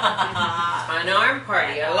 An arm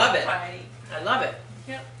party. I love it. Party. I love it.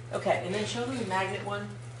 Yep. Okay, and then show them the magnet one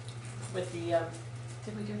with the.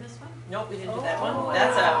 Did we do this one? Nope, we didn't do that one. Oh.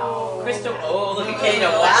 That's a crystal. Oh, look at Kaena.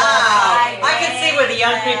 Wow! I can see where the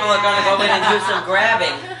young people are going to go in and do some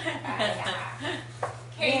grabbing.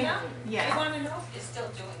 Kaena, Yeah. I want to know if you're still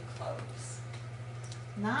doing clothes.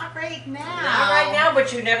 Not right now. Not right now,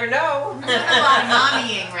 but you never know. I'm doing a lot of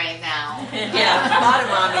mommying right now. Yeah, a lot of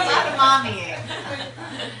A lot mommy. of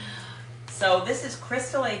mommying. So this is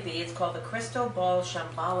Crystal AB. It's called the Crystal Ball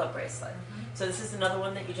Shambhala bracelet. So this is another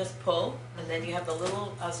one that you just pull, and then you have the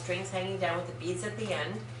little strings hanging down with the beads at the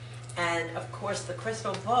end. And of course, the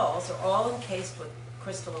crystal balls are all encased with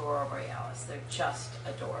crystal aurora borealis. They're just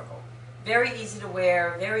adorable. Very easy to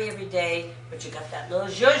wear, very everyday, but you got that little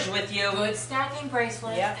zhuzh with you. Good stacking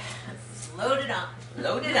bracelet. Yep. It's loaded on.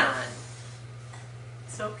 Loaded on.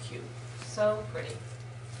 So cute. So pretty.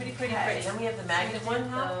 Pretty, pretty, Okay, pretty. then we have the magnet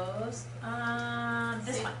one. Those.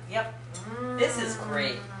 This See? one. Yep. This is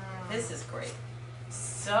great. This is great.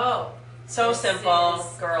 So, So This simple,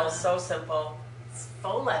 is, girls, so simple. it's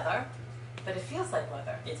faux leather, but it feels like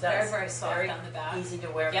leather. It It's does. very, very soft Very on the back. Easy to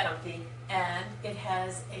wear, Yep. comfy. And it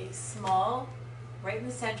has a small right in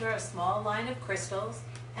the center, a small line of crystals,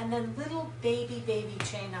 and then little baby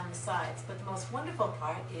chain on the sides. But the most wonderful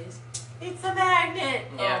part is it's a magnet.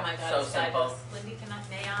 Yeah, oh my God, so it's simple. fabulous. Lindy,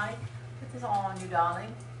 may I put this all on you,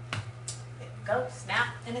 darling? There you go, snap,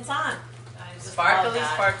 and it's on. I just love Sparkly,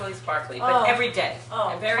 that. sparkly, sparkly. Oh. But every day.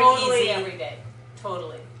 Oh, Very totally easy. every day.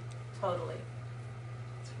 Totally.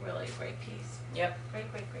 It's really a great piece. Yep.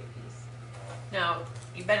 Great piece. Now,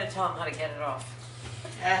 you better tell them how to get it off.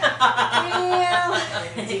 You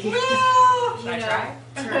know,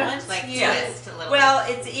 once Like you twist a little Well,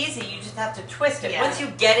 it's easy. You just have to twist it. Yeah. Once you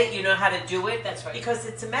get it, you know how to do it. That's right. Because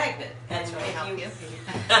it's a magnet. That's And right. if help you- you.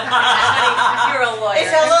 You're a lawyer.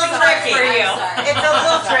 It's a little tricky. for you. It's a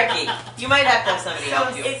little tricky. You might have to have somebody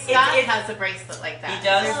help you. Scott has a bracelet like that. He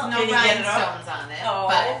does? There's no Can you get it off? rhinestones on it, Oh,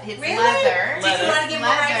 but it's really? leather. Did you want to give me a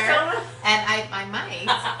Leather. rhinestone? And I might.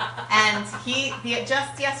 And he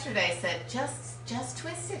just yesterday said, just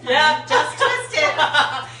twist it, honey. Yeah. Just twist it.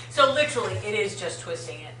 So literally, it is just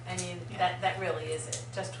twisting it. I mean, that really is it.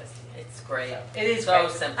 Just twisting it. It's great. It is so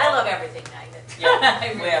great. simple. I love everything magnet. Yeah. I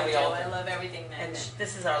really Yeah, we do. all do. I love everything And magnet.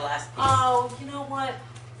 this is our last piece. Oh, you know what?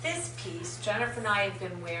 This piece, Jennifer and I have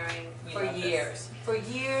been wearing We for love this. years. For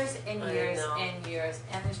years and I years know. and years.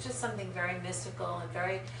 And there's just something very mystical and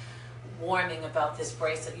very warming about this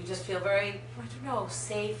bracelet. You just feel very, I don't know,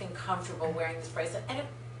 safe and comfortable wearing this bracelet. And it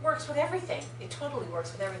works with everything. It totally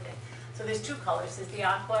works with everything. So there's two colors. There's the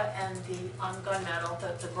aqua and the gunmetal,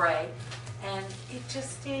 the gray. And it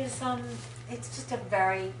just is, it's just a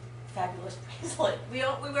very fabulous bracelet. We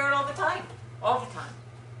wear it all the time. All the time.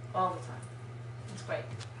 All the time. It's great.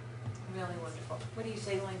 Really wonderful. What do you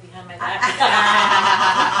say lying behind my back?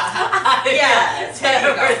 Yeah, there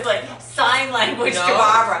you go. It's like sign language No. to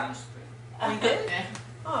Barbara. We did?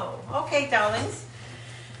 Oh, okay, darlings.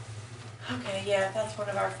 Okay, yeah, that's one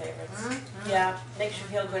of our favorites. Yeah, makes you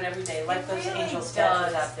feel good every day, like It those really angel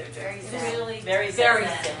statues does. out there do. Very It's zen. really Very very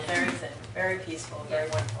zen. zen, very zen, very peaceful, very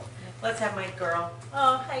wonderful. Let's have my girl.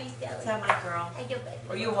 Oh, hi, Let's Sally. have my girl. Hi, baby.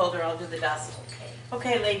 Or you hold her, I'll do the dust. Okay.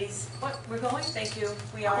 Okay, ladies. What? We're going? Thank you.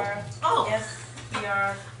 We are. Oh. Yes, we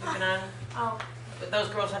are. We've been on. Oh. But those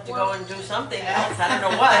girls have to Well- go and do something else. I don't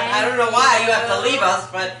know what. I don't know why you have to leave us,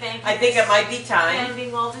 but Thank I you think for it might be time.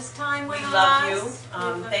 spending all this time We with love us. you. We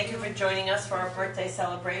love Thank you for joining us for our birthday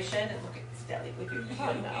celebration. And look at Stelly with your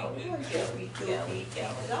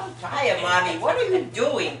Don't try it, Mommy. What are you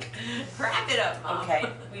doing? Wrap it up, Mom. Okay,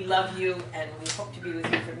 we love you, and we hope to be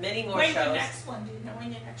with you for many more When's shows. your next one? Do you know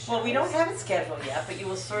when your next show Well, we is? don't have it scheduled yet, but you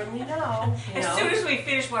will certainly know. You As know. soon as we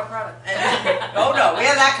finish more product. Oh no, we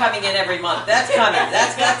have that coming in every month. That's coming.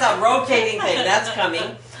 That's a rotating thing. That's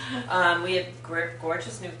coming. We have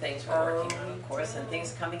gorgeous new things we're working on, of course, and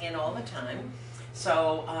things coming in all the time.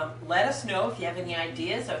 So let us know if you have any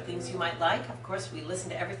ideas or things you might like. Of course, we listen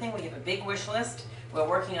to everything. We have a big wish list we're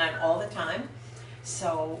working on all the time.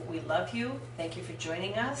 So we love you. Thank you for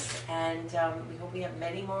joining us, and we hope we have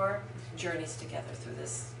many more journeys together through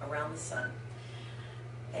this around the sun.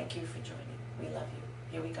 Thank you for joining. We love you.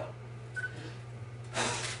 Here we go.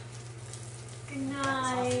 Good night.